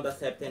 we don't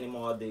accept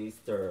anymore this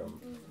term.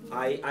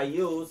 I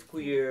use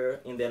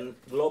queer in the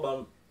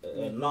global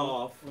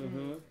north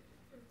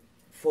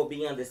for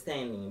being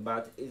understanding,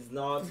 but it's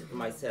not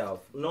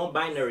myself.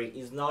 Non-binary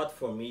is not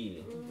for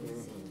me.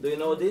 Do you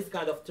know this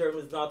kind of term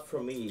is not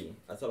for me?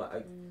 So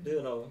like, do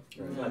you know?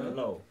 Like,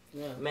 no.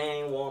 Yeah.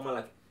 Man, woman,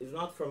 like, it's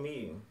not for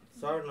me.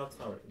 Sorry, not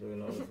sorry. Do you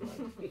know? It's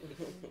like,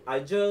 I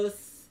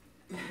just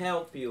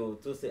help you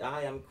to say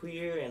I am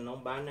queer and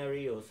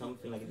non-binary or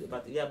something like that.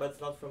 But yeah, but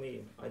it's not for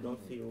me. I don't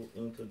feel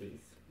into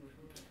this.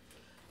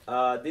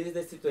 This is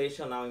the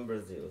situation now in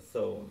Brazil.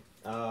 So,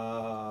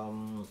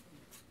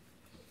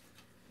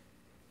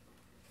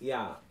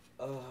 yeah.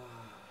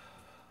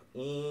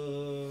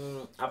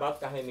 In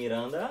about Carmen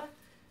Miranda,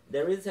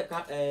 there is a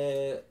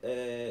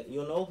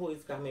you know who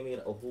is Carmen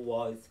Miranda? Or who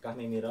was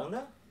Carmen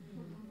Miranda?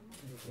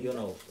 You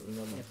know,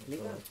 no, no,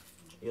 Explica. no.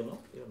 You know,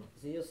 you know.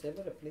 Sí, yo sé,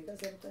 pero explica a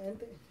cierta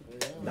gente.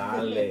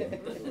 Dale.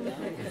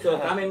 So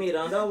Carmen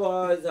Miranda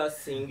was a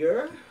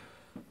singer,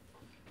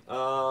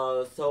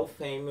 so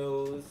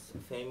famous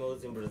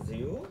in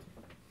Brazil,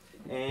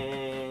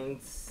 and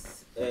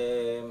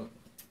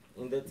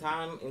in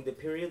the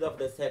period of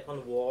the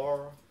Second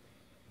War,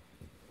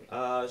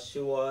 she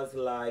was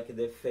like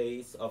the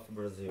face of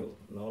Brazil,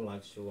 no,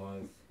 like she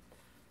was,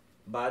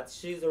 but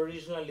she's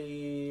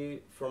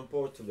originally from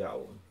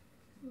Portugal,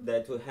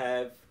 that we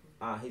have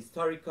a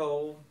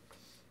historical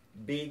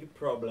big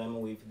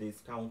problem with this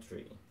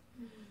country.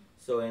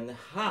 So, and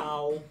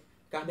how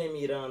Carmen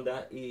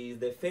Miranda is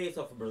the face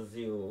of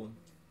Brazil,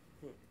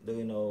 do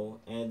you know,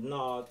 and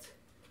not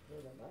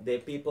the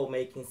people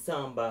making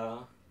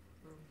samba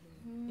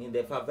in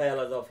the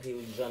favelas of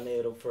Rio de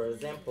Janeiro, for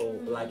example,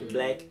 like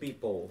black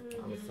people.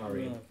 I'm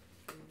sorry.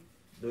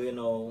 Do you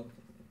know?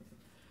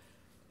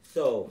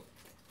 So,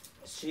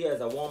 she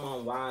as a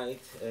woman,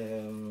 white,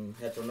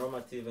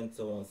 heteronormative, and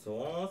so on,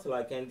 so on. So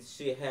like, and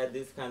she had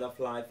this kind of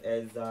life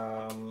as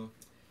how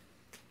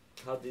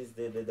this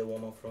the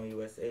woman from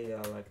USA,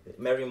 like the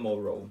Mary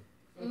Monroe.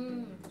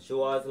 She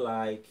was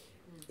like,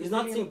 it's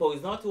not simple.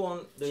 It's not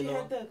one. Do you She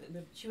know? had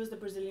she was the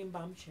Brazilian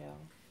bombshell.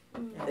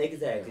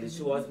 Exactly.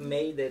 She was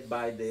made it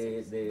by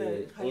the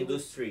Hollywood,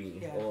 industry,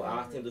 yeah. or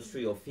art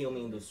industry, or film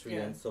industry,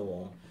 Yeah. and so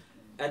on.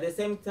 At the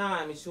same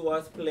time, she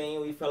was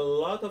playing with a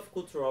lot of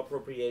cultural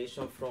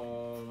appropriation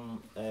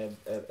from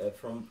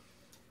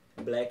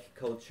black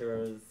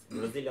cultures,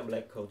 Brazilian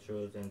black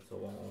cultures, and so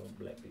on,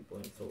 black people,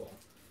 and so on.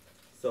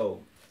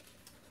 So,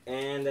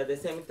 and at the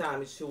same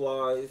time, she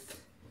was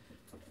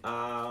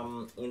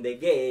in the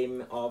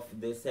game of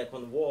the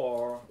Second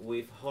War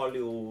with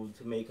Hollywood,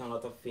 making a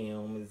lot of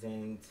films,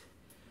 and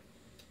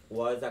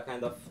was a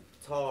kind of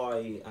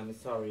toy. I'm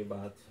sorry,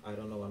 but I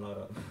don't know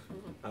another.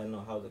 I don't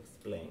know how to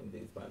explain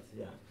this, but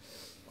yeah,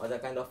 was a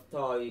kind of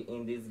toy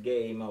in this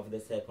game of the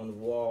Second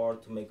War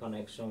to make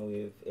connection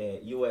with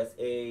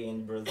USA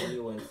and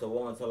Brazil and so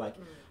on. So like,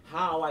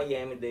 how I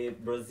am the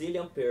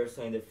Brazilian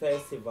person in the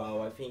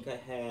festival, I think I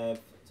have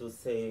to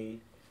say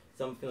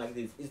something like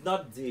this. It's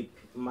not deep.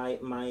 My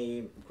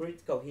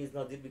critical here is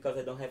not deep because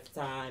I don't have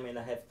time and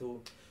I have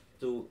to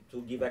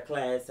give a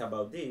class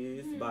about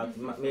this, but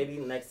maybe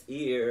next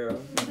year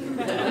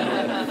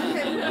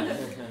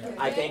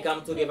I can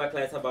come to give a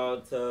class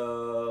about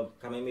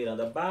Carmen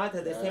Miranda. But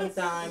at the same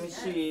time,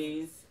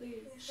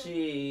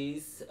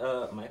 she's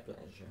my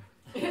pleasure.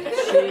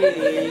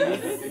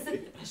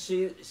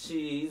 She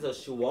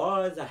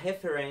was a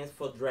reference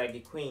for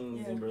drag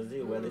queens in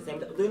Brazil. At the same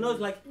time, do you know, it's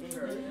like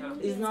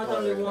it's not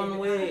only one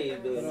way.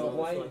 Do you know,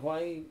 Why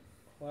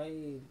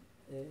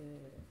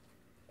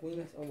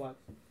queens or what?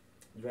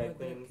 drag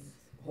queens?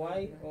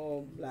 White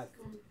or black?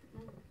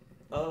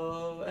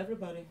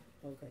 Everybody.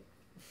 Okay.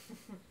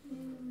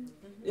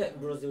 Yeah,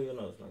 Brazil, you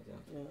know, it's like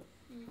that.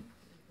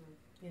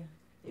 Yeah.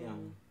 Yeah.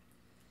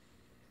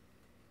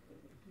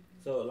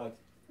 So like.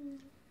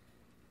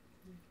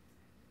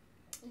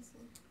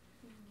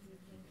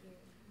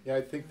 Yeah,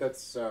 I think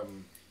that's oh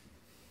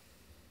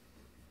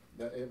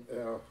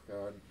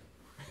God,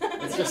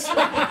 it's just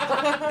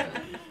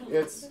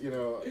it's, you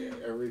know,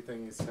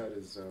 everything you said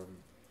is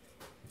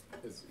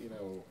you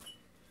know,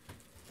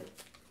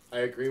 I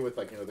agree with,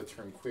 like, you know, the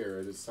term queer.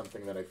 It is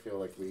something that I feel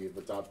like we've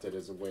adopted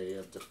as a way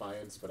of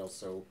defiance, but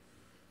also,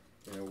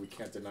 you know, we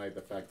can't deny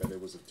the fact that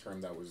it was a term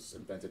that was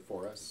invented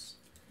for us,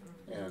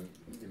 and,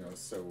 you know,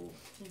 so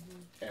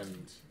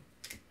and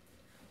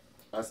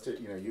us to,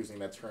 you know, using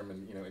that term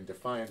in, you know, in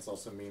defiance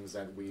also means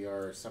that we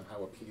are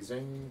somehow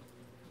appeasing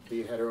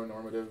the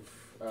heteronormative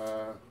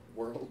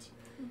world,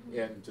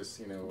 and just,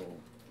 you know,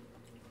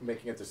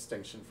 making a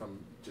distinction from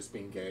just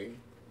being gay.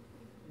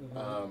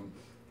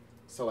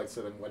 so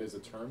then what is a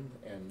term?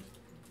 And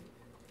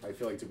I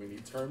feel like, do we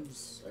need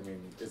terms? I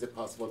mean, is it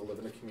possible to live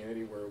in a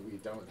community where we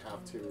don't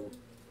have to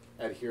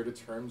adhere to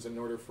terms in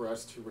order for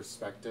us to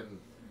respect and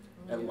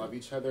love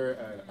each other?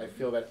 And I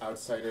feel that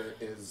outsider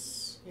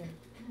is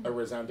a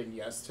resounding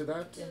yes to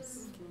that.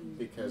 Yes.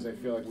 Because I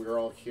feel like we're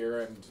all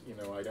here, and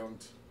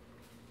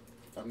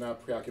I'm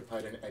not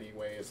preoccupied in any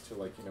way as to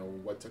like,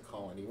 what to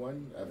call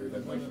anyone other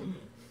than like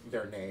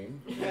their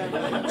name.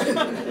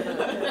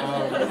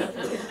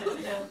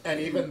 And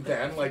even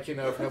then, like,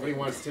 if nobody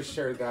wants to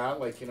share that,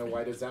 like,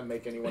 why does that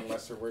make anyone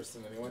less or worse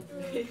than anyone?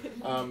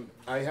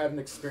 I had an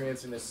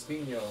experience in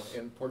Espinho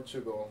in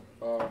Portugal,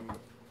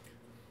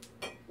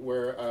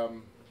 where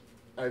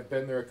I've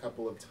been there a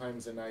couple of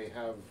times, and I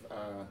have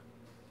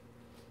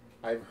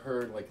I've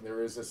heard like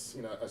there is this,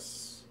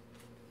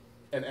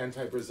 an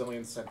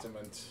anti-Brazilian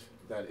sentiment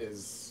that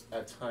is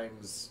at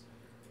times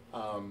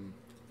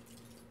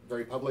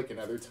very public, and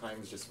other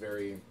times just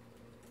very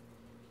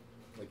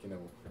like,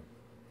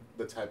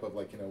 the type of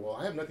like, well,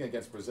 I have nothing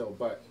against Brazil,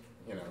 but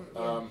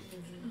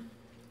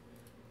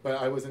but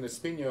I was in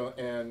Espinho,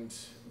 and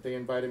they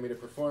invited me to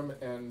perform,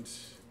 and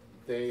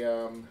they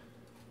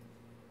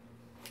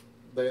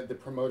the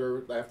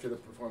promoter after the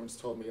performance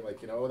told me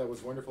like, oh, that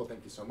was wonderful,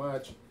 thank you so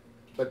much.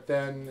 But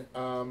then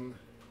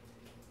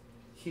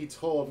he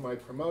told my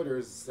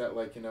promoters that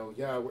like,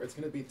 yeah, it's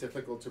going to be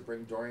difficult to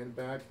bring Dorian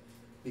back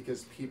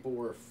because people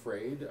were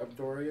afraid of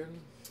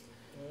Dorian.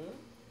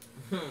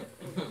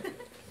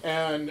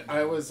 And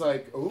I was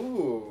like,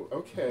 ooh,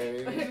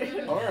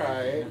 okay, all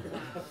right.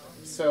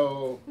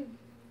 So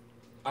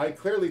I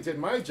clearly did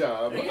my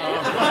job. And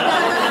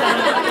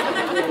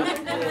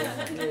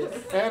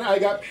I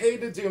got paid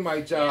to do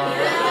my job.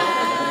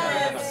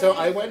 So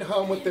I went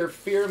home with their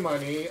fear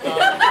money.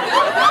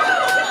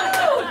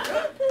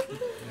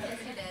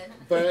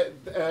 But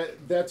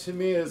that to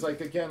me is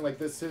like, again, like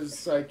this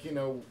is like,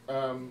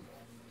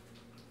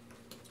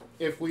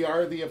 if we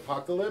are the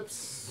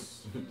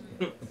apocalypse,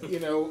 we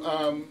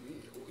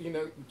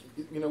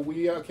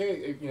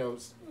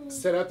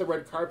set out the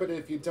red carpet.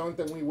 If you don't,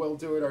 then we will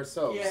do it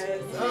ourselves.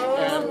 Yes.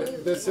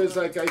 And this is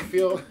like, I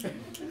feel,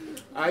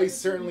 I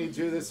certainly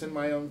do this in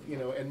my own,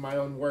 in my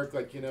own work,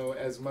 like,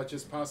 as much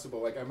as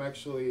possible. Like I'm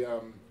actually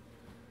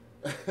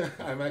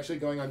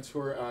going on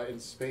tour in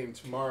Spain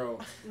tomorrow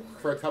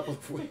for a couple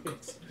of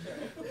weeks.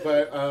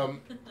 But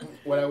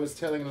what I was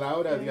telling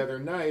Laura the other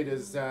night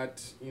is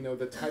that,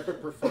 the type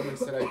of performance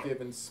that I give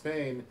in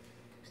Spain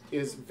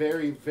is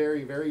very,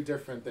 very, very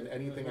different than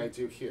anything I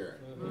do here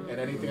and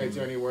anything I do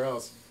anywhere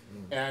else.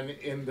 And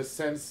in the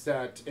sense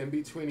that in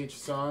between each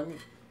song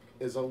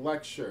is a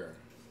lecture.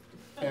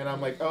 And I'm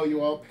like, oh,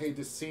 you all paid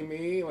to see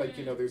me? Like,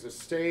 there's a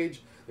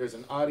stage, there's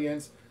an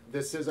audience.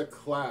 This is a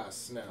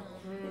class now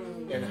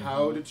in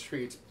how to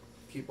treat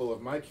people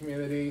of my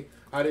community,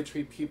 how to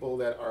treat people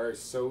that are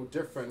so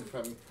different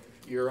from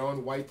your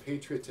own white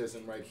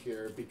patriotism right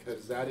here,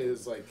 because that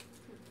is like,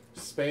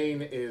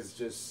 Spain is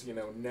just,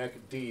 neck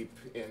deep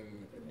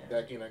in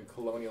that, in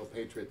colonial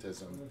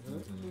patriotism,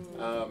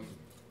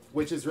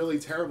 which is really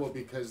terrible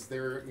because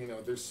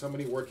there's so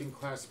many working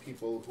class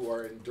people who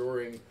are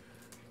enduring,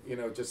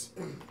 just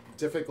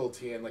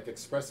difficulty and like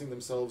expressing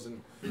themselves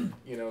and,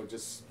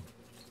 just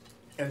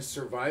and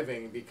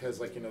surviving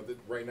because like,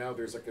 right now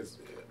there's like this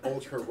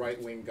ultra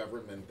right-wing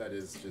government that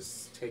is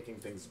just taking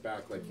things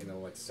back like,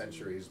 like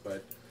centuries,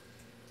 but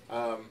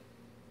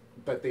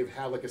they've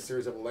had like a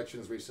series of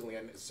elections recently,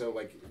 and so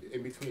like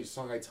in between each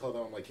song I tell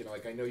them like,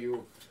 like I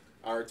know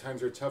our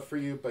times are tough for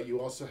you, but you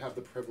also have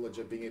the privilege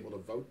of being able to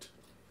vote.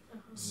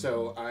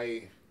 So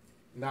I'm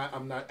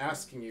not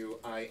asking you,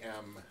 I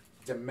am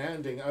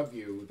demanding of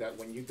you that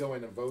when you go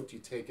in and vote, you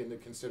take into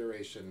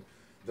consideration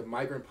the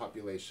migrant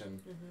population,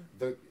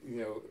 the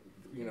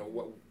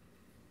what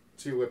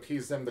to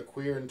appease them, the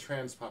queer and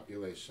trans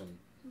population,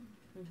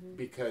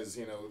 because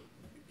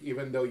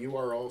even though you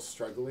are all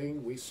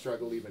struggling, we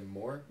struggle even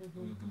more,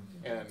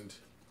 and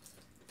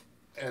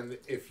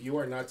if you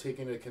are not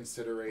taking into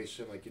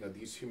consideration like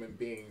these human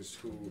beings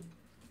who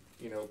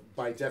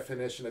by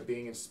definition of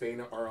being in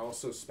Spain are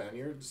also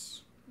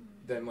Spaniards,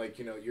 then like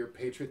your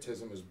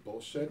patriotism is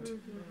bullshit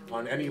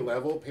on any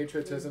level.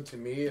 Patriotism to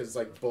me is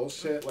like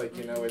bullshit, like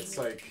it's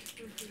like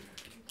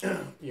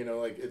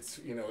like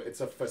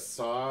it's a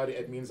facade.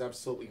 It means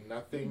absolutely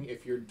nothing.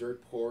 If you're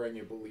dirt poor and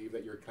you believe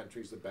that your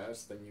country's the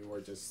best, then you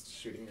are just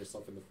shooting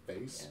yourself in the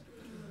face.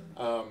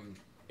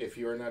 If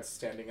you are not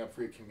standing up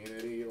for your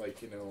community,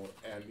 like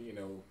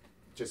and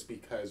just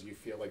because you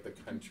feel like the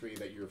country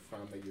that you're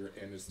from, that you're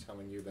in, is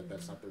telling you that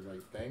that's not the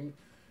right thing,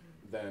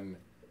 then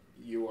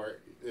you are,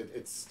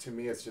 it's to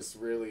me it's just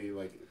really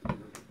like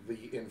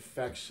the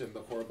infection, the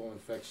horrible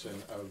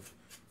infection of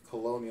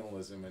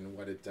colonialism and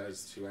what it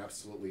does to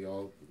absolutely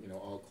all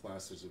all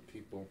classes of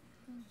people.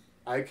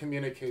 I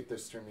communicate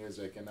this through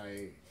music, and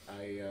I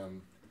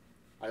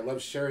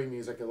love sharing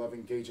music. I love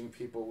engaging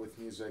people with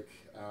music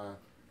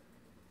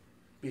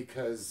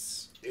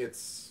because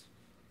it's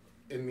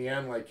in the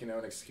end like an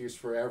excuse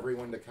for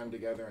everyone to come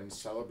together and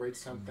celebrate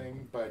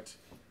something, but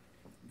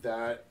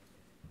that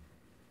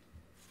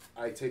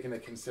I take into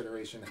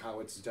consideration how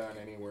it's done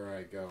anywhere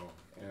I go,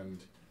 and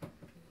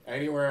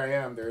anywhere I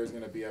am, there is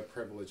going to be a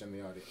privilege in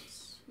the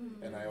audience,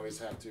 and I always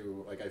have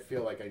to, like, I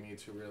feel like I need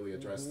to really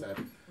address that,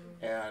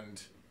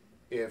 and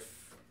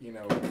if, you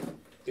know,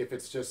 if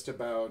it's just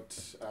about,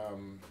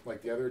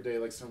 like the other day,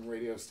 like some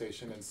radio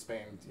station in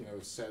Spain, you know,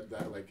 said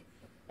that, like,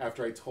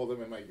 after I told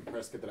them in my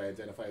press kit that I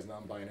identify as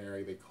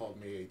non-binary, they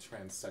called me a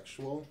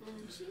transsexual.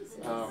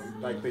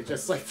 Like they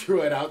just like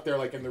threw it out there,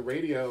 like in the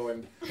radio,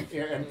 and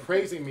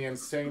praising me and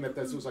saying that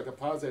this was like a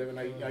positive. And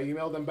I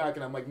emailed them back,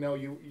 and I'm like, no,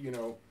 you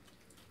know,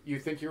 you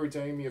think you were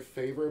doing me a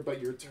favor, but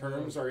your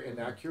terms are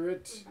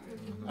inaccurate.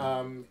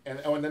 And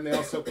then they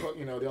also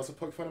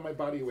poke fun at my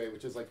body weight,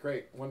 which is like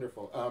great,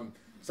 wonderful.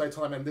 So I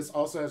told him, and this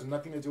also has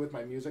nothing to do with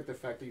my music, the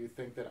fact that you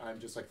think that I'm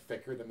just like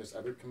thicker than this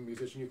other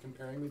musician you're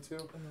comparing me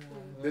to.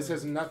 This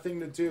has nothing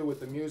to do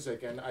with the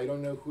music, and I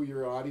don't know who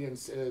your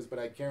audience is, but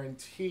I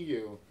guarantee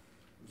you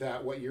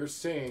that what you're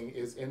saying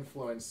is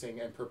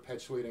influencing and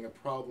perpetuating a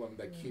problem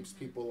that keeps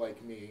people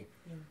like me,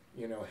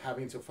 you know,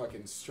 having to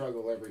fucking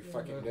struggle every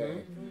fucking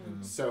day.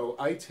 So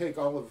I take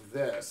all of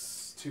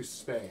this to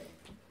Spain.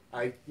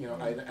 I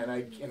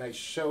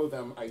show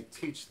them, I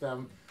teach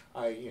them,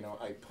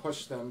 I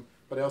push them.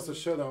 But I also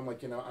show them,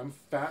 like, you know, I'm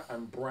fat,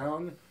 I'm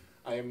brown,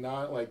 I am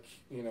not, like,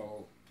 you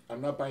know, I'm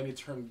not by any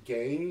term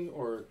gay,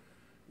 or,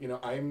 you know,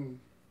 I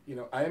am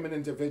an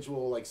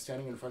individual, like,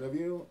 standing in front of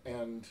you,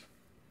 and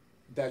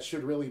that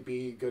should really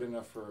be good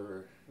enough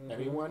for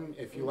anyone.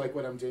 If you like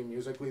what I'm doing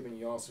musically, then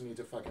you also need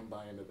to fucking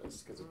buy into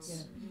this,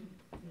 because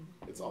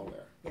it's all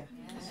there.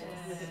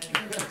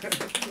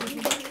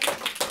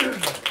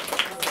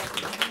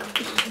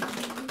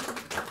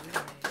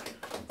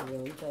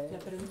 La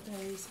pregunta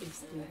es el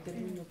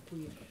término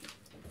queer.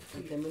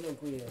 El término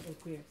queer. El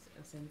queer,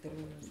 o sea, en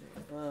términos de...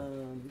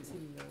 si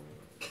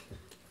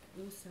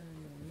lo usan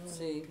o no.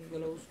 Sí, yo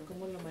lo uso.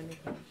 ¿Cómo lo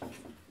manejan?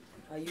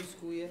 I use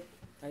queer.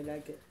 I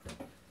like it.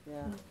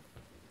 Yeah.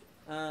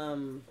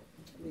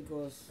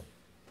 Because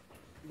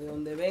de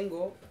donde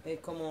vengo es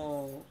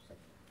como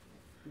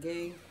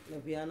gay,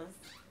 lesbiana,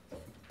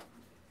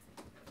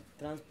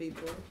 trans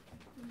people,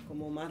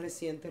 como más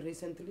reciente,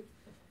 recently.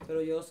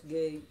 Pero yo soy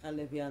gay and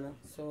lesbiana,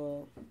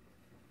 so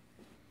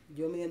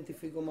yo me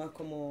identifico más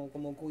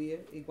como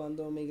queer, y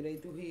cuando migré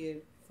to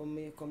here, for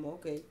me es como,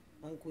 okay,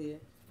 I'm queer,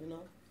 you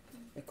know.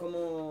 Es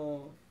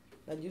como,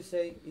 like you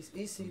say, it's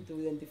easy to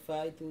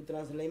identify, to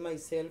translate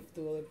myself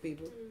to other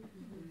people.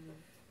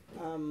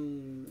 I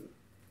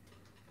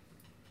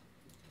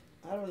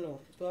don't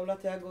know, tú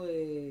hablaste algo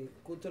de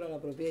cultural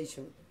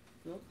appropriation,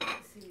 ¿no?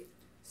 Sí.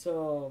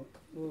 So,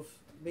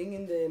 being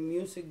in the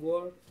music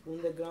world,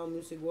 underground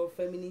music world,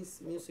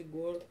 feminist music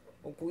world,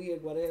 or queer,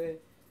 whatever,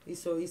 is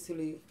so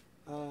easily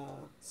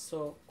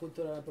so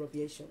cultural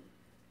appropriation.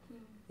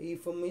 And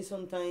for me,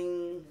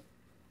 sometimes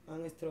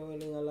I'm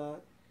struggling a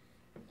lot.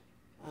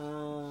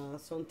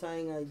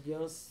 Sometimes I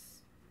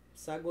just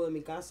salgo de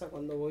mi casa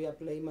cuando voy a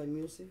play my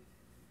music.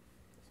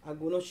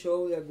 Algunos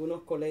shows de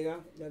algunos colegas,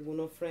 de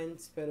algunos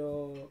friends,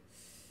 pero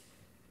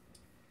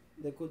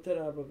the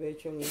cultural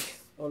appropriation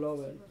is all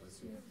over.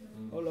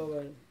 All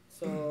over.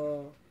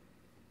 So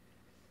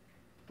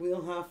we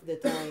don't have the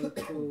time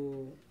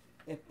to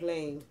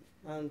explain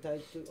and try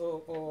to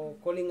or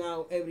calling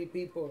out every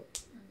people,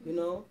 you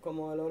know,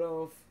 como a lot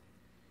of,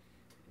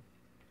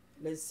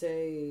 let's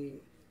say,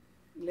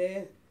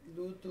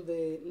 due to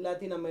the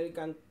Latin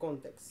American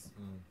context.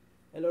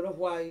 A lot of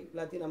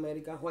Latin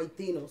America,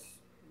 whiteinos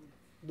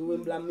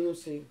doing black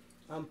music,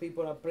 and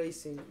people are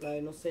praising,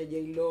 like, no sé,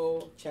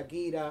 J-Lo,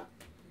 Shakira,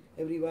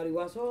 everybody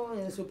was, oh,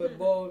 in the Super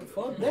Bowl,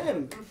 for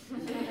them.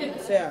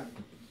 O sea,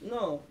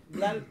 no,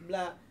 black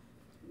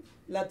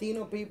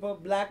Latino people,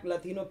 black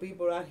Latino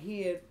people are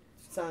here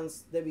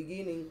since the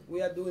beginning.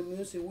 We are doing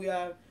music, we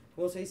are,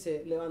 ¿cómo se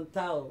dice?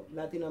 Levantado.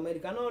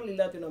 Latinoamérica, no only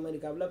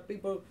Latinoamérica, black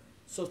people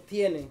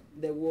sostiene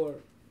the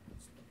world.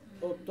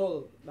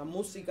 Todo, la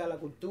música, la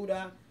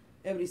cultura,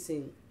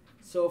 everything.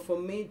 So for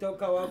me, talk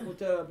about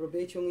cultural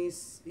appropriation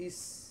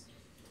is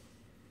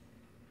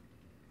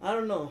I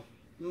don't know,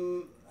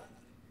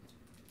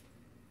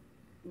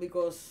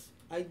 because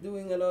I'm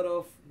doing a lot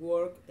of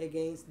work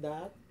against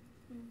that,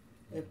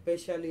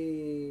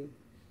 especially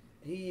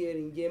here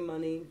in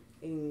Germany,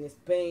 in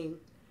Spain.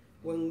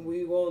 When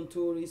we go on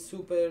tour,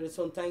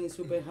 sometimes it's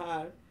super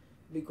hard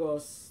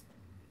because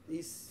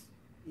it's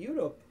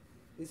Europe,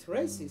 it's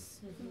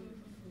racist.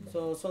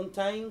 So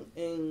sometime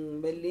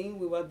in Berlin,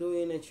 we were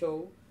doing a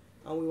show,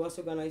 and we was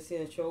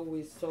organizing a show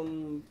with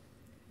some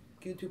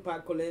Q2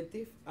 Park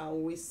collective,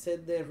 and we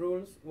said the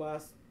rules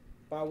was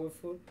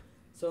powerful.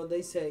 So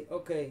they say,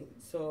 okay,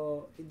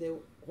 so if the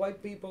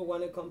white people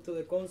want to come to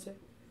the concert,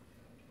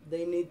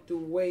 they need to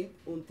wait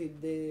until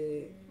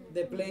the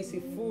place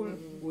is full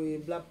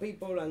with black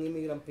people and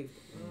immigrant people.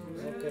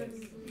 Okay.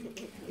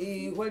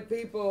 If white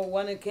people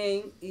want to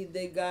come, if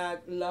they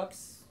got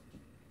locks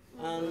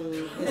and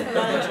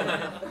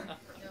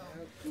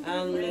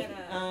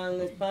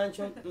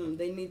expansion,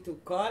 they need to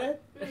cut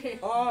it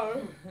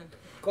or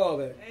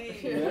cover.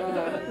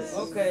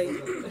 Okay.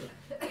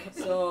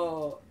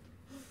 So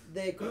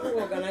the crew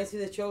organizing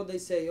the show, they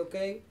say,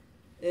 okay,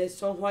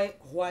 some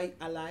white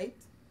allied.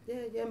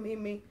 Yeah,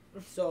 me.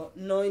 So,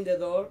 no in the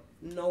door,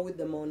 no with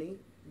the money,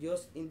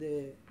 just in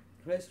the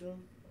restroom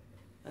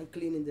and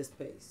cleaning the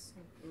space.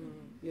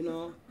 You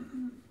know?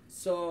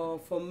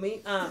 So, for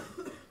me,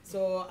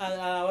 so a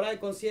la hora del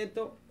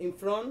concierto, in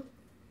front,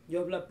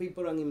 just black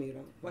people and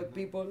immigrants. White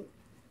people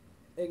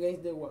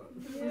against the world.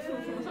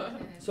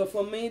 So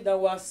for me, that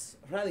was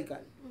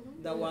radical.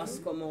 That was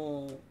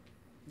como,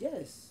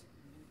 yes,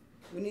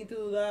 we need to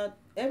do that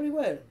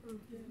everywhere.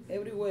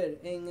 Everywhere.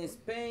 In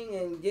Spain,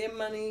 in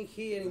Germany,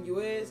 here in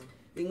US,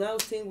 in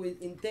Austin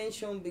with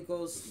intention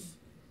because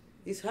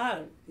it's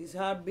hard. It's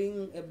hard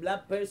being a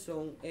black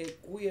person, a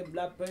queer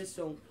black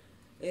person,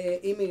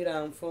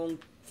 immigrant from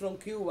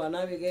Cuba,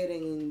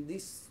 navigating in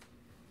this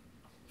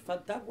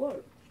fantastic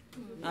world.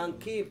 And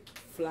keep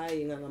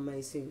flying and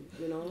amazing,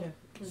 you know? Yeah.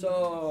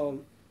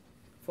 So,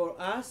 for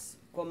us,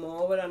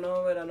 como over and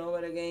over and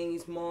over again,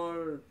 it's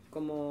more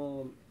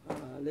como,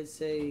 let's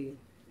say,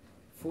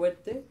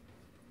 fuerte,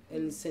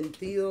 el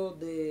sentido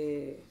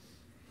de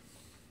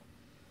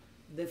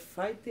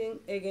fighting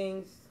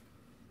against,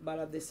 but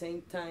at the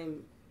same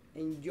time,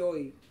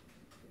 enjoy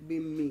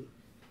being me,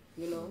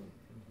 you know?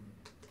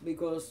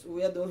 Because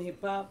we are doing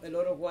hip-hop, a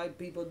lot of white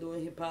people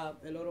doing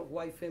hip-hop, a lot of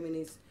white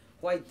feminists,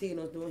 white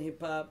teenagers doing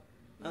hip-hop,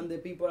 and the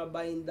people are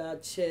buying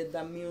that shit,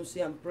 that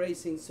music, and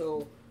praising.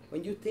 So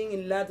when you think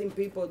in Latin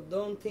people,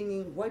 don't think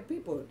in white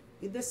people.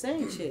 It's the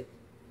same shit.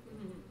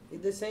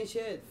 It's the same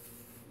shit.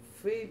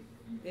 Free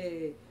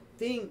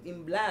thing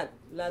in black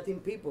Latin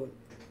people.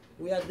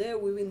 We are there,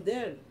 we've been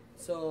there.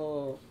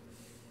 So,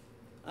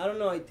 I don't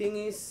know, I think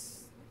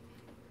it's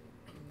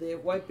the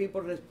white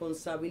people's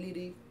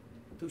responsibility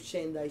to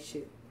change that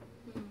shit.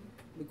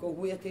 Because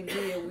we are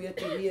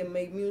still here,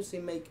 make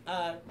music, make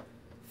art,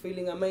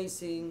 feeling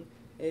amazing,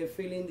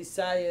 feeling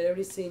desire,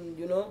 everything,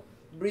 you know,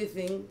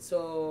 breathing.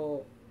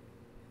 So,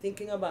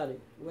 thinking about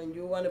it. When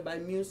you want to buy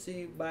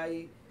music,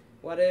 buy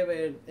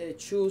whatever,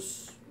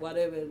 choose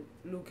whatever,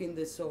 look in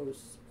the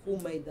source. Who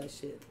made that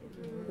shit?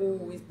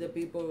 Who is the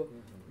people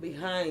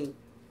behind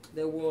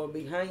the world,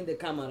 behind the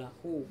camera?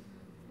 Who?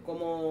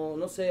 Como,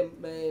 no sé,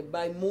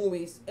 buy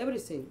movies,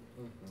 everything.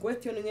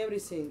 Questioning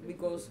everything.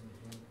 Because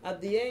at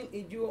the end,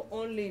 if you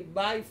only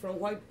buy from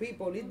white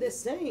people, it's the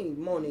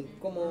same money.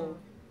 Como,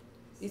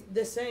 it's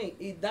the same.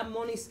 If that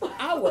money is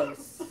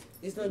ours,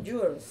 it's not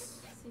yours.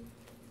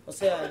 O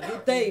sea,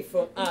 you take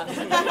from us.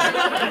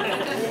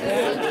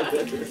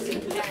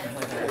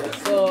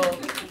 So,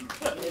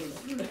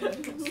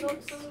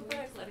 solo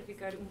para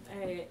clarificar,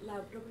 la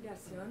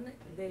apropiación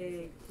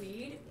de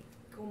queer,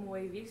 como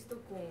he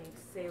visto con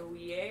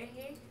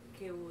CUIR,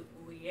 que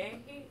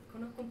UIR,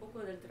 conozco un poco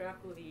del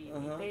trabajo de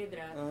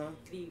Pêdra,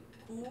 de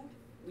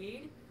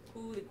queer,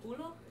 Q de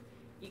culo,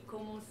 y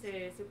cómo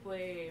se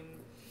puede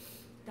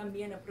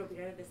también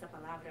apropiar de esas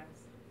palabras,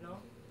 ¿no?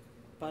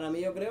 Para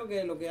mí yo creo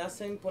que lo que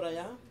hacen por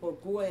allá, por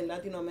Cuba en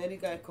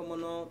Latinoamérica, es como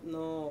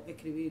no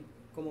escribir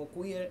como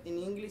queer en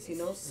inglés,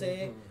 sino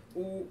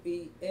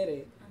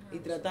C-U-I-R. Y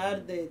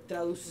tratar de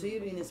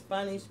traducir en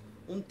Spanish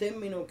un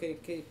término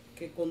que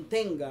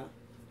contenga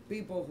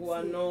people who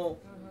are no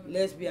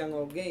lesbian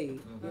or gay,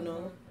 you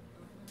know.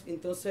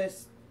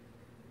 Entonces,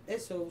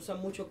 eso,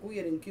 usan mucho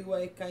queer. In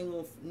Cuba it's kind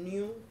of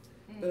new,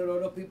 but a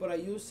lot of people are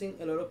using,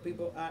 a lot of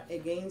people are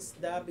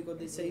against that because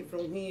they say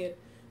from here,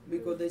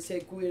 because they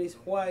say queer is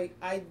white.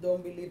 I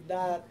don't believe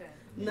that.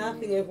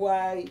 Nothing is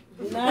white.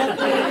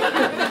 Nothing.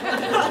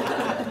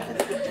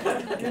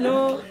 You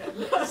know?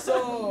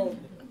 So,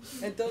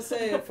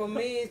 entonces, for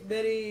me, it's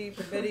very,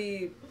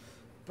 very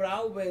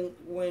proud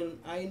when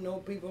I know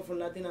people from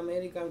Latin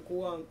America and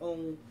Cuba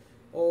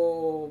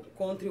or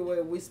country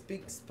where we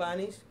speak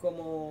Spanish,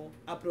 como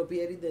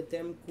appropriating the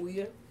term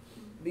queer,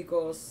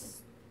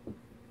 because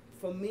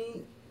for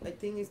me, I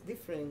think it's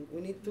different.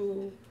 We need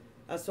to,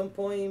 at some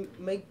point,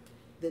 make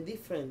the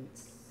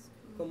difference.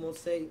 Como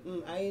say,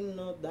 I'm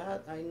not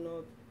that, I'm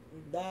not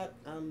that,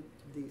 I'm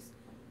this.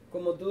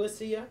 Como tú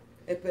decías,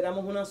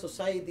 esperamos una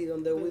society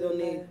donde we don't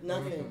need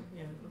nothing.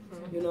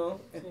 You know,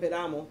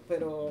 esperamos,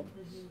 pero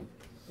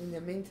in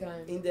the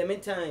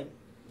meantime.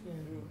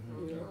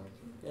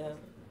 Yeah.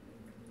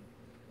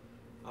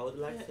 I would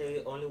like to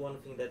say only one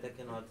thing that I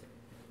cannot.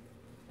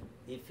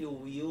 If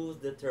you use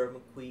the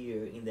term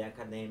queer in the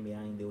academia,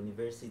 in the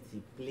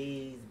university,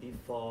 please,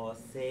 before,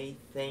 say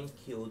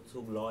thank you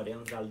to Gloria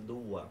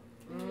Anzaldúa.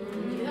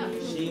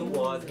 She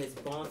was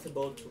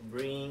responsible to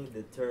bring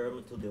the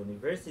term to the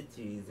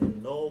universities,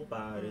 and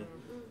nobody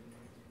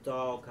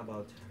talk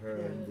about her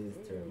in these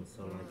terms.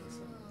 So,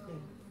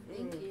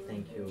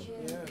 thank you.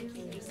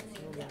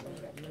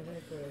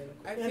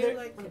 I feel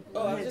like,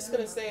 I was just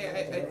going to say,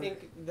 I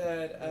think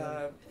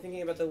that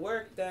thinking about the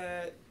work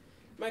that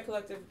my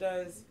collective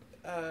does,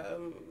 I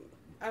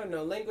don't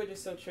know, language is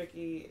so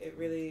tricky, it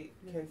really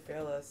can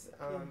fail us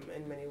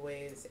in many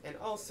ways. And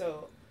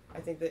also, I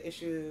think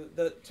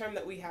the term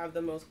that we have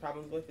the most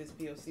problems with is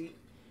POC.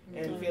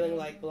 and feeling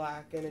like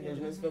Black and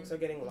Indigenous folks are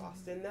getting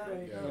lost in that.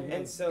 Yeah.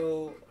 And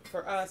so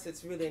for us,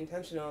 it's really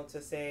intentional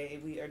to say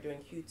we are doing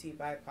QT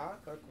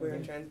BIPOC, or queer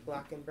and trans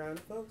Black and brown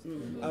folks,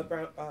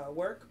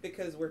 work,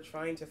 because we're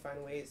trying to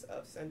find ways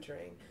of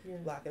centering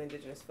Black and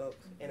Indigenous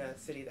folks in a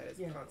city that is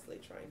constantly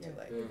trying to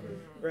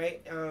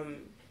right?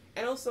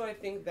 And also I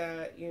think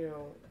that, you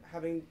know,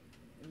 having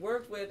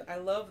worked with, I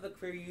love the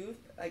queer youth,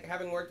 like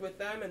having worked with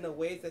them and the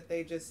ways that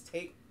they just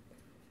take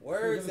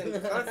words and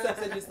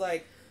concepts and just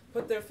like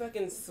put their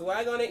fucking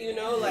swag on it, you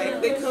know,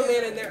 like they come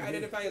in and they're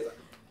identifying as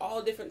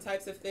all different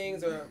types of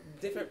things or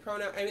different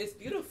pronouns. I mean, it's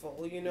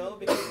beautiful, you know,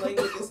 because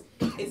language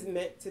is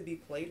meant to be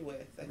played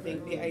with. I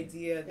think the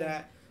idea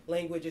that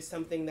language is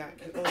something that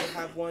can only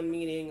have one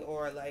meaning,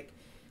 or like,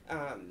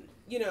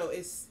 you know,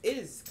 is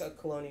a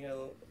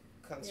colonial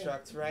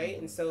construct, right?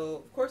 And so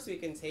of course we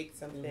can take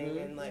something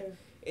and like,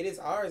 it is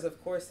ours,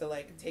 of course, to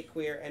like take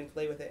queer and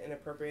play with it and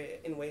appropriate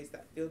it in ways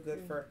that feel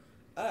good for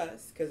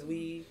us, because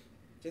we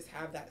just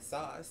have that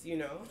sauce, you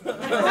know.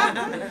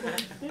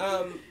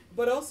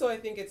 But also I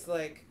think it's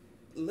like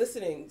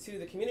listening to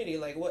the community,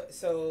 like what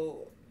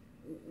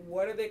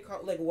are they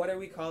like, what are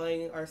we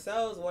calling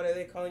ourselves, what are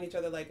they calling each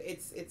other? Like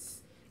it's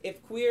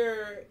if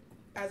queer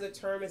as a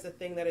term is a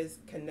thing that is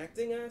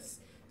connecting us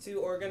to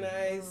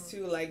organize,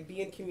 to like be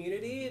in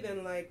community,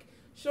 then like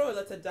sure,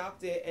 let's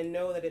adopt it and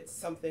know that it's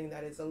something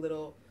that is a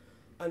little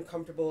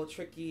uncomfortable,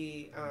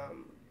 tricky,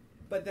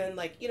 but then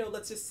like, you know,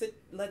 let's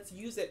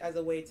use it as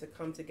a way to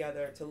come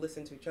together, to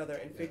listen to each other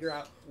and figure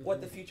out what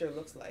the future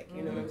looks like,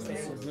 you know what I'm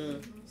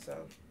saying?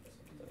 So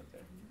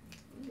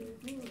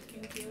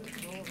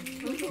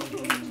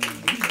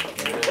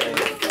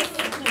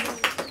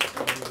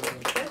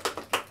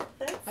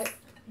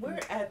we're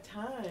at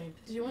time.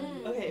 Do you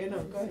want to? Okay,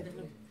 no, go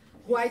ahead.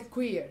 White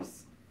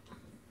queers.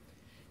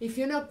 If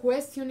you're not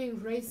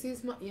questioning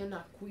racism, you're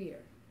not queer.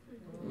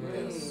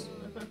 Yes.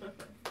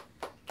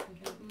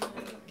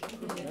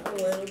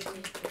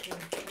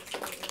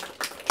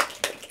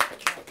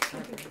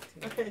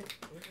 Okay,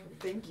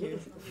 thank you.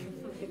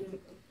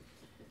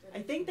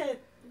 I think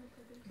that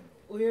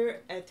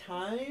we're at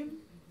time.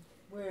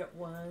 We're at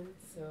 1,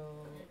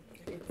 so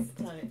it's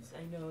time.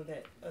 I know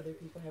that other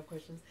people have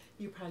questions.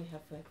 You probably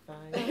have like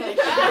 5.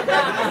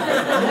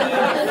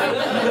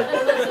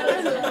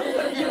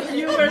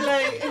 you were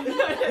like,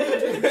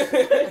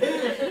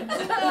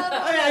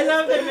 I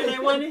love them and I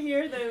want to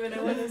hear them and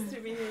I want us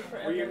to be here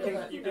forever. Or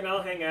you can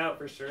all hang out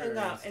for sure. Hang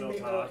out and still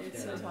mingle talk. and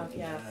still talk,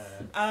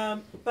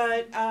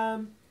 But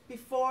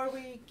before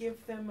we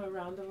give them a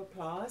round of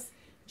applause,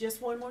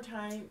 just one more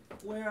time,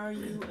 where are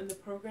you in the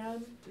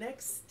program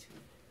next?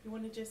 You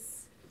want to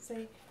just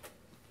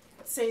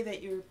say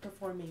that you're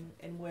performing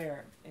and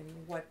where and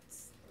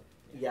what's...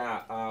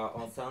 Yeah,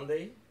 on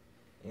Sunday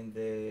in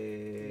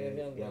the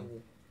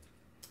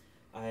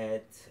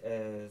at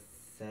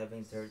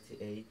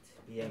 7:38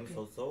 p.m.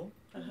 so.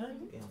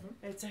 Yeah.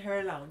 It's a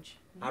hair lounge.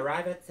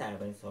 Arrive at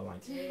 7, so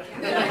much.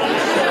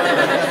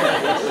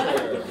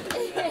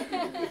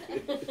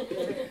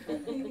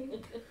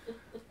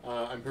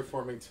 I'm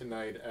performing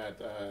tonight at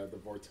the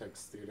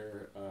Vortex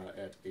Theater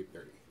at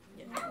 8:30.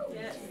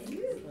 Yes.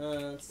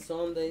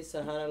 Sunday,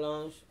 Sahara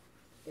Lounge,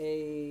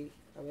 8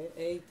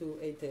 to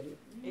 8:30.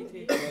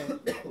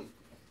 8:30.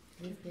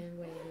 We've been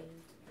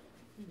waiting.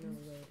 No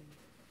waiting.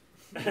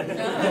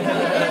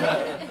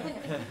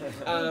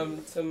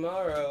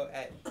 Tomorrow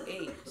at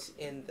 8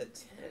 in the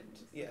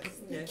tent. Yes.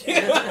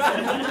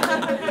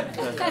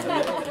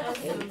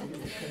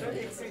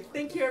 Okay, so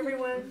thank you,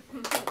 everyone.